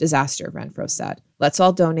natural disaster, Renfro said. Let's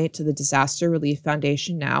all donate to the Disaster Relief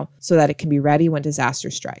Foundation now so that it can be ready when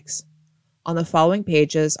disaster strikes. On the following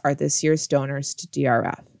pages are this year's donors to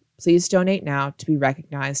DRF. Please donate now to be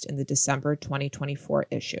recognized in the December 2024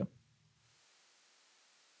 issue.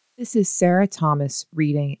 This is Sarah Thomas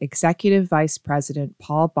reading Executive Vice President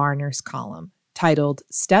Paul Barner's column, titled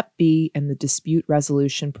Step B in the Dispute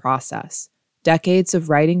Resolution Process, Decades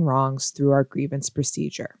of Righting Wrongs Through Our Grievance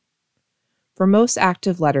Procedure. For most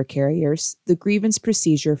active letter carriers, the grievance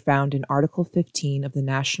procedure found in Article 15 of the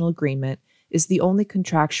National Agreement is the only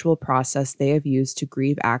contractual process they have used to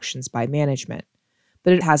grieve actions by management,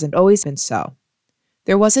 but it hasn't always been so.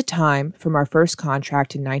 There was a time, from our first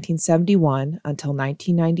contract in 1971 until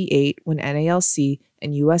 1998, when NALC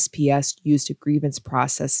and USPS used a grievance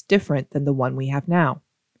process different than the one we have now.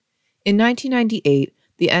 In 1998,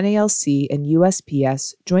 the NALC and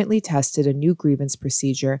USPS jointly tested a new grievance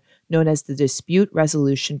procedure known as the Dispute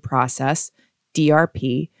Resolution Process,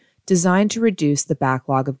 DRP, designed to reduce the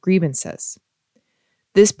backlog of grievances.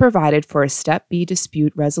 This provided for a Step B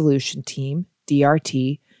dispute resolution team,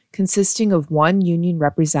 DRT, consisting of one union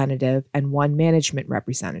representative and one management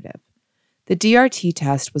representative. The DRT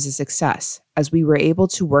test was a success, as we were able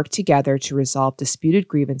to work together to resolve disputed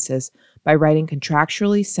grievances by writing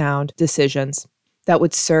contractually sound decisions that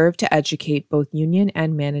would serve to educate both union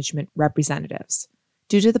and management representatives.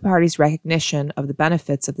 Due to the party's recognition of the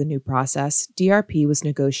benefits of the new process, DRP was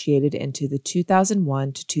negotiated into the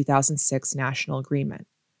 2001 to 2006 National Agreement.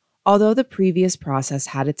 Although the previous process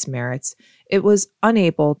had its merits, it was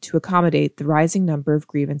unable to accommodate the rising number of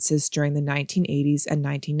grievances during the 1980s and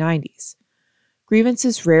 1990s.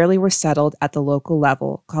 Grievances rarely were settled at the local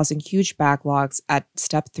level, causing huge backlogs at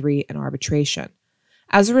Step 3 and arbitration.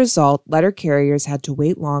 As a result, letter carriers had to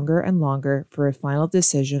wait longer and longer for a final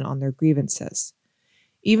decision on their grievances.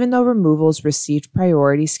 Even though removals received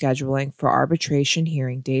priority scheduling for arbitration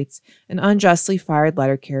hearing dates, an unjustly fired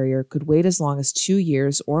letter carrier could wait as long as 2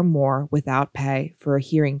 years or more without pay for a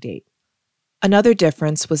hearing date. Another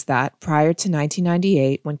difference was that prior to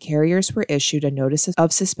 1998, when carriers were issued a notice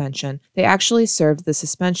of suspension, they actually served the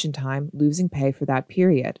suspension time, losing pay for that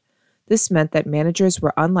period. This meant that managers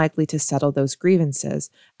were unlikely to settle those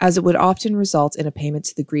grievances, as it would often result in a payment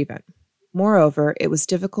to the grievant. Moreover, it was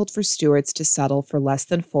difficult for stewards to settle for less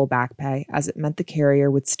than full back pay, as it meant the carrier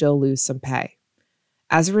would still lose some pay.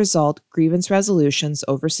 As a result, grievance resolutions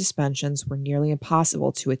over suspensions were nearly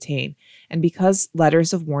impossible to attain, and because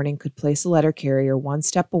letters of warning could place a letter carrier one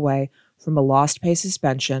step away from a lost pay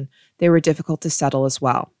suspension, they were difficult to settle as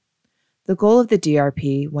well. The goal of the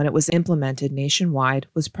DRP, when it was implemented nationwide,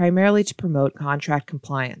 was primarily to promote contract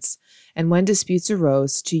compliance, and when disputes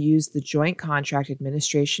arose, to use the Joint Contract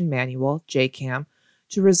Administration Manual, JCAM,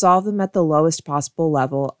 to resolve them at the lowest possible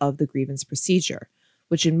level of the grievance procedure,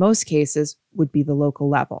 which in most cases would be the local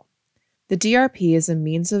level. The DRP is a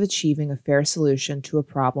means of achieving a fair solution to a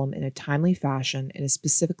problem in a timely fashion and is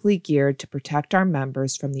specifically geared to protect our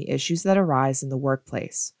members from the issues that arise in the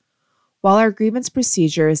workplace. While our grievance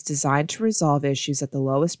procedure is designed to resolve issues at the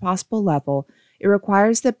lowest possible level, it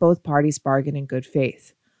requires that both parties bargain in good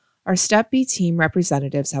faith. Our Step B team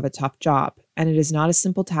representatives have a tough job, and it is not a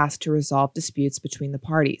simple task to resolve disputes between the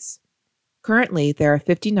parties. Currently, there are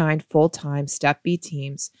 59 full-time Step B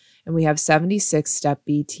teams, and we have 76 Step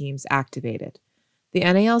B teams activated. The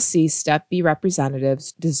NALC Step B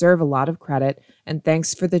representatives deserve a lot of credit and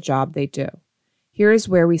thanks for the job they do. Here is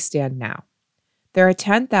where we stand now. There are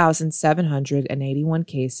 10,781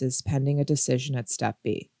 cases pending a decision at Step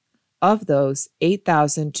B. Of those,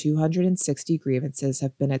 8,260 grievances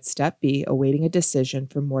have been at Step B awaiting a decision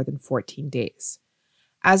for more than 14 days.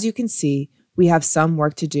 As you can see, we have some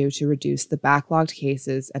work to do to reduce the backlogged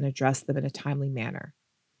cases and address them in a timely manner.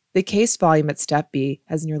 The case volume at Step B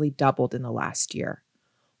has nearly doubled in the last year.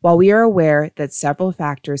 While we are aware that several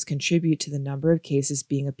factors contribute to the number of cases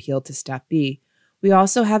being appealed to Step B, we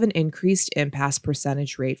also have an increased impasse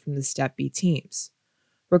percentage rate from the Step B teams.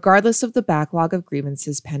 Regardless of the backlog of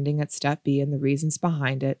grievances pending at Step B and the reasons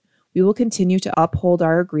behind it, we will continue to uphold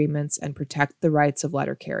our agreements and protect the rights of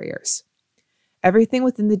letter carriers. Everything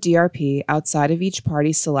within the DRP, outside of each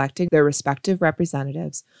party selecting their respective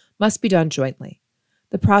representatives, must be done jointly.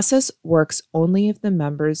 The process works only if the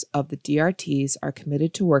members of the DRTs are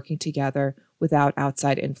committed to working together without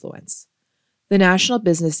outside influence. The National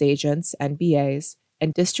Business Agents, NBAs,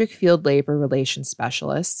 and District Field Labor Relations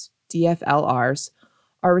Specialists, DFLRs,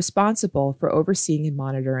 are responsible for overseeing and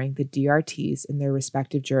monitoring the DRTs in their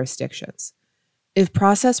respective jurisdictions. If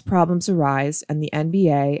process problems arise and the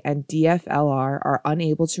NBA and DFLR are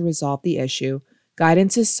unable to resolve the issue,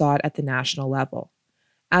 guidance is sought at the national level.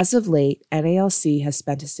 As of late, NALC has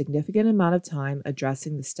spent a significant amount of time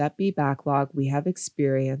addressing the Step B backlog we have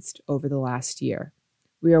experienced over the last year.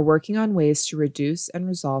 We are working on ways to reduce and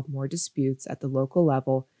resolve more disputes at the local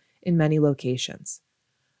level in many locations.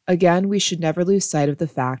 Again, we should never lose sight of the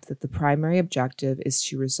fact that the primary objective is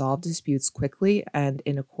to resolve disputes quickly and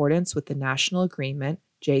in accordance with the National Agreement,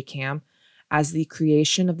 JCAM, as the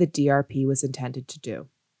creation of the DRP was intended to do.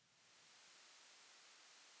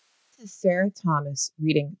 This is Sarah Thomas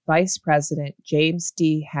reading Vice President James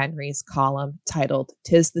D. Henry's column titled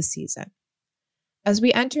 "'Tis the Season." As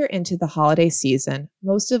we enter into the holiday season,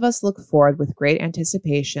 most of us look forward with great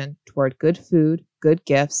anticipation toward good food, good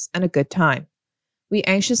gifts, and a good time. We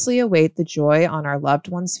anxiously await the joy on our loved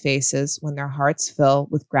ones' faces when their hearts fill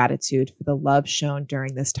with gratitude for the love shown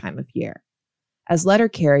during this time of year. As letter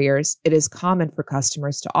carriers, it is common for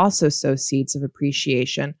customers to also sow seeds of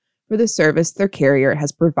appreciation for the service their carrier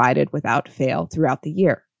has provided without fail throughout the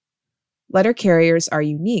year. Letter carriers are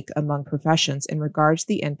unique among professions in regards to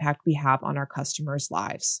the impact we have on our customers'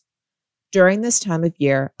 lives. During this time of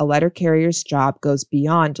year, a letter carrier's job goes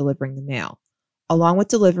beyond delivering the mail. Along with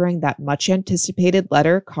delivering that much-anticipated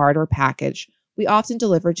letter, card, or package, we often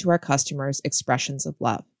deliver to our customers expressions of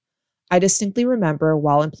love. I distinctly remember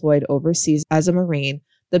while employed overseas as a Marine,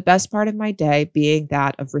 the best part of my day being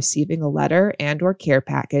that of receiving a letter and/or care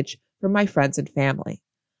package from my friends and family.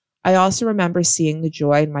 I also remember seeing the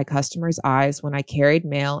joy in my customers' eyes when I carried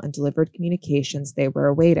mail and delivered communications they were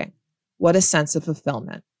awaiting. What a sense of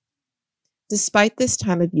fulfillment. Despite this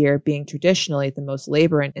time of year being traditionally the most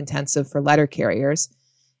labor-intensive for letter carriers,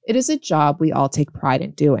 it is a job we all take pride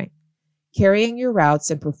in doing. Carrying your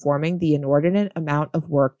routes and performing the inordinate amount of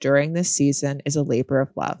work during this season is a labor of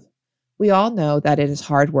love. We all know that it is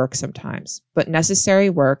hard work sometimes, but necessary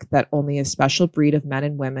work that only a special breed of men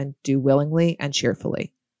and women do willingly and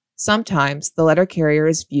cheerfully. Sometimes the letter carrier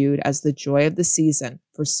is viewed as the joy of the season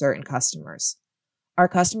for certain customers. Our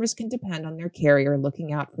customers can depend on their carrier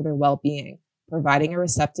looking out for their well-being, providing a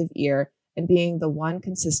receptive ear, and being the one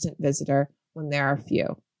consistent visitor when there are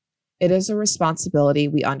few. It is a responsibility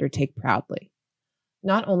we undertake proudly.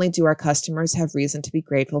 Not only do our customers have reason to be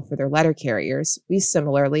grateful for their letter carriers, we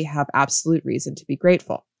similarly have absolute reason to be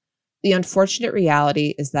grateful. The unfortunate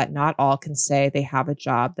reality is that not all can say they have a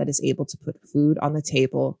job that is able to put food on the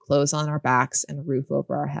table, clothes on our backs, and a roof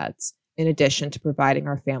over our heads, in addition to providing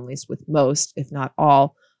our families with most, if not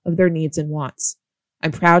all, of their needs and wants.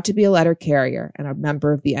 I'm proud to be a letter carrier and a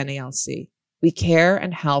member of the NALC. We care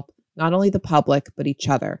and help not only the public, but each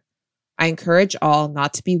other. I encourage all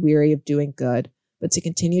not to be weary of doing good, but to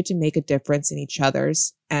continue to make a difference in each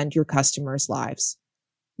other's and your customers' lives.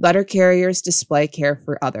 Letter carriers display care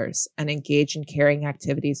for others and engage in caring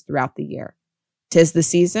activities throughout the year. 'Tis the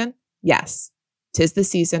season? Yes. 'Tis the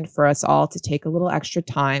season for us all to take a little extra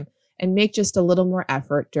time and make just a little more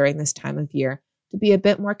effort during this time of year to be a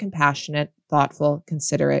bit more compassionate, thoughtful,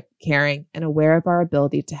 considerate, caring, and aware of our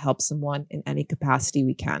ability to help someone in any capacity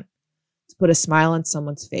we can, to put a smile on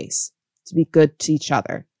someone's face, to be good to each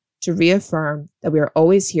other, to reaffirm that we are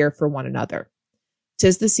always here for one another.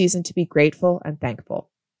 'Tis the season to be grateful and thankful.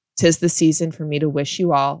 'Tis the season for me to wish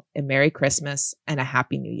you all a Merry Christmas and a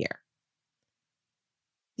Happy New Year.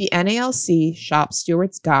 The NALC Shop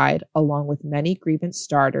Steward's Guide, along with many grievance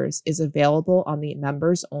starters, is available on the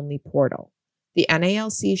members-only portal. The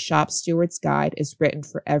NALC Shop Steward's Guide is written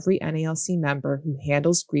for every NALC member who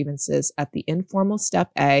handles grievances at the informal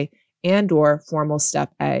Step A and/or formal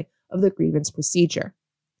Step A of the grievance procedure.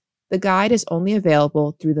 The guide is only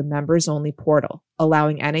available through the members-only portal,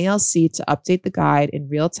 allowing NALC to update the guide in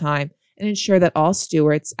real time and ensure that all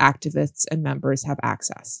stewards, activists, and members have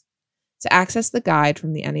access. To access the guide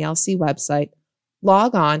from the NALC website,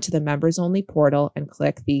 log on to the members-only portal and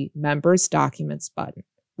click the Members Documents button,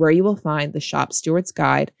 where you will find the Shop Steward's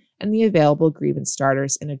Guide and the available grievance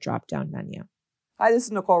starters in a drop-down menu. Hi, this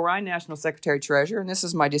is Nicole Ryan, National Secretary Treasurer, and this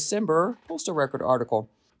is my December Postal Record article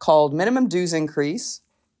called Minimum Dues Increase,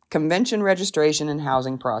 Convention Registration and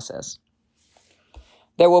Housing Process.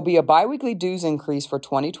 There will be a biweekly dues increase for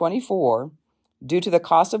 2024 due to the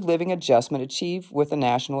cost of living adjustment achieved with the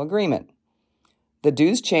national agreement. The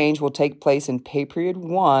dues change will take place in pay period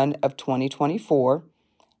 1 of 2024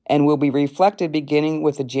 and will be reflected beginning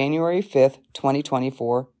with the January 5th,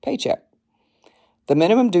 2024 paycheck. The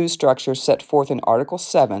minimum dues structure set forth in Article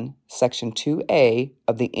 7, Section 2A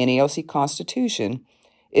of the NALC Constitution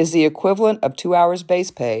is the equivalent of 2 hours base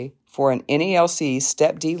pay for an NALC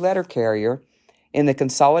Step D letter carrier in the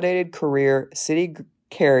Consolidated Career City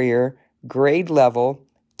Carrier Grade Level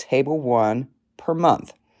Table 1 per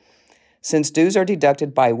month. Since dues are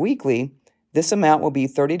deducted biweekly, this amount will be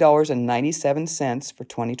 $30.97 for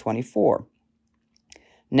 2024.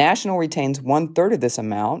 National retains 1/3 of this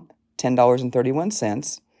amount,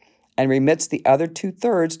 $10.31, and remits the other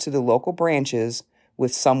 2/3 to the local branches,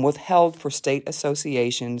 with some withheld for state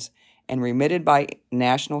associations and remitted by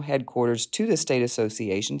national headquarters to the state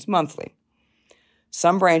associations monthly.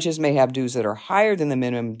 Some branches may have dues that are higher than the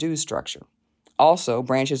minimum dues structure. Also,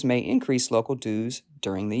 branches may increase local dues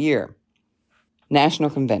during the year. National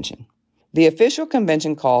Convention. The official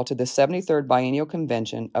convention call to the 73rd Biennial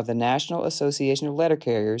Convention of the National Association of Letter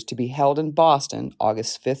Carriers to be held in Boston,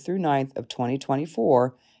 August 5th through 9th of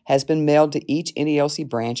 2024, has been mailed to each NALC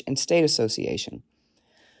branch and state association.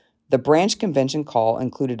 The branch convention call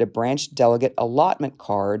included a branch delegate allotment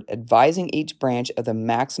card advising each branch of the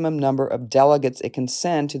maximum number of delegates it can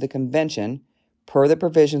send to the convention per the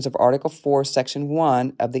provisions of Article 4, Section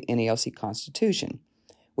 1 of the NALC Constitution,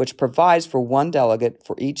 which provides for 1 delegate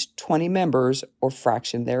for each 20 members or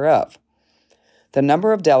fraction thereof. The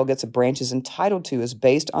number of delegates a branch is entitled to is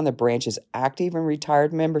based on the branch's active and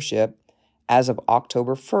retired membership as of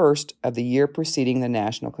October 1st of the year preceding the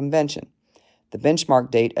National Convention, the benchmark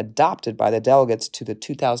date adopted by the delegates to the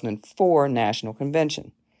 2004 National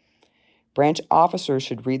Convention. Branch officers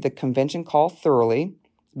should read the convention call thoroughly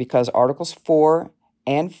because Articles 4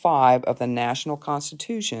 and 5 of the National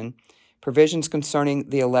Constitution, provisions concerning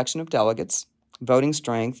the election of delegates, voting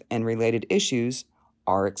strength, and related issues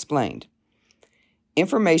are explained.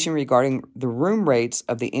 Information regarding the room rates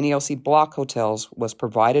of the NELC block hotels was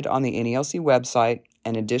provided on the NELC website,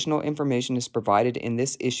 and additional information is provided in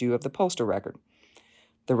this issue of the Postal Record.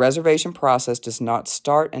 The reservation process does not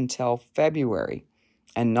start until February,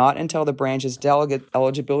 and not until the branch's delegate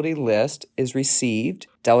eligibility list is received,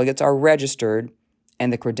 delegates are registered,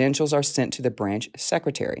 and the credentials are sent to the branch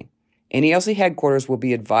secretary. NELC headquarters will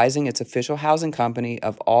be advising its official housing company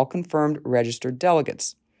of all confirmed registered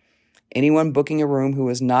delegates. Anyone booking a room who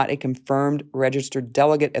is not a confirmed registered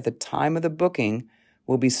delegate at the time of the booking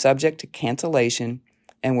will be subject to cancellation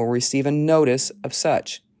and will receive a notice of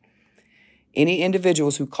such. Any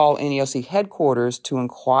individuals who call NELC headquarters to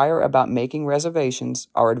inquire about making reservations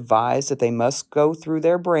are advised that they must go through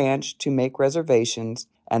their branch to make reservations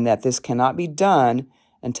and that this cannot be done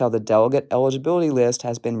until the delegate eligibility list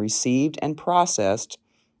has been received and processed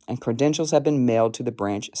and credentials have been mailed to the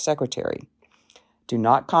branch secretary. Do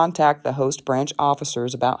not contact the host branch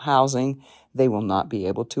officers about housing. They will not be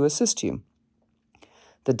able to assist you.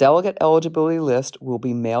 The delegate eligibility list will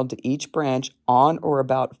be mailed to each branch on or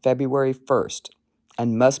about February 1st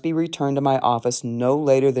and must be returned to my office no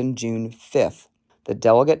later than June 5th. The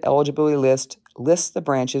delegate eligibility list lists the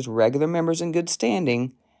branch's regular members in good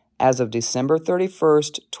standing as of December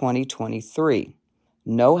 31st, 2023.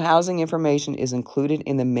 No housing information is included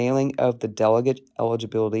in the mailing of the delegate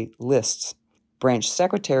eligibility lists. Branch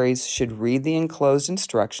secretaries should read the enclosed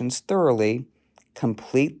instructions thoroughly,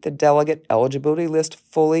 complete the delegate eligibility list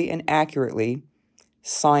fully and accurately,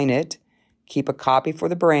 sign it, keep a copy for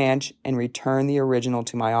the branch, and return the original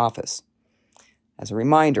to my office. As a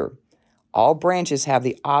reminder, all branches have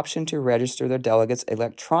the option to register their delegates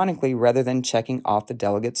electronically rather than checking off the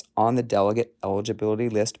delegates on the delegate eligibility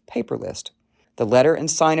list paper list. The letter and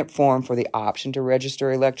sign-up form for the option to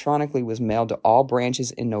register electronically was mailed to all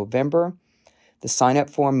branches in November. The sign-up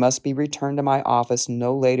form must be returned to my office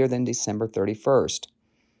no later than December 31st.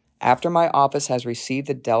 After my office has received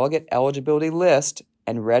the delegate eligibility list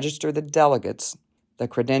and registered the delegates, the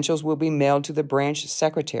credentials will be mailed to the branch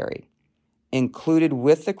secretary. Included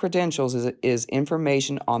with the credentials is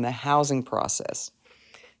information on the housing process.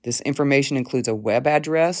 This information includes a web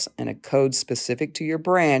address and a code specific to your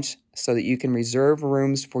branch so that you can reserve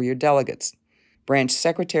rooms for your delegates. Branch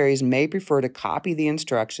secretaries may prefer to copy the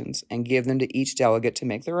instructions and give them to each delegate to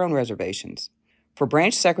make their own reservations. For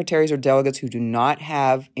branch secretaries or delegates who do not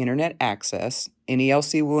have internet access,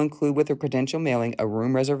 NELC will include with the credential mailing a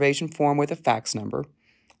room reservation form with a fax number,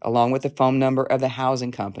 along with the phone number of the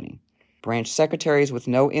housing company. Branch secretaries with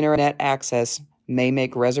no internet access may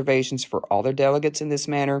make reservations for all their delegates in this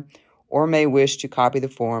manner, or may wish to copy the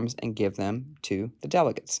forms and give them to the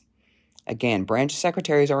delegates. Again, branch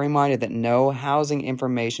secretaries are reminded that no housing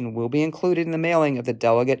information will be included in the mailing of the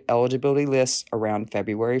delegate eligibility lists around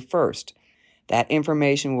February 1st. That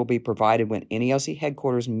information will be provided when NELC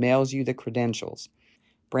headquarters mails you the credentials.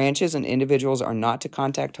 Branches and individuals are not to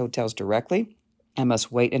contact hotels directly and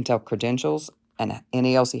must wait until credentials and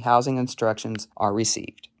NELC housing instructions are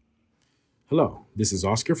received. Hello, this is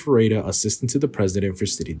Oscar Ferreira, Assistant to the President for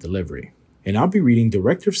City Delivery, and I'll be reading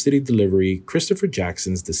Director of City Delivery Christopher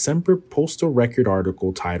Jackson's December Postal Record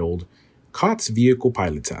article titled COTS Vehicle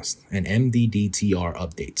Pilot Test and MDDTR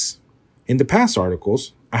Updates. In the past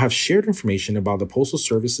articles, I have shared information about the Postal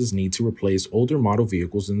Service's need to replace older model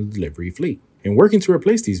vehicles in the delivery fleet. In working to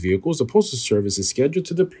replace these vehicles, the Postal Service is scheduled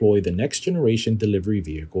to deploy the Next Generation Delivery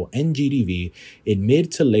Vehicle, NGDV, in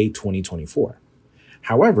mid to late 2024.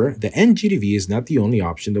 However, the NGDV is not the only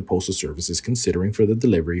option the Postal Service is considering for the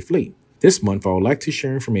delivery fleet. This month, I would like to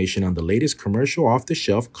share information on the latest commercial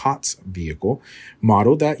off-the-shelf COTS vehicle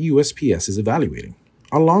model that USPS is evaluating,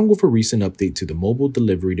 along with a recent update to the mobile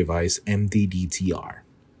delivery device MDDTR.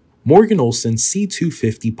 Morgan Olson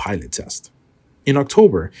C250 Pilot Test. In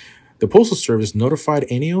October, the Postal Service notified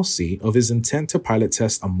NALC of his intent to pilot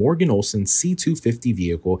test a Morgan Olson C250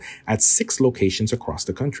 vehicle at 6 locations across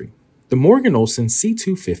the country. The Morgan Olson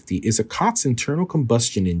C250 is a COTS internal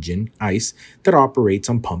combustion engine, ICE, that operates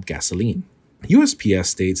on pump gasoline. USPS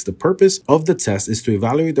states the purpose of the test is to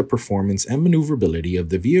evaluate the performance and maneuverability of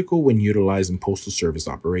the vehicle when utilized in Postal Service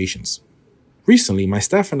operations. Recently, my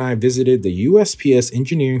staff and I visited the USPS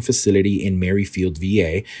engineering facility in Merrifield,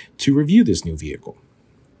 VA, to review this new vehicle.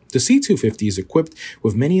 The C250 is equipped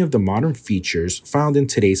with many of the modern features found in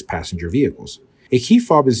today's passenger vehicles. A key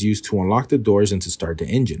fob is used to unlock the doors and to start the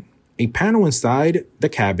engine. A panel inside the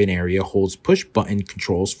cabin area holds push-button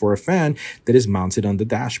controls for a fan that is mounted on the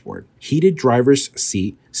dashboard, heated driver's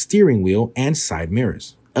seat, steering wheel, and side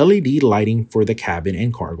mirrors, LED lighting for the cabin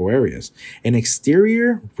and cargo areas, and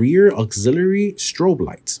exterior rear auxiliary strobe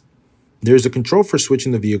lights. There is a control for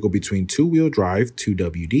switching the vehicle between two-wheel drive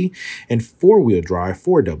 2WD and four-wheel drive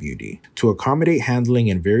 4WD to accommodate handling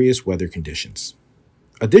in various weather conditions.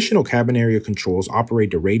 Additional cabin area controls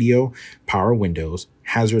operate the radio, power windows,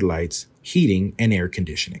 hazard lights, heating, and air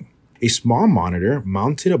conditioning. A small monitor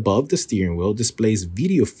mounted above the steering wheel displays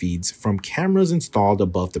video feeds from cameras installed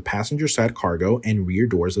above the passenger side cargo and rear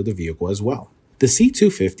doors of the vehicle as well. The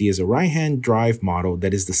C250 is a right-hand drive model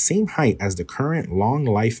that is the same height as the current long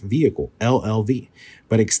life vehicle, LLV,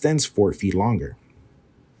 but extends 4 feet longer.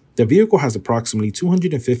 The vehicle has approximately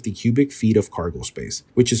 250 cubic feet of cargo space,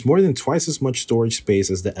 which is more than twice as much storage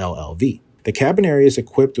space as the LLV. The cabin area is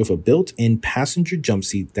equipped with a built-in passenger jump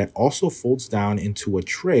seat that also folds down into a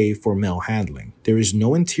tray for mail handling. There is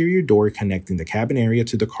no interior door connecting the cabin area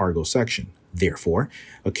to the cargo section. Therefore,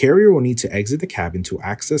 a carrier will need to exit the cabin to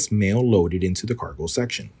access mail loaded into the cargo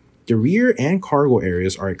section. The rear and cargo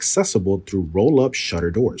areas are accessible through roll-up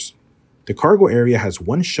shutter doors. The cargo area has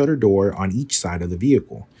one shutter door on each side of the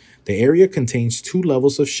vehicle. The area contains 2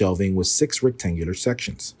 levels of shelving with 6 rectangular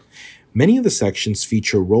sections. Many of the sections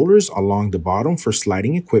feature rollers along the bottom for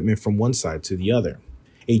sliding equipment from one side to the other.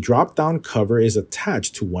 A drop-down cover is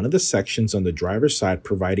attached to one of the sections on the driver's side,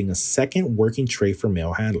 providing a second working tray for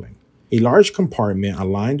mail handling. A large compartment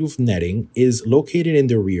aligned with netting is located in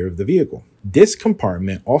the rear of the vehicle. This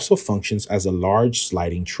compartment also functions as a large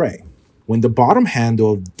sliding tray. When the bottom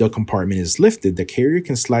handle of the compartment is lifted, the carrier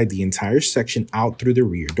can slide the entire section out through the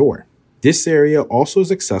rear door. This area also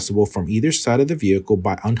is accessible from either side of the vehicle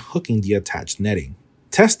by unhooking the attached netting.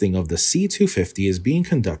 Testing of the C250 is being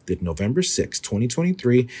conducted November 6,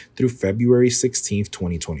 2023 through February 16,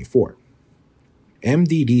 2024.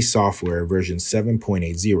 MDD software version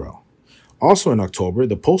 7.80. Also in October,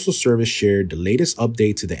 the Postal Service shared the latest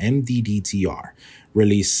update to the MDDTR,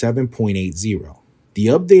 release 7.80. The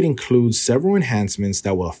update includes several enhancements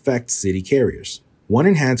that will affect city carriers. One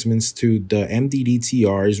enhancement to the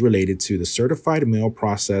MDDTR is related to the certified mail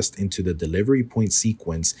processed into the delivery point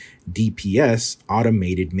sequence, DPS,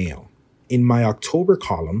 automated mail. In my October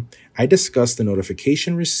column, I discussed the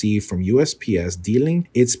notification received from USPS dealing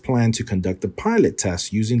its plan to conduct a pilot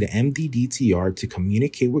test using the MDDTR to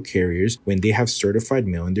communicate with carriers when they have certified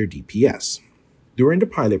mail in their DPS. During the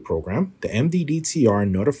pilot program, the MDDTR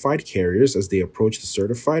notified carriers as they approached the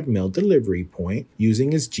certified mail delivery point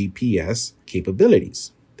using its GPS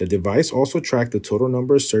capabilities. The device also tracked the total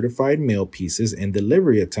number of certified mail pieces and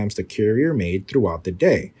delivery attempts the carrier made throughout the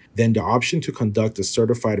day. Then the option to conduct a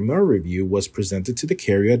certified mail review was presented to the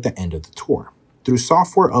carrier at the end of the tour. Through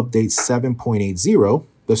software update 7.80,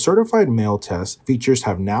 the certified mail test features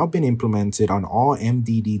have now been implemented on all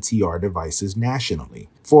MDDTR devices nationally.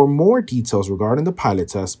 For more details regarding the pilot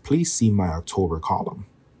test, please see my October column.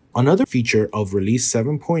 Another feature of Release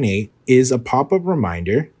 7.8 is a pop-up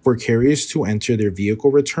reminder for carriers to enter their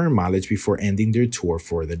vehicle return mileage before ending their tour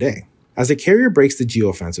for the day. As a carrier breaks the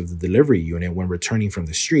geofence of the delivery unit when returning from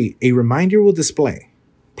the street, a reminder will display.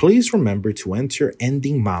 Please remember to enter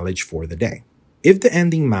ending mileage for the day. If the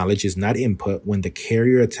ending mileage is not input when the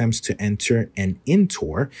carrier attempts to enter an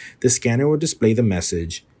in-tour, the scanner will display the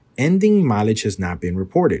message, "Ending mileage has not been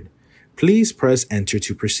reported. Please press enter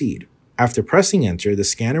to proceed." After pressing enter, the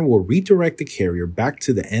scanner will redirect the carrier back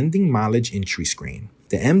to the ending mileage entry screen.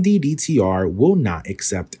 The MDDTR will not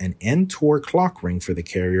accept an end-tour clock ring for the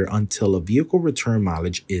carrier until a vehicle return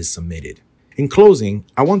mileage is submitted. In closing,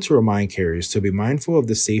 I want to remind carriers to be mindful of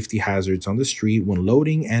the safety hazards on the street when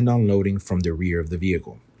loading and unloading from the rear of the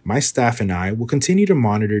vehicle. My staff and I will continue to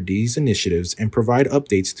monitor these initiatives and provide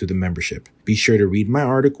updates to the membership. Be sure to read my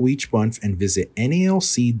article each month and visit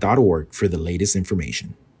NALC.org for the latest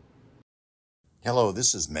information. Hello,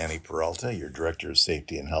 this is Manny Peralta, your Director of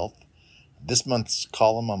Safety and Health. This month's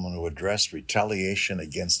column, I'm going to address retaliation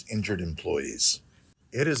against injured employees.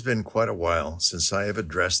 It has been quite a while since I have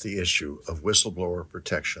addressed the issue of whistleblower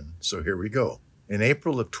protection, so here we go. In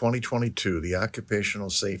April of 2022, the Occupational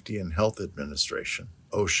Safety and Health Administration,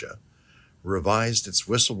 OSHA, revised its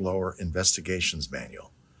whistleblower investigations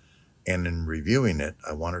manual, and in reviewing it,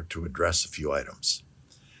 I wanted to address a few items.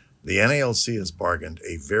 The NALC has bargained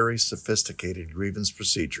a very sophisticated grievance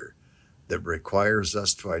procedure that requires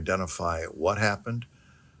us to identify what happened,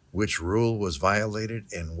 which rule was violated,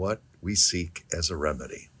 and what we seek as a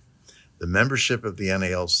remedy. The membership of the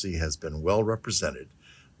NALC has been well represented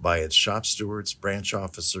by its shop stewards, branch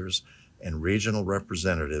officers, and regional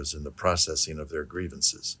representatives in the processing of their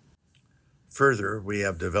grievances. Further, we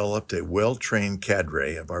have developed a well-trained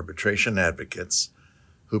cadre of arbitration advocates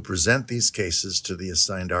who present these cases to the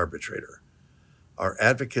assigned arbitrator. Our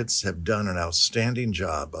advocates have done an outstanding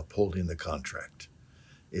job upholding the contract.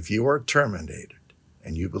 If you are terminated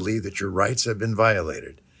and you believe that your rights have been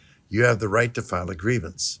violated, you have the right to file a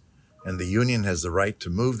grievance, and the union has the right to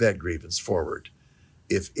move that grievance forward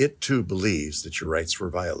if it too believes that your rights were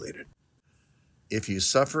violated. If you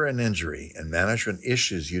suffer an injury and management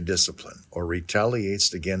issues you discipline or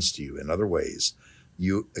retaliates against you in other ways,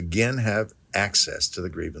 you again have access to the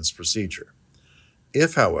grievance procedure.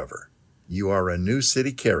 If, however, you are a new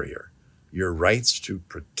city carrier, your rights to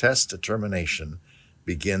protest a termination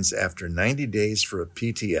begins after 90 days for a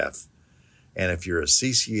PTF, and if you're a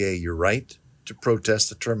CCA, your right to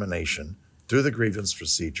protest a termination through the grievance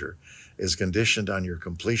procedure is conditioned on your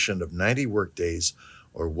completion of 90 workdays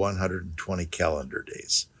or 120 calendar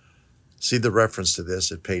days. See the reference to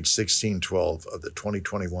this at page 1612 of the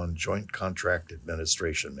 2021 Joint Contract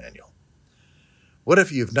Administration Manual. What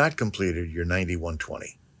if you've not completed your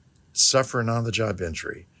 90-120, suffer an on-the-job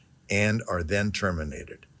injury, and are then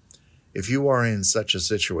terminated? If you are in such a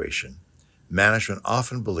situation, management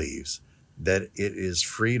often believes that it is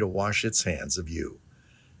free to wash its hands of you,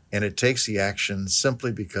 and it takes the action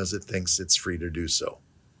simply because it thinks it's free to do so.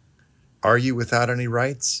 Are you without any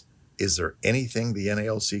rights? Is there anything the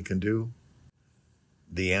NALC can do?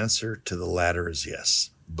 The answer to the latter is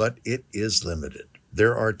yes, but it is limited.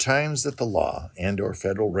 There are times that the law and/or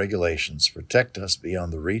federal regulations protect us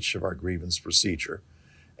beyond the reach of our grievance procedure,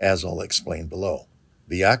 as I'll explain below.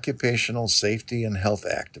 The Occupational Safety and Health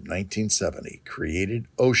Act of 1970 created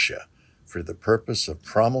OSHA for the purpose of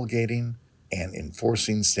promulgating and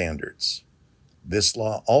enforcing standards. This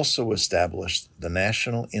law also established the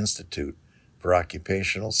National Institute for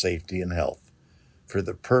Occupational Safety and Health for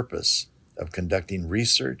the purpose of conducting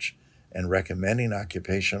research and recommending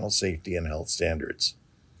occupational safety and health standards.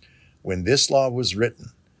 When this law was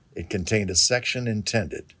written, it contained a section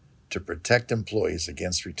intended to protect employees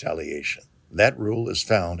against retaliation. That rule is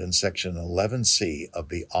found in Section 11C of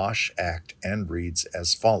the OSH Act and reads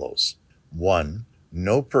as follows. 1.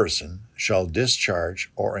 No person shall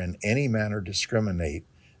discharge or in any manner discriminate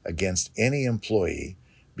against any employee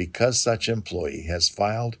because such employee has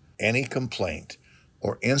filed any complaint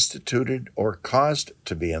or instituted or caused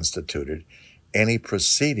to be instituted any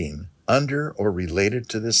proceeding under or related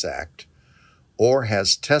to this act, or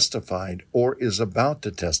has testified or is about to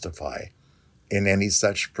testify in any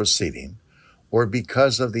such proceeding, or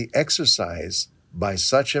because of the exercise by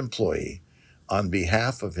such employee on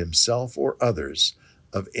behalf of himself or others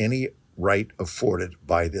of any right afforded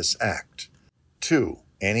by this act. 2.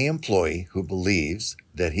 Any employee who believes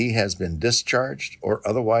that he has been discharged or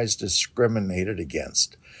otherwise discriminated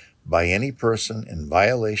against by any person in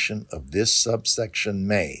violation of this subsection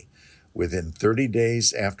may, within 30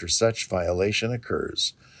 days after such violation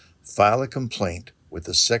occurs, file a complaint with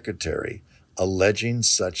the Secretary alleging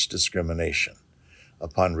such discrimination.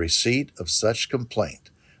 Upon receipt of such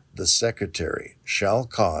complaint, the Secretary shall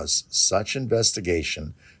cause such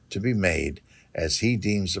investigation to be made as he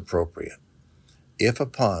deems appropriate. If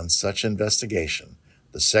upon such investigation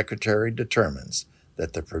the Secretary determines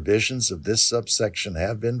that the provisions of this subsection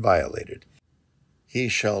have been violated, he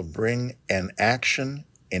shall bring an action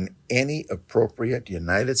in any appropriate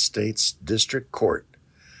United States District Court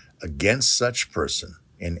against such person.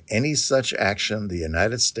 In any such action, the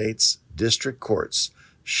United States District Courts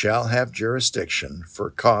shall have jurisdiction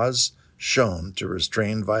for cause shown to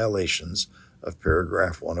restrain violations of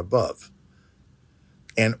paragraph 1 above,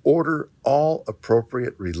 and order all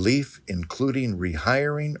appropriate relief, including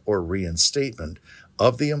rehiring or reinstatement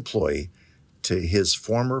of the employee to his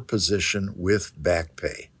former position with back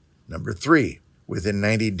pay. Number 3, within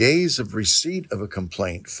 90 days of receipt of a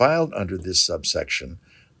complaint filed under this subsection,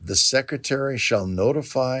 the Secretary shall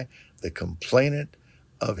notify the complainant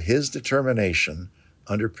of his determination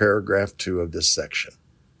under paragraph 2 of this section.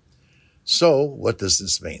 So, what does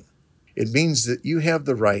this mean? It means that you have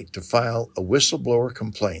the right to file a whistleblower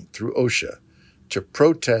complaint through OSHA to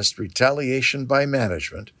protest retaliation by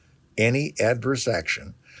management, any adverse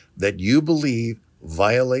action that you believe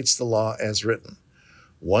violates the law as written.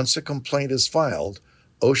 Once a complaint is filed,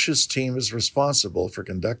 OSHA's team is responsible for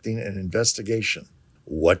conducting an investigation.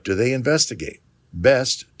 What do they investigate?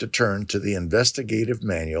 Best to turn to the investigative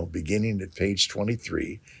manual beginning at page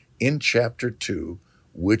 23 in Chapter 2,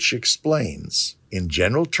 which explains, in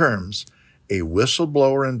general terms, a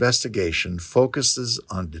whistleblower investigation focuses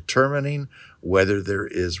on determining whether there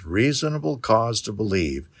is reasonable cause to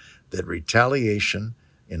believe that retaliation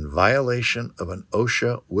in violation of an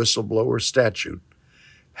OSHA whistleblower statute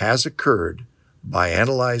has occurred by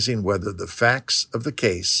analyzing whether the facts of the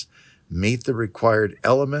case meet the required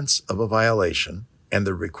elements of a violation and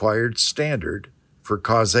the required standard for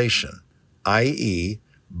causation, i.e.,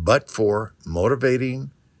 but for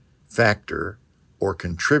motivating factor or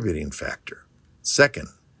contributing factor. Second,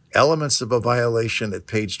 elements of a violation at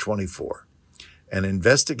page 24. An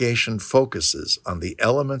investigation focuses on the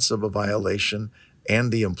elements of a violation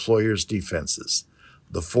and the employer's defenses.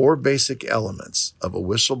 The four basic elements of a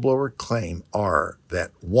whistleblower claim are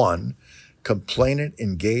that 1. Complainant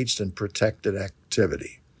engaged in protected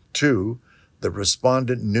activity. 2. The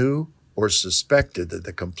respondent knew or suspected that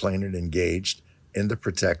the complainant engaged in the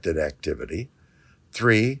protected activity.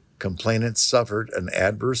 3. Complainant suffered an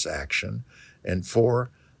adverse action. And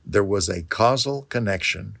 4. There was a causal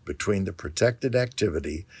connection between the protected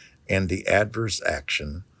activity and the adverse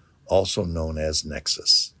action, also known as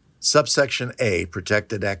nexus. Subsection A,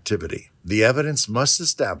 protected activity. The evidence must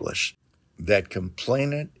establish that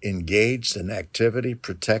complainant engaged in activity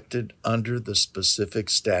protected under the specific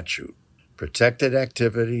statute. Protected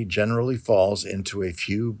activity generally falls into a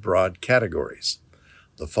few broad categories.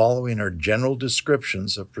 The following are general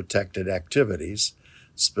descriptions of protected activities.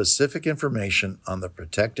 Specific information on the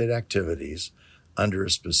protected activities under a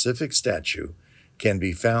specific statute can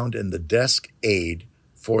be found in the desk aid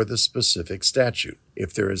for the specific statute.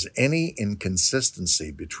 If there is any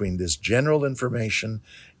inconsistency between this general information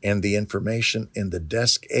and the information in the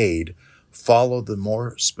desk aid, follow the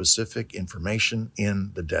more specific information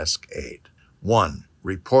in the desk aid. 1.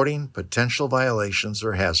 Reporting potential violations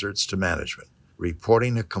or hazards to management.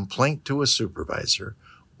 Reporting a complaint to a supervisor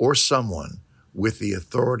or someone with the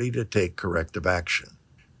authority to take corrective action.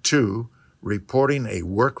 2. Reporting a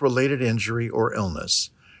work-related injury or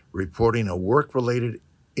illness. Reporting a work-related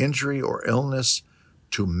injury or illness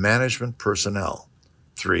to management personnel.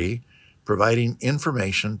 3. Providing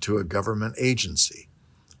information to a government agency.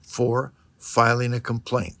 4. Filing a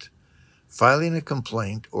complaint. Filing a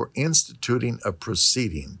complaint or instituting a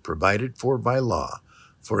proceeding provided for by law,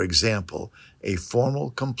 for example, a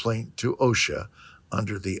formal complaint to OSHA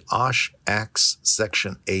under the OSH Acts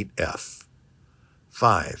Section 8F.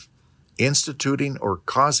 5. Instituting or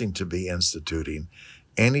causing to be instituting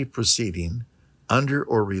any proceeding under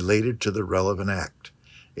or related to the relevant act.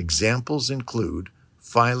 Examples include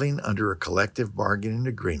filing under a collective bargaining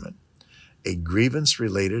agreement, a grievance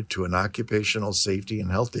related to an occupational safety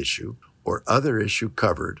and health issue, or other issue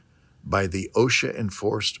covered by the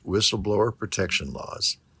OSHA-enforced whistleblower protection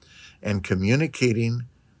laws, and communicating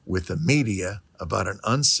with the media about an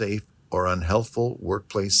unsafe or unhealthful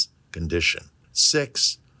workplace condition.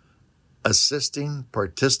 6. Assisting,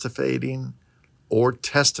 participating, or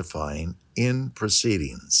testifying in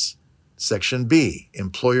proceedings. Section B,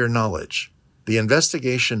 employer knowledge. The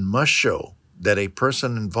investigation must show that a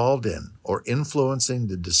person involved in or influencing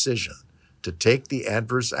the decision to take the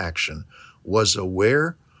adverse action was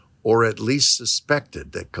aware or at least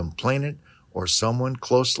suspected that complainant or someone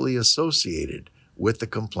closely associated with the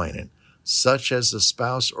complainant, such as a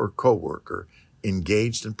spouse or coworker,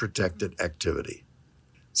 engaged in protected activity.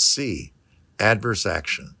 C. Adverse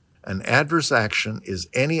action. An adverse action is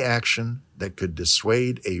any action that could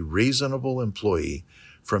dissuade a reasonable employee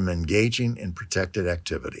from engaging in protected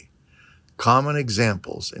activity. Common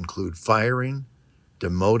examples include firing,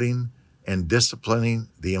 demoting, and disciplining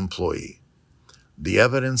the employee. The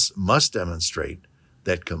evidence must demonstrate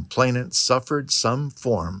that complainant suffered some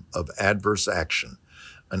form of adverse action.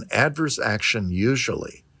 An adverse action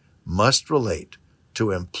usually must relate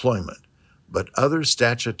to employment, but other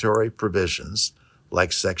statutory provisions,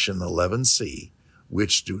 like Section 11C,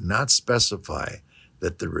 which do not specify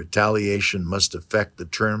that the retaliation must affect the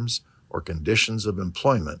terms or conditions of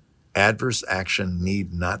employment, adverse action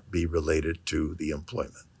need not be related to the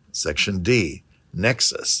employment. Section D,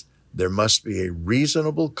 nexus. There must be a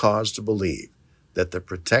reasonable cause to believe that the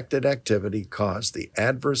protected activity caused the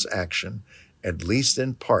adverse action, at least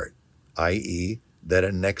in part, i.e., that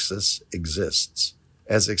a nexus exists.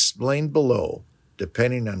 As explained below,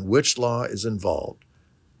 depending on which law is involved,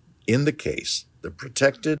 in the case, the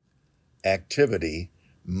protected activity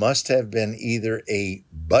must have been either a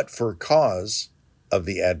but-for cause of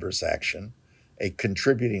the adverse action, a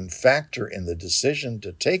contributing factor in the decision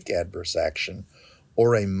to take adverse action,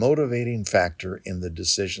 or a motivating factor in the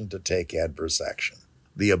decision to take adverse action.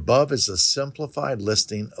 The above is a simplified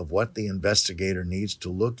listing of what the investigator needs to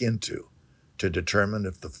look into to determine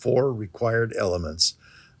if the four required elements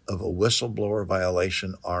of a whistleblower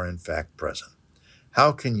violation are in fact present.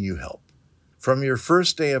 How can you help? From your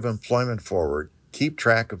first day of employment forward, keep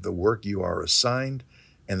track of the work you are assigned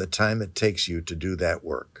and the time it takes you to do that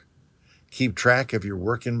work. Keep track of your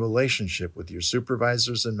working relationship with your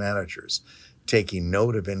supervisors and managers, taking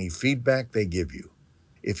note of any feedback they give you.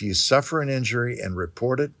 If you suffer an injury and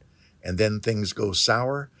report it, and then things go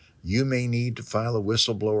sour, you may need to file a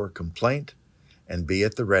whistleblower complaint and be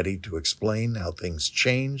at the ready to explain how things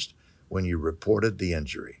changed when you reported the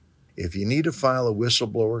injury. If you need to file a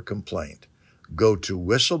whistleblower complaint, go to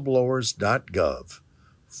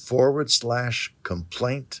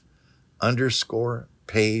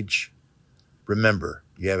whistleblowers.gov/complaint_page. Remember,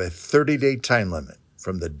 you have a 30-day time limit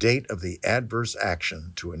from the date of the adverse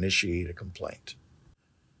action to initiate a complaint.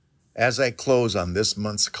 As I close on this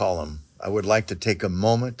month's column, I would like to take a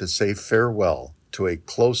moment to say farewell to a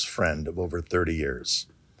close friend of over 30 years.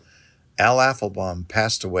 Al Applebaum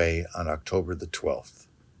passed away on October the 12th.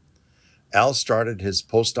 Al started his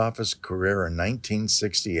post office career in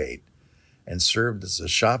 1968 and served as a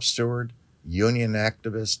shop steward, union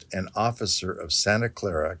activist, and officer of Santa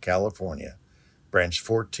Clara, California, Branch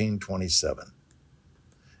 1427.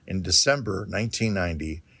 In December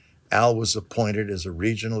 1990, Al was appointed as a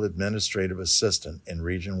regional administrative assistant in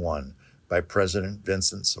Region 1 by President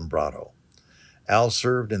Vincent Sombrado. Al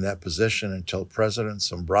served in that position until President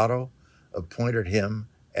Sombrado appointed him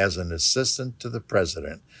as an assistant to the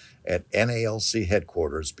president at NALC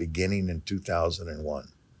headquarters beginning in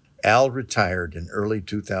 2001. Al retired in early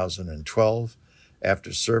 2012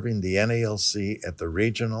 after serving the NALC at the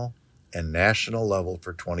regional and national level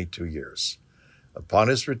for 22 years. Upon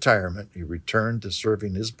his retirement, he returned to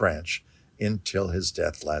serving his branch until his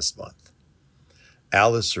death last month.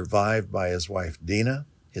 Al is survived by his wife Dina,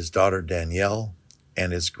 his daughter Danielle,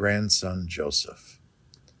 and his grandson Joseph.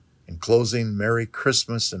 In closing, Merry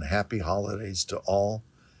Christmas and Happy Holidays to all.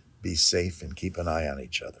 Be safe and keep an eye on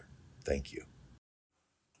each other. Thank you.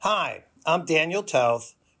 Hi, I'm Daniel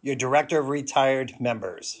Toth, your Director of Retired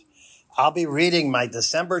Members. I'll be reading my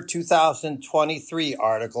December 2023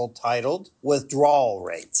 article titled Withdrawal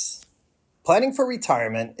Rates. Planning for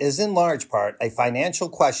retirement is in large part a financial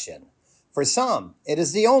question. For some, it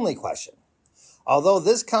is the only question. Although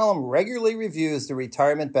this column regularly reviews the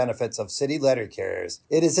retirement benefits of city letter carriers,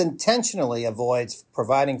 it intentionally avoids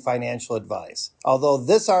providing financial advice. Although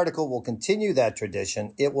this article will continue that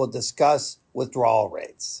tradition, it will discuss withdrawal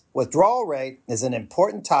rates. Withdrawal rate is an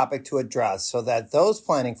important topic to address so that those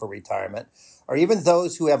planning for retirement, or even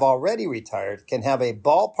those who have already retired, can have a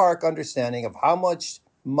ballpark understanding of how much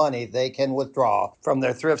money they can withdraw from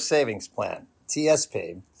their thrift savings plan,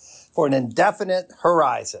 TSP, for an indefinite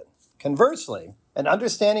horizon. Conversely, an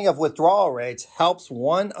understanding of withdrawal rates helps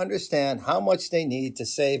one understand how much they need to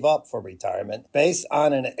save up for retirement based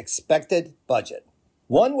on an expected budget.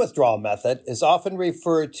 One withdrawal method is often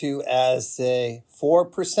referred to as the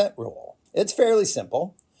 4% rule. It's fairly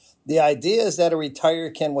simple. The idea is that a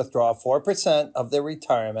retiree can withdraw 4% of their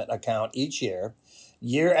retirement account each year,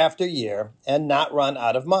 year after year, and not run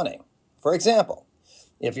out of money. For example,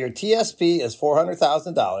 if your TSP is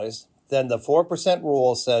 $400,000, then the 4%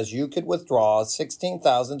 rule says you could withdraw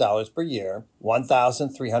 $16,000 per year,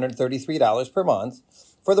 $1,333 per month,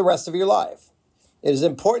 for the rest of your life. It is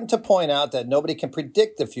important to point out that nobody can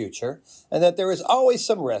predict the future and that there is always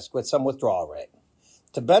some risk with some withdrawal rate.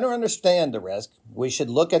 To better understand the risk, we should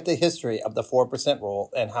look at the history of the 4%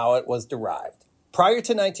 rule and how it was derived. Prior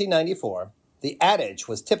to 1994, the adage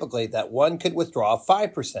was typically that one could withdraw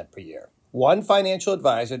 5% per year. One financial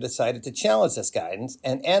advisor decided to challenge this guidance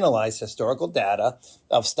and analyze historical data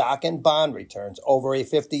of stock and bond returns over a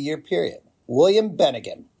 50-year period. William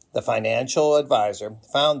Bennigan, the financial advisor,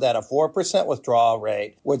 found that a 4% withdrawal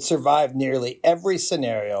rate would survive nearly every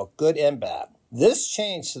scenario, good and bad. This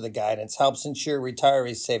change to the guidance helps ensure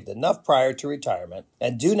retirees saved enough prior to retirement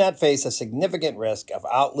and do not face a significant risk of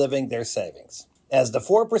outliving their savings. As the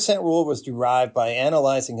 4% rule was derived by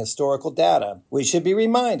analyzing historical data, we should be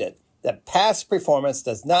reminded that past performance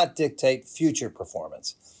does not dictate future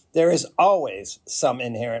performance. There is always some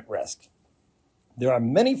inherent risk. There are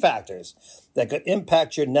many factors that could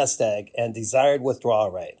impact your nest egg and desired withdrawal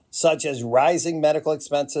rate, such as rising medical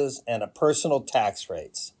expenses and personal tax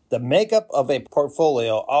rates. The makeup of a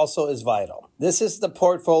portfolio also is vital. This is the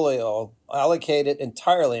portfolio allocated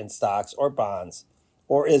entirely in stocks or bonds,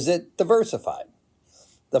 or is it diversified?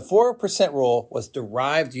 The 4% rule was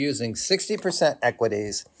derived using 60%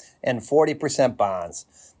 equities and 40% bonds,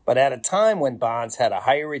 but at a time when bonds had a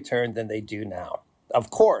higher return than they do now. Of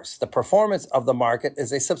course, the performance of the market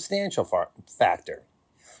is a substantial factor.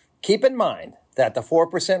 Keep in mind that the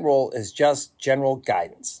 4% rule is just general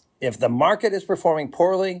guidance. If the market is performing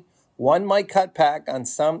poorly, one might cut back on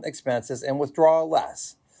some expenses and withdraw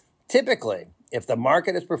less. Typically, if the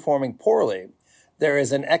market is performing poorly, there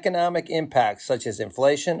is an economic impact such as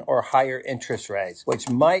inflation or higher interest rates, which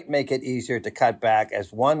might make it easier to cut back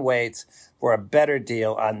as one waits for a better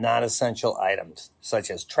deal on non-essential items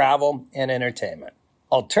such as travel and entertainment.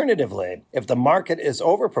 Alternatively, if the market is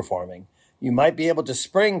overperforming, you might be able to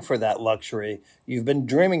spring for that luxury you've been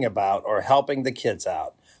dreaming about or helping the kids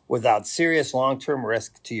out without serious long-term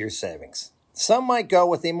risk to your savings. Some might go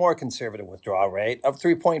with a more conservative withdrawal rate of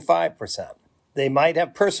 3.5%. They might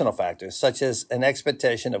have personal factors, such as an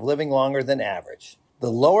expectation of living longer than average. The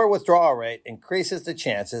lower withdrawal rate increases the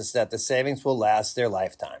chances that the savings will last their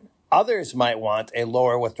lifetime. Others might want a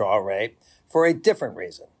lower withdrawal rate for a different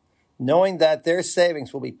reason, knowing that their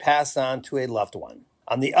savings will be passed on to a loved one.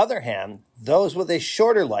 On the other hand, those with a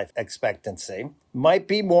shorter life expectancy might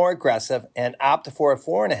be more aggressive and opt for a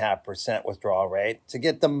 4.5% withdrawal rate to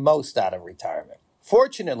get the most out of retirement.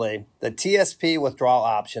 Fortunately, the TSP withdrawal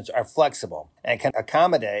options are flexible and can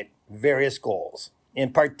accommodate various goals.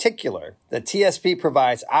 In particular, the TSP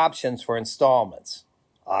provides options for installments,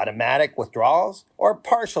 automatic withdrawals, or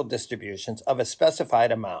partial distributions of a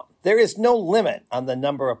specified amount. There is no limit on the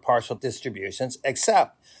number of partial distributions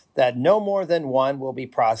except that no more than one will be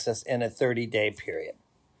processed in a 30-day period.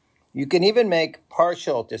 You can even make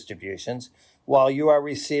partial distributions while you are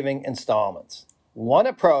receiving installments. One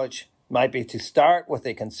approach might be to start with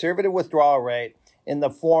a conservative withdrawal rate in the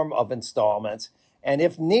form of installments, and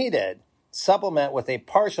if needed, supplement with a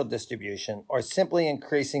partial distribution or simply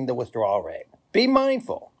increasing the withdrawal rate. Be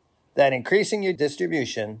mindful that increasing your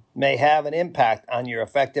distribution may have an impact on your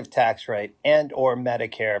effective tax rate and/or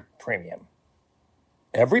Medicare premium.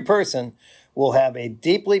 Every person will have a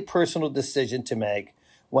deeply personal decision to make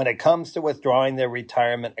when it comes to withdrawing their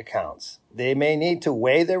retirement accounts. They may need to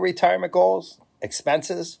weigh their retirement goals,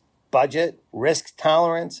 expenses, budget, risk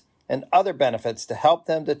tolerance, and other benefits to help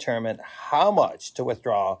them determine how much to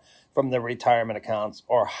withdraw from their retirement accounts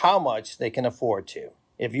or how much they can afford to.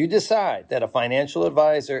 If you decide that a financial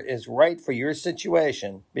advisor is right for your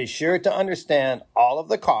situation, be sure to understand all of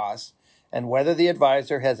the costs and whether the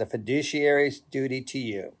advisor has a fiduciary duty to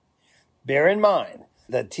you. Bear in mind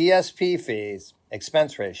that TSP fees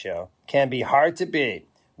expense ratio can be hard to beat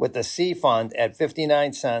with the C fund at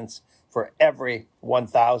 59 cents for every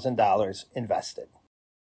 $1,000 invested.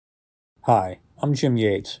 Hi, I'm Jim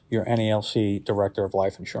Yates, your NALC Director of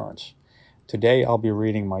Life Insurance. Today I'll be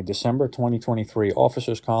reading my December 2023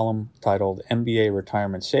 Officers column titled MBA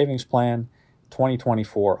Retirement Savings Plan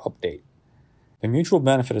 2024 Update. The Mutual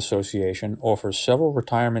Benefit Association offers several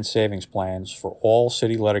retirement savings plans for all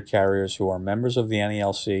city letter carriers who are members of the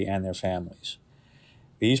NALC and their families.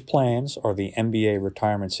 These plans are the MBA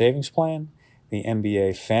Retirement Savings Plan, the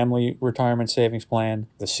MBA Family Retirement Savings Plan,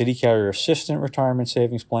 the City Carrier Assistant Retirement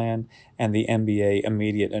Savings Plan, and the MBA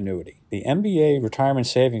Immediate Annuity. The MBA Retirement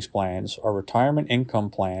Savings Plans are retirement income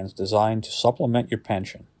plans designed to supplement your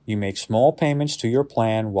pension. You make small payments to your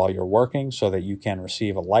plan while you're working so that you can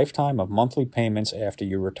receive a lifetime of monthly payments after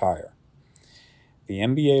you retire. The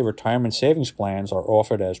MBA retirement savings plans are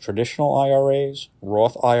offered as traditional IRAs,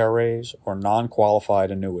 Roth IRAs, or non-qualified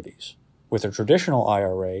annuities. With a traditional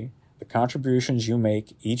IRA, the contributions you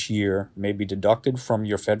make each year may be deducted from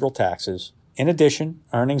your federal taxes. In addition,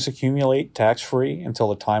 earnings accumulate tax-free until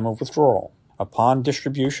the time of withdrawal. Upon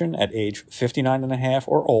distribution at age 59.5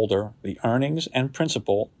 or older, the earnings and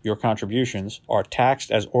principal, your contributions, are taxed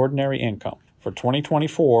as ordinary income. For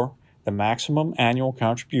 2024, the maximum annual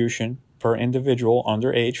contribution per individual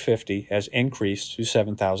under age 50 has increased to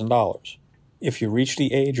 $7,000. If you reach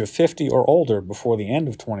the age of 50 or older before the end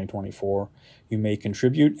of 2024, you may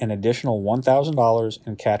contribute an additional $1,000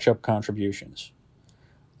 in catch-up contributions.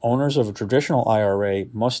 Owners of a traditional IRA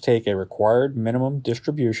must take a required minimum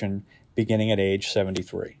distribution beginning at age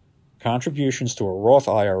 73. Contributions to a Roth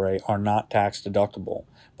IRA are not tax-deductible,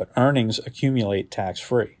 but earnings accumulate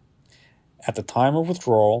tax-free. At the time of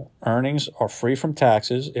withdrawal, earnings are free from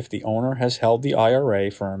taxes if the owner has held the IRA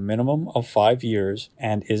for a minimum of 5 years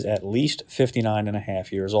and is at least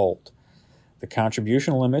 59.5 years old. The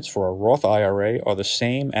contribution limits for a Roth IRA are the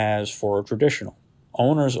same as for a traditional.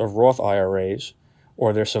 Owners of Roth IRAs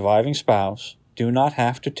or their surviving spouse do not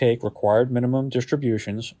have to take required minimum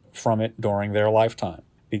distributions from it during their lifetime.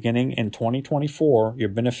 Beginning in 2024, your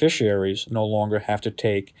beneficiaries no longer have to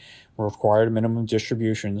take required minimum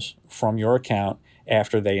distributions from your account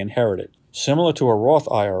after they inherit it. Similar to a Roth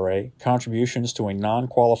IRA, contributions to a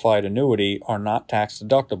non-qualified annuity are not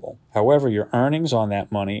tax-deductible. However, your earnings on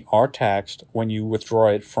that money are taxed when you withdraw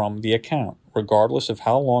it from the account, regardless of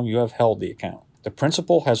how long you have held the account. The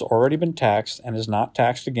principal has already been taxed and is not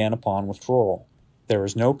taxed again upon withdrawal. There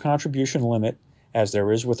is no contribution limit as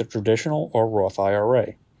there is with a traditional or Roth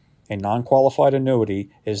IRA. A non-qualified annuity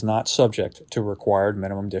is not subject to required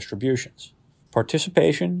minimum distributions.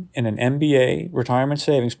 Participation in an MBA retirement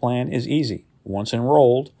savings plan is easy. Once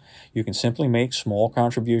enrolled, you can simply make small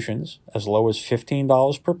contributions as low as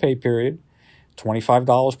 $15 per pay period,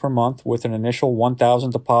 $25 per month with an initial $1,000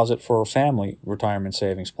 deposit for a family retirement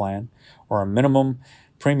savings plan, or a minimum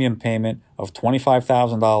premium payment of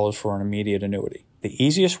 $25,000 for an immediate annuity. The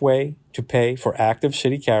easiest way to pay for active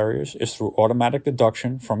city carriers is through automatic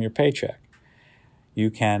deduction from your paycheck.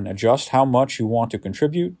 You can adjust how much you want to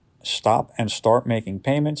contribute, stop and start making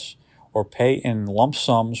payments, or pay in lump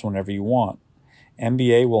sums whenever you want.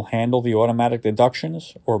 MBA will handle the automatic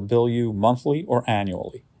deductions or bill you monthly or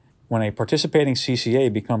annually. When a participating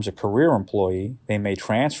CCA becomes a career employee, they may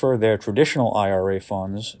transfer their traditional IRA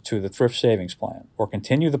funds to the thrift savings plan or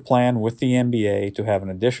continue the plan with the MBA to have an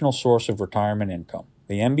additional source of retirement income.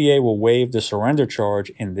 The MBA will waive the surrender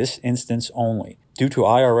charge in this instance only. Due to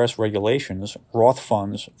IRS regulations, Roth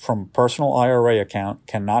funds from a personal IRA account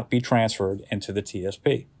cannot be transferred into the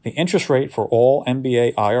TSP. The interest rate for all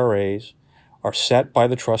MBA IRAs are set by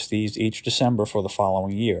the trustees each December for the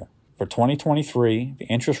following year. For 2023, the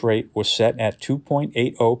interest rate was set at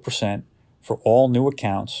 2.80% for all new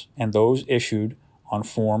accounts and those issued on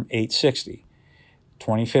Form 860,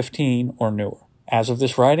 2015 or newer. As of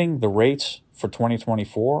this writing, the rates for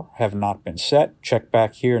 2024 have not been set. Check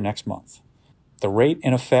back here next month. The rate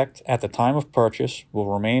in effect at the time of purchase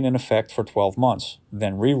will remain in effect for 12 months,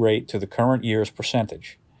 then re-rate to the current year's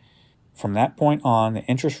percentage. From that point on, the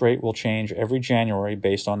interest rate will change every January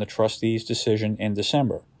based on the trustee's decision in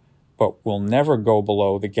December, but will never go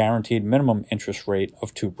below the guaranteed minimum interest rate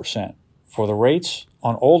of 2%. For the rates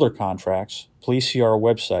on older contracts, please see our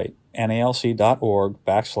website,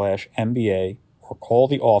 nalc.org/MBA, or call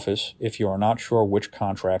the office if you are not sure which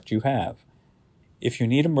contract you have. If you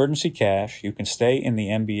need emergency cash, you can stay in the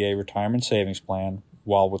MBA retirement savings plan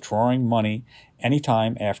while withdrawing money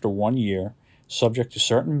anytime after 1 year, subject to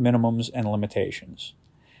certain minimums and limitations.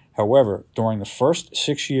 However, during the first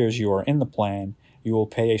 6 years you are in the plan, you will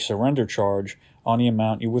pay a surrender charge on the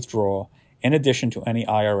amount you withdraw, in addition to any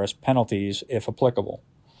IRS penalties if applicable.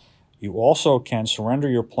 You also can surrender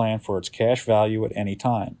your plan for its cash value at any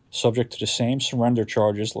time, subject to the same surrender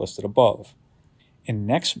charges listed above. In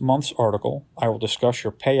next month's article, I will discuss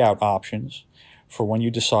your payout options for when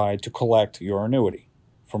you decide to collect your annuity.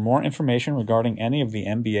 For more information regarding any of the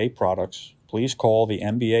MBA products, please call the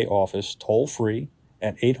MBA office toll-free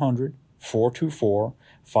at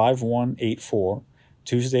 800-424-5184,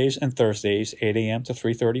 Tuesdays and Thursdays, 8 a.m. to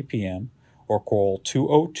 3:30 p.m., or call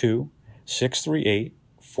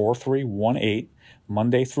 202-638-4318,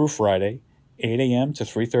 Monday through Friday, 8 a.m. to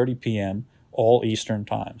 3:30 p.m., all Eastern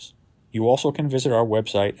times. You also can visit our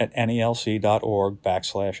website at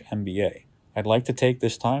nalc.org/MBA. I'd like to take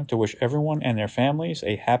this time to wish everyone and their families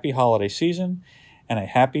a happy holiday season and a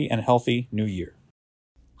happy and healthy new year.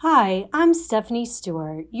 Hi, I'm Stephanie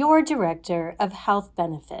Stewart, your Director of Health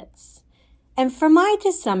Benefits. And for my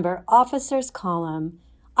December Officers column,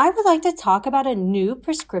 I would like to talk about a new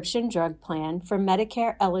prescription drug plan for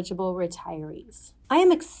Medicare-eligible retirees. I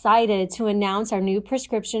am excited to announce our new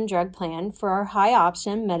prescription drug plan for our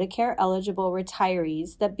high-option Medicare-eligible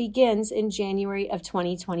retirees that begins in January of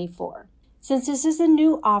 2024. Since this is a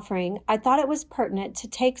new offering, I thought it was pertinent to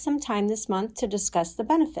take some time this month to discuss the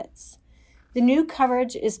benefits. The new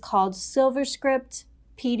coverage is called SilverScript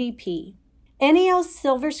PDP. NAL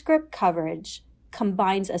SilverScript coverage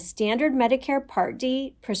combines a standard Medicare Part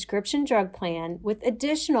D prescription drug plan with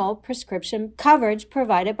additional prescription coverage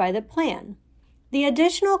provided by the plan. The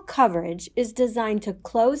additional coverage is designed to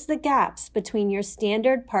close the gaps between your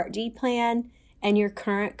standard Part D plan and your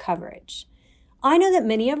current coverage. I know that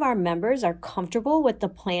many of our members are comfortable with the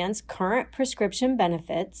plan's current prescription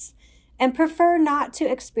benefits and prefer not to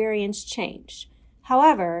experience change.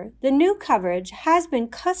 However, the new coverage has been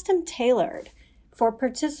custom tailored for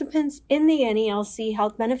participants in the NELC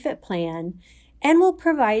Health Benefit Plan and will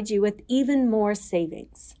provide you with even more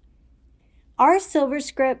savings. Our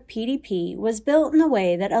SilverScript PDP was built in a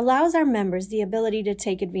way that allows our members the ability to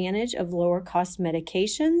take advantage of lower cost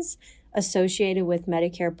medications associated with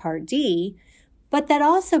Medicare Part D, but that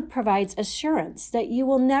also provides assurance that you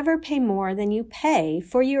will never pay more than you pay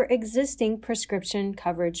for your existing prescription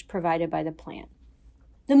coverage provided by the plan.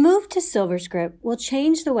 The move to SilverScript will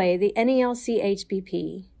change the way the NELC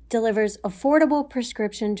HBP delivers affordable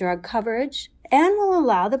prescription drug coverage and will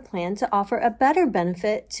allow the plan to offer a better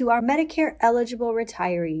benefit to our Medicare-eligible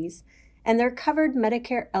retirees and their covered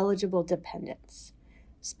Medicare-eligible dependents.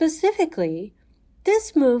 Specifically,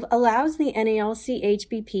 this move allows the NALC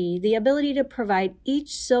HBP the ability to provide each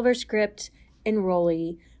SilverScript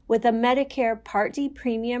enrollee with a Medicare Part D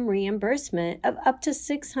premium reimbursement of up to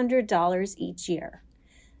 $600 each year.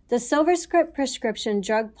 The SilverScript prescription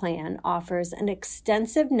drug plan offers an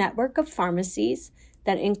extensive network of pharmacies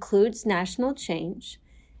that includes national chains,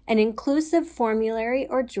 an inclusive formulary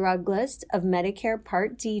or drug list of Medicare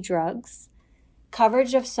Part D drugs,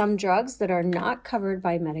 coverage of some drugs that are not covered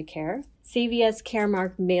by Medicare, CVS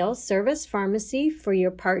Caremark mail service pharmacy for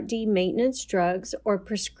your Part D maintenance drugs or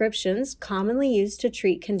prescriptions commonly used to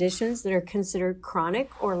treat conditions that are considered chronic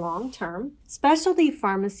or long-term, specialty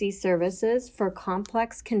pharmacy services for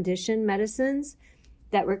complex condition medicines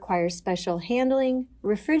that require special handling,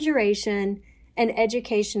 refrigeration, and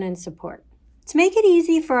education and support. To make it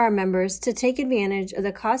easy for our members to take advantage of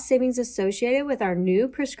the cost savings associated with our new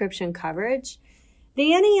prescription coverage,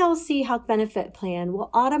 the NELC Health Benefit Plan will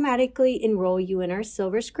automatically enroll you in our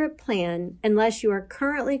SilverScript plan unless you are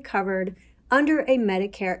currently covered under a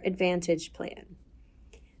Medicare Advantage plan.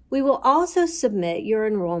 We will also submit your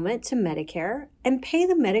enrollment to Medicare and pay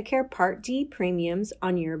the Medicare Part D premiums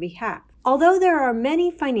on your behalf. Although there are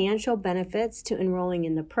many financial benefits to enrolling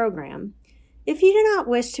in the program, if you do not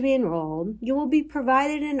wish to be enrolled, you will be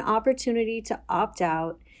provided an opportunity to opt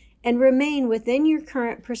out and remain within your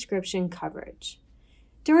current prescription coverage.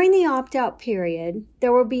 During the opt-out period,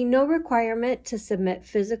 there will be no requirement to submit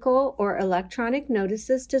physical or electronic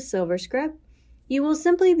notices to SilverScript. You will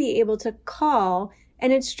simply be able to call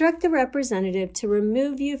and instruct the representative to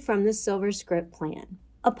remove you from the SilverScript plan.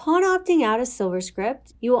 Upon opting out of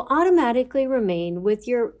SilverScript, you will automatically remain with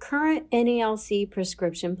your current NELC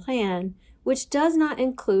prescription plan, which does not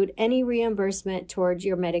include any reimbursement towards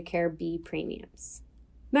your Medicare B premiums.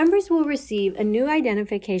 Members will receive a new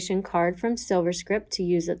identification card from SilverScript to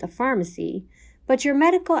use at the pharmacy, but your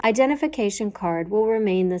medical identification card will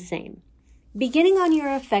remain the same. Beginning on your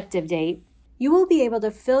effective date, you will be able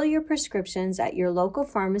to fill your prescriptions at your local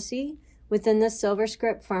pharmacy within the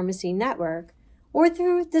SilverScript pharmacy network or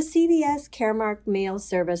through the CVS Caremark mail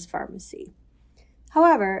service pharmacy.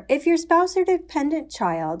 However, if your spouse or dependent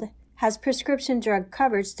child has prescription drug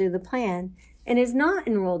coverage through the plan and is not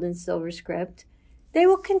enrolled in SilverScript, they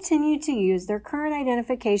will continue to use their current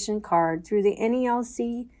identification card through the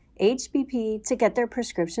NELC HBP to get their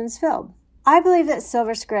prescriptions filled. I believe that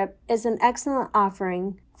SilverScript is an excellent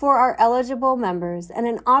offering for our eligible members and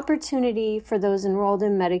an opportunity for those enrolled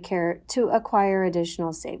in Medicare to acquire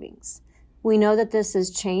additional savings. We know that this has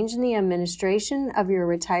changed in the administration of your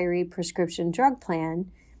retiree prescription drug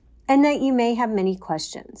plan and that you may have many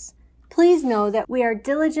questions. Please know that we are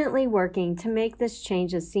diligently working to make this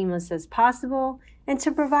change as seamless as possible and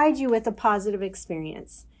to provide you with a positive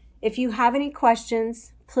experience. If you have any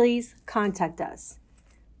questions, please contact us.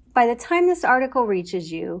 By the time this article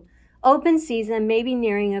reaches you, open season may be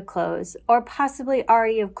nearing a close or possibly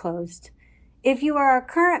already have closed. If you are a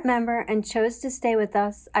current member and chose to stay with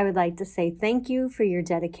us, I would like to say thank you for your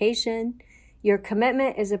dedication. Your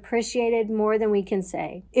commitment is appreciated more than we can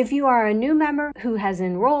say. If you are a new member who has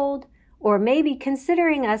enrolled or may be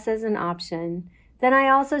considering us as an option, then I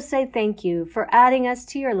also say thank you for adding us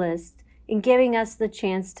to your list and giving us the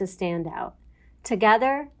chance to stand out.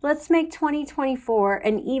 Together, let's make 2024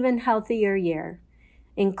 an even healthier year.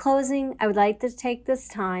 In closing, I would like to take this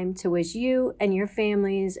time to wish you and your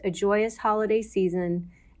families a joyous holiday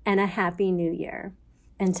season and a happy new year.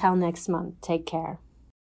 Until next month, take care.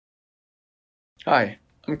 Hi,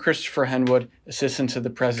 I'm Christopher Henwood, Assistant to the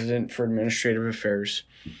President for Administrative Affairs.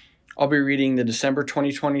 I'll be reading the December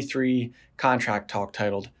 2023 contract talk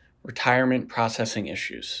titled Retirement Processing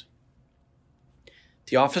Issues.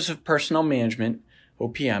 The Office of Personnel Management,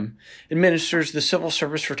 OPM, administers the Civil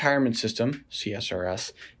Service Retirement System,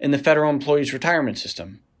 CSRS, and the Federal Employees Retirement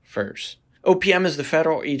System, FERS. OPM is the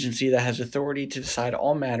federal agency that has authority to decide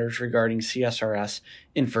all matters regarding CSRS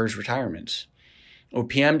and FERS retirements.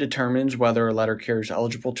 OPM determines whether a letter carrier is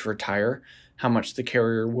eligible to retire, how much the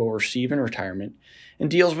carrier will receive in retirement, and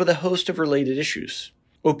deals with a host of related issues.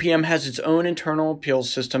 OPM has its own internal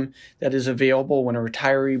appeals system that is available when a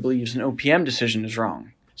retiree believes an OPM decision is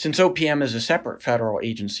wrong. Since OPM is a separate federal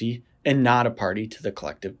agency and not a party to the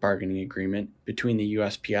collective bargaining agreement between the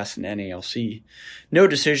USPS and NALC, no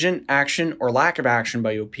decision, action, or lack of action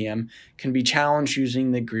by OPM can be challenged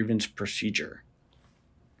using the grievance procedure.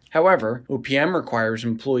 However, OPM requires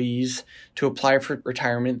employees to apply for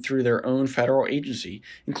retirement through their own federal agency,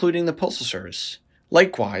 including the Postal Service.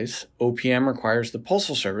 Likewise, OPM requires the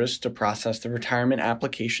Postal Service to process the retirement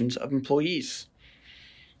applications of employees.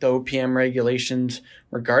 The OPM regulations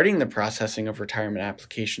regarding the processing of retirement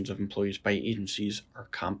applications of employees by agencies are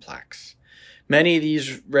complex. Many of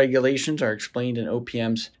these regulations are explained in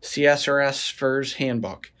OPM's CSRS FERS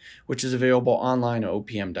Handbook, which is available online at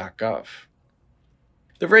opm.gov.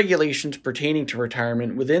 The regulations pertaining to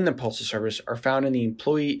retirement within the Postal Service are found in the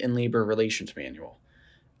Employee and Labor Relations Manual,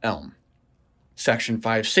 ELM. Section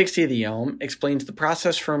 560 of the ELM explains the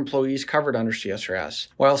process for employees covered under CSRS,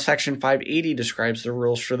 while Section 580 describes the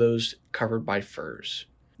rules for those covered by FERS.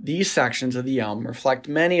 These sections of the ELM reflect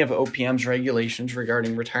many of OPM's regulations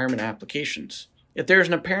regarding retirement applications. If there is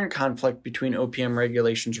an apparent conflict between OPM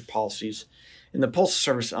regulations or policies and the Postal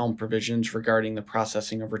Service ELM provisions regarding the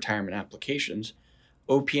processing of retirement applications,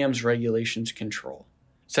 OPM's regulations control.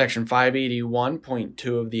 Section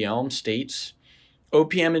 581.2 of the ELM states,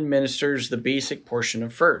 OPM administers the basic portion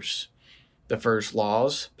of FERS. The FERS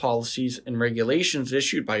laws, policies, and regulations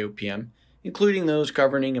issued by OPM, including those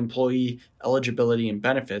governing employee eligibility and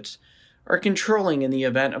benefits, are controlling in the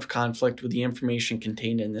event of conflict with the information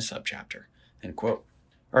contained in this subchapter. End quote.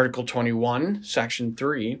 Article 21, Section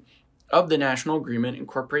 3 of the National Agreement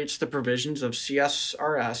incorporates the provisions of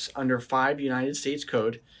CSRS under 5 United States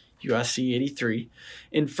Code, USC 83,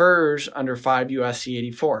 and FERS under 5 USC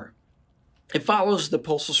 84. It follows the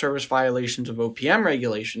Postal Service violations of OPM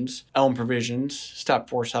regulations, ELM provisions, Step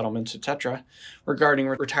 4 settlements, etc., regarding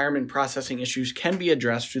retirement processing issues can be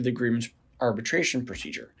addressed through the grievance arbitration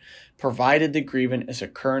procedure, provided the grievant is a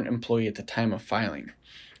current employee at the time of filing.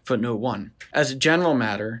 Footnote 1. As a general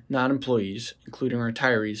matter, non-employees, including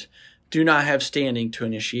retirees, do not have standing to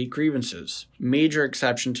initiate grievances. Major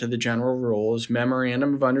exception to the general rule is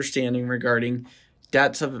Memorandum of Understanding regarding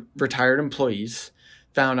debts of retired employees,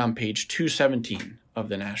 found on page 217 of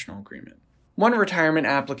the National Agreement. One retirement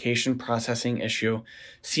application processing issue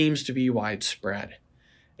seems to be widespread.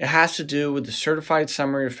 It has to do with the Certified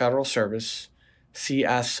Summary of Federal Service,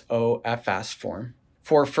 CSOFS form.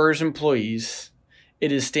 For FERS employees,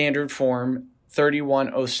 it is Standard Form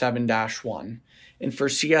 3107-1, and for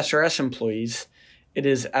CSRS employees, it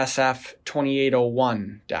is SF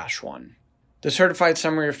 2801-1. The Certified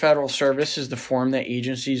Summary of Federal Service is the form that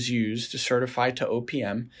agencies use to certify to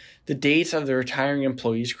OPM the dates of the retiring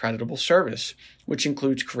employee's creditable service, which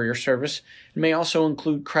includes career service and may also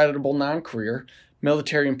include creditable non-career,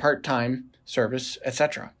 military and part-time service,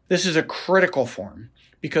 etc. This is a critical form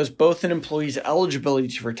because both an employee's eligibility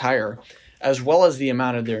to retire as well as the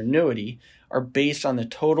amount of their annuity are based on the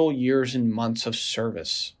total years and months of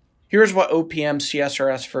service. Here's what OPM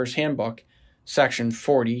CSRS FERS Handbook, Section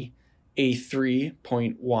 40,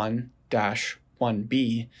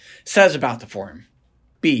 A3.1-1B says about the form.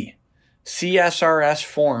 B. CSRS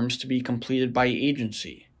forms to be completed by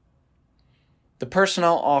agency. The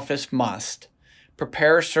Personnel Office must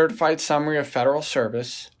prepare a Certified Summary of Federal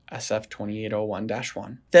Service, SF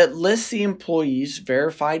 2801-1, that lists the employee's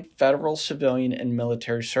verified federal, civilian, and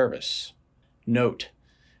military service. Note: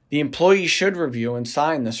 the employee should review and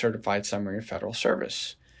sign the Certified Summary of Federal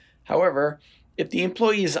Service. However, if the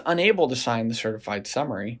employee is unable to sign the certified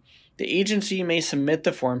summary, the agency may submit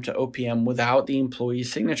the form to OPM without the employee's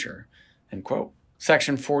signature. End quote.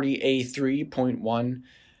 Section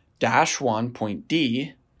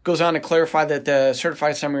 40A3.1-1.d goes on to clarify that the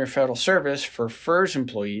Certified Summary of Federal Service for FERS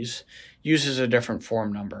employees uses a different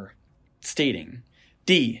form number, stating,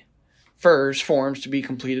 D. FERS forms to be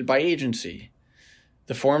completed by agency.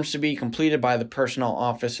 The forms to be completed by the Personnel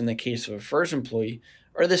Office in the case of a FERS employee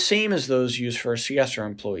are the same as those used for a CSR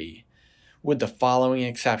employee, with the following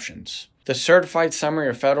exceptions. The Certified Summary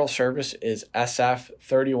of Federal Service is SF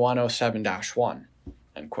 3107-1.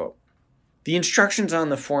 End quote. The instructions on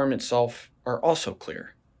the form itself are also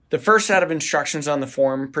clear. The first set of instructions on the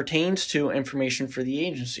form pertains to information for the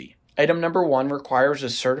agency. Item number 1 requires a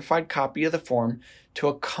certified copy of the form to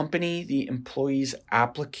accompany the employee's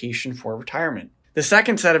application for retirement. The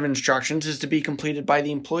second set of instructions is to be completed by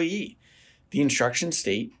the employee. The instructions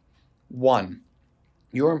state, 1.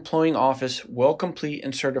 Your employing office will complete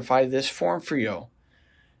and certify this form for you.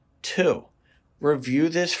 2. Review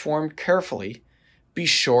this form carefully. Be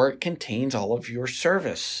sure it contains all of your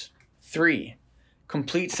service. 3.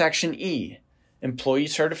 Complete Section E, Employee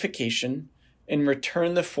Certification, and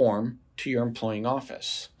return the form to your employing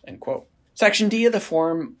office. End quote. Section D of the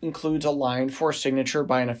form includes a line for signature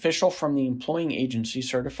by an official from the employing agency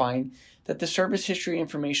certifying that the service history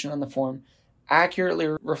information on the form accurately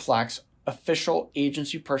reflects official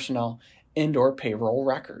agency personnel and/or payroll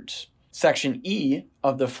records. Section E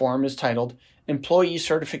of the form is titled Employee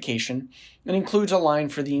Certification and includes a line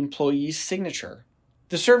for the employee's signature.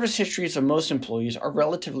 The service histories of most employees are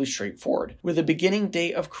relatively straightforward, with a beginning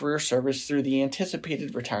date of career service through the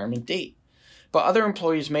anticipated retirement date. But other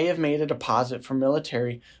employees may have made a deposit for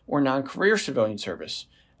military or non-career civilian service,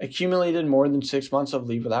 accumulated more than 6 months of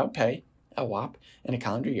leave without pay, LWOP, in a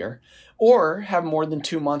calendar year, or have more than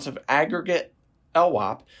 2 months of aggregate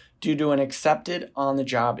LWOP due to an accepted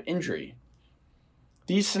on-the-job injury.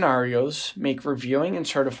 These scenarios make reviewing and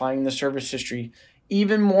certifying the service history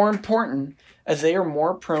even more important, as they are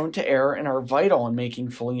more prone to error and are vital in making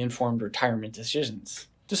fully informed retirement decisions.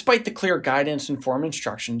 Despite the clear guidance and form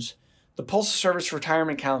instructions, the Postal Service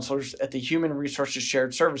retirement counselors at the Human Resources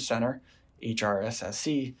Shared Service Center,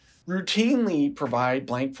 HRSSC, routinely provide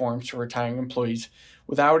blank forms to retiring employees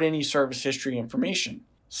without any service history information.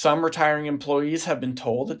 Some retiring employees have been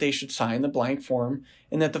told that they should sign the blank form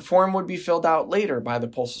and that the form would be filled out later by the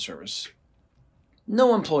Postal Service.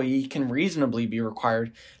 No employee can reasonably be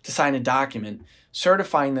required to sign a document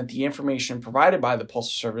certifying that the information provided by the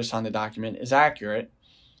Postal Service on the document is accurate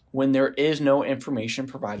when there is no information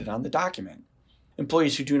provided on the document.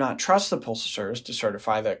 Employees who do not trust the Postal Service to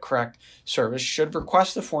certify the correct service should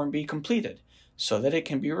request the form be completed so that it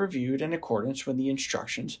can be reviewed in accordance with the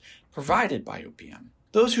instructions provided by OPM.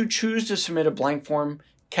 Those who choose to submit a blank form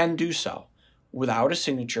can do so without a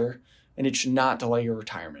signature, and it should not delay your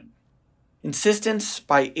retirement. Insistence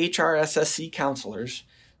by HRSSC counselors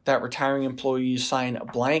that retiring employees sign a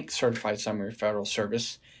blank certified summary of federal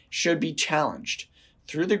service should be challenged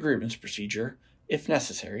through the grievance procedure, if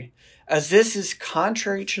necessary, as this is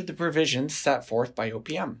contrary to the provisions set forth by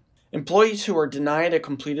OPM. Employees who are denied a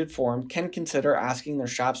completed form can consider asking their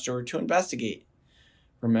shop steward to investigate.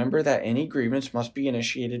 Remember that any grievance must be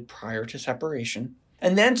initiated prior to separation,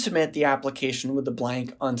 and then submit the application with the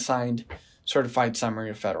blank, unsigned certified summary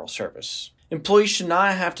of federal service. Employees should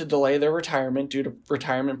not have to delay their retirement due to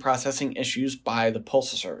retirement processing issues by the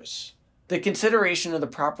Postal Service. The consideration of the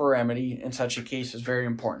proper remedy in such a case is very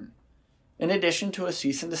important. In addition to a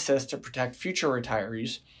cease and desist to protect future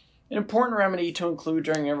retirees, an important remedy to include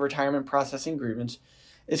during a retirement processing grievance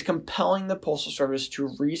is compelling the Postal Service to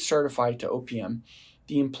recertify to OPM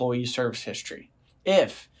the employee's service history,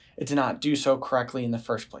 if it did not do so correctly in the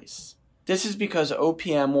first place. This is because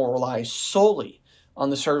OPM will rely solely on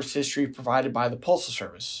the service history provided by the Postal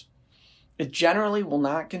Service. It generally will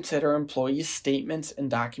not consider employees' statements and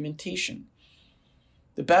documentation.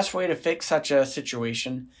 The best way to fix such a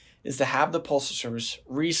situation is to have the Postal Service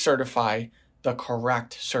recertify the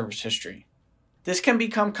correct service history. This can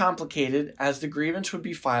become complicated as the grievance would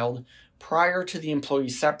be filed prior to the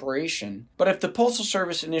employee's separation, but if the Postal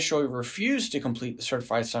Service initially refused to complete the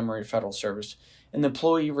certified summary of federal service and the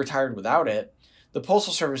employee retired without it, the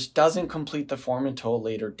Postal Service doesn't complete the form until a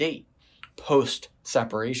later date,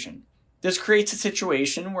 post-separation. This creates a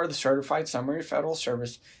situation where the certified summary of federal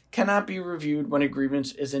service cannot be reviewed when a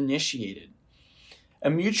grievance is initiated.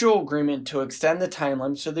 A mutual agreement to extend the time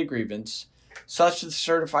limits of the grievance, such that the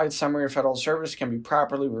certified summary of federal service can be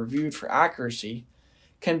properly reviewed for accuracy,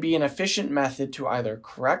 can be an efficient method to either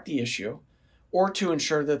correct the issue or to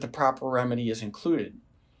ensure that the proper remedy is included.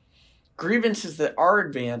 Grievances that are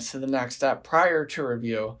advanced to the next step prior to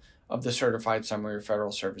review of the certified summary of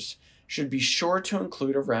federal service should be sure to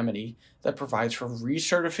include a remedy that provides for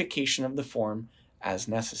recertification of the form as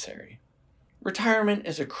necessary. Retirement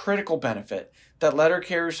is a critical benefit that letter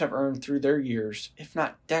carriers have earned through their years, if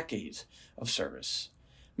not decades, of service.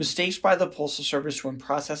 Mistakes by the Postal Service when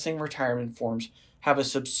processing retirement forms have a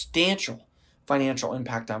substantial financial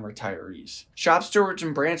impact on retirees. Shop stewards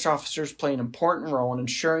and branch officers play an important role in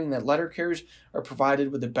ensuring that letter carriers are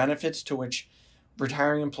provided with the benefits to which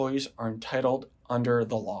retiring employees are entitled under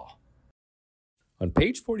the law. On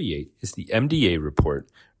page 48 is the MDA report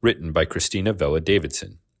written by Christina Vella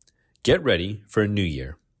Davidson. Get ready for a new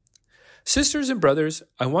year. Sisters and brothers,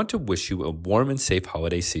 I want to wish you a warm and safe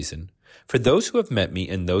holiday season. For those who have met me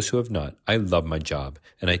and those who have not, I love my job,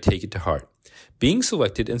 and I take it to heart. Being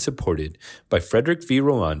selected and supported by Frederick V.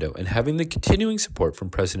 Rolando and having the continuing support from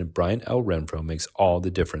President Brian L. Renfro makes all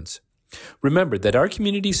the difference. Remember that our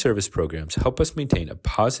community service programs help us maintain a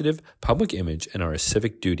positive public image and are a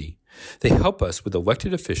civic duty. They help us with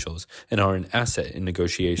elected officials and are an asset in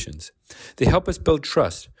negotiations. They help us build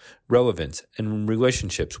trust, relevance, and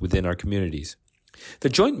relationships within our communities. The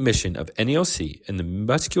joint mission of NELC and the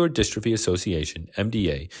Muscular Dystrophy Association,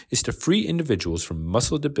 MDA, is to free individuals from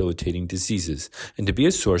muscle-debilitating diseases and to be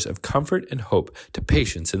a source of comfort and hope to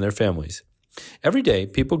patients and their families. Every day,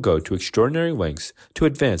 people go to extraordinary lengths to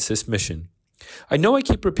advance this mission. I know I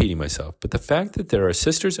keep repeating myself, but the fact that there are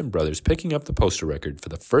sisters and brothers picking up the postal record for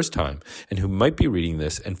the first time and who might be reading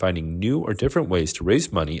this and finding new or different ways to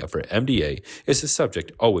raise money for MDA is a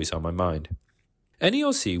subject always on my mind.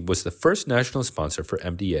 NELC was the first national sponsor for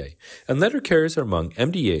MDA, and letter carriers are among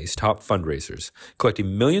MDA's top fundraisers,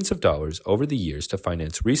 collecting millions of dollars over the years to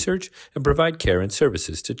finance research and provide care and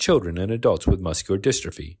services to children and adults with muscular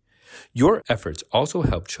dystrophy. Your efforts also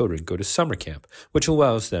help children go to summer camp, which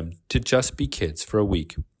allows them to just be kids for a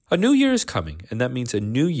week. A new year is coming, and that means a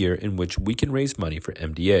new year in which we can raise money for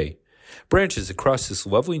MDA. Branches across this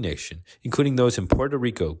lovely nation, including those in Puerto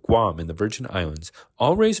Rico, Guam, and the Virgin Islands,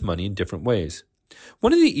 all raise money in different ways.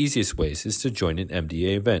 One of the easiest ways is to join an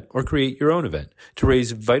MDA event or create your own event to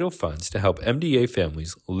raise vital funds to help MDA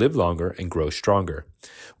families live longer and grow stronger.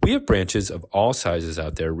 We have branches of all sizes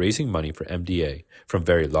out there raising money for MDA, from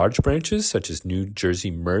very large branches such as New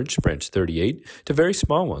Jersey Merge Branch 38 to very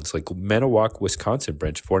small ones like Manawak, Wisconsin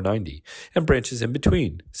Branch 490, and branches in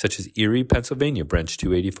between such as Erie, Pennsylvania Branch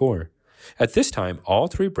 284. At this time, all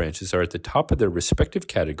three branches are at the top of their respective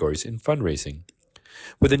categories in fundraising.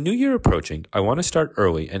 With a new year approaching, I want to start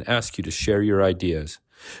early and ask you to share your ideas.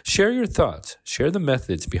 Share your thoughts. Share the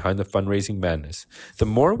methods behind the fundraising madness. The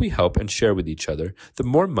more we help and share with each other, the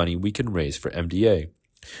more money we can raise for MDA.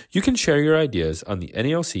 You can share your ideas on the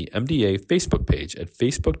NALC MDA Facebook page at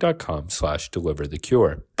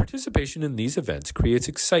facebook.com/deliverthecure. Participation in these events creates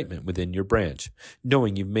excitement within your branch,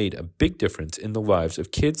 knowing you've made a big difference in the lives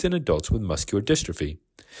of kids and adults with muscular dystrophy.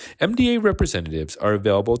 MDA representatives are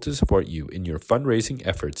available to support you in your fundraising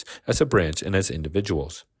efforts as a branch and as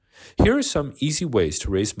individuals. Here are some easy ways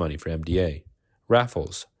to raise money for MDA: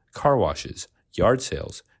 raffles, car washes, yard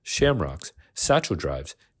sales, shamrocks, satchel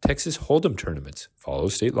drives, Texas Hold'em tournaments, follow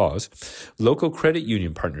state laws, local credit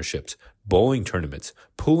union partnerships, bowling tournaments,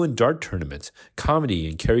 pool and dart tournaments, comedy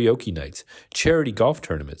and karaoke nights, charity golf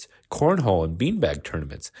tournaments, cornhole and beanbag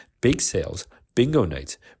tournaments, bake sales, bingo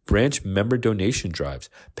nights, branch member donation drives,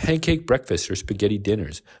 pancake breakfasts or spaghetti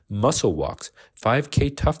dinners, muscle walks, 5K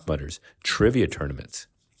Tough Mudders, trivia tournaments.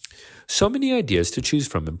 So many ideas to choose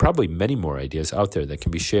from, and probably many more ideas out there that can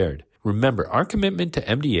be shared. Remember, our commitment to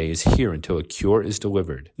MDA is here until a cure is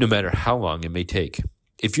delivered, no matter how long it may take.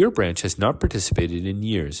 If your branch has not participated in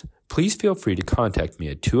years, please feel free to contact me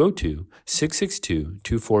at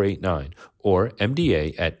 202-662-2489 or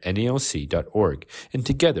mda@nalc.org, and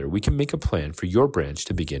together we can make a plan for your branch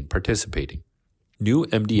to begin participating. New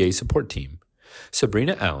MDA Support Team: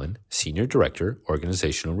 Sabrina Allen, Senior Director,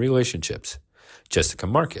 Organizational Relationships; Jessica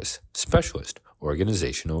Marcus, Specialist,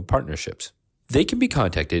 Organizational Partnerships. They can be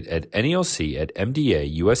contacted at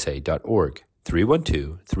nalc@mdausa.org,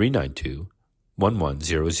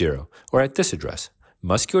 312-392-1100, or at this address: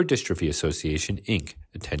 Muscular Dystrophy Association, Inc.,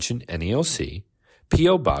 Attention NALC,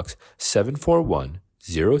 P.O. Box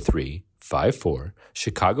 741-0354,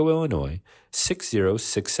 Chicago, Illinois,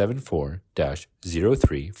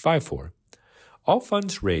 60674-0354. All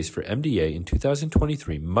funds raised for MDA in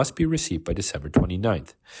 2023 must be received by December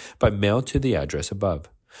 29th, by mail to the address above,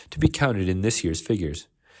 to be counted in this year's figures.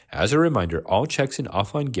 As a reminder, all checks and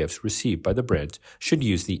offline gifts received by the branch should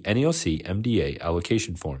use the NALC MDA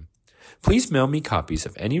allocation form. Please mail me copies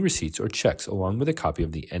of any receipts or checks along with a copy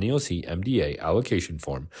of the NALC MDA allocation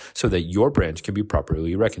form so that your branch can be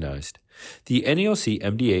properly recognized. The NALC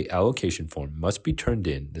MDA allocation form must be turned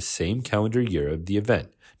in the same calendar year of the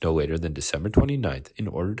event, no later than December 29th, in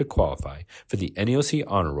order to qualify for the NALC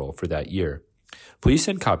Honor Roll for that year. Please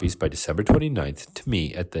send copies by December 29th to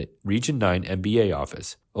me at the Region 9 MBA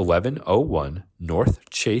office, 1101 North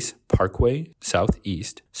Chase Parkway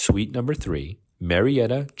Southeast, Suite Number 3,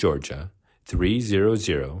 Marietta, Georgia,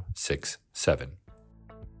 30067.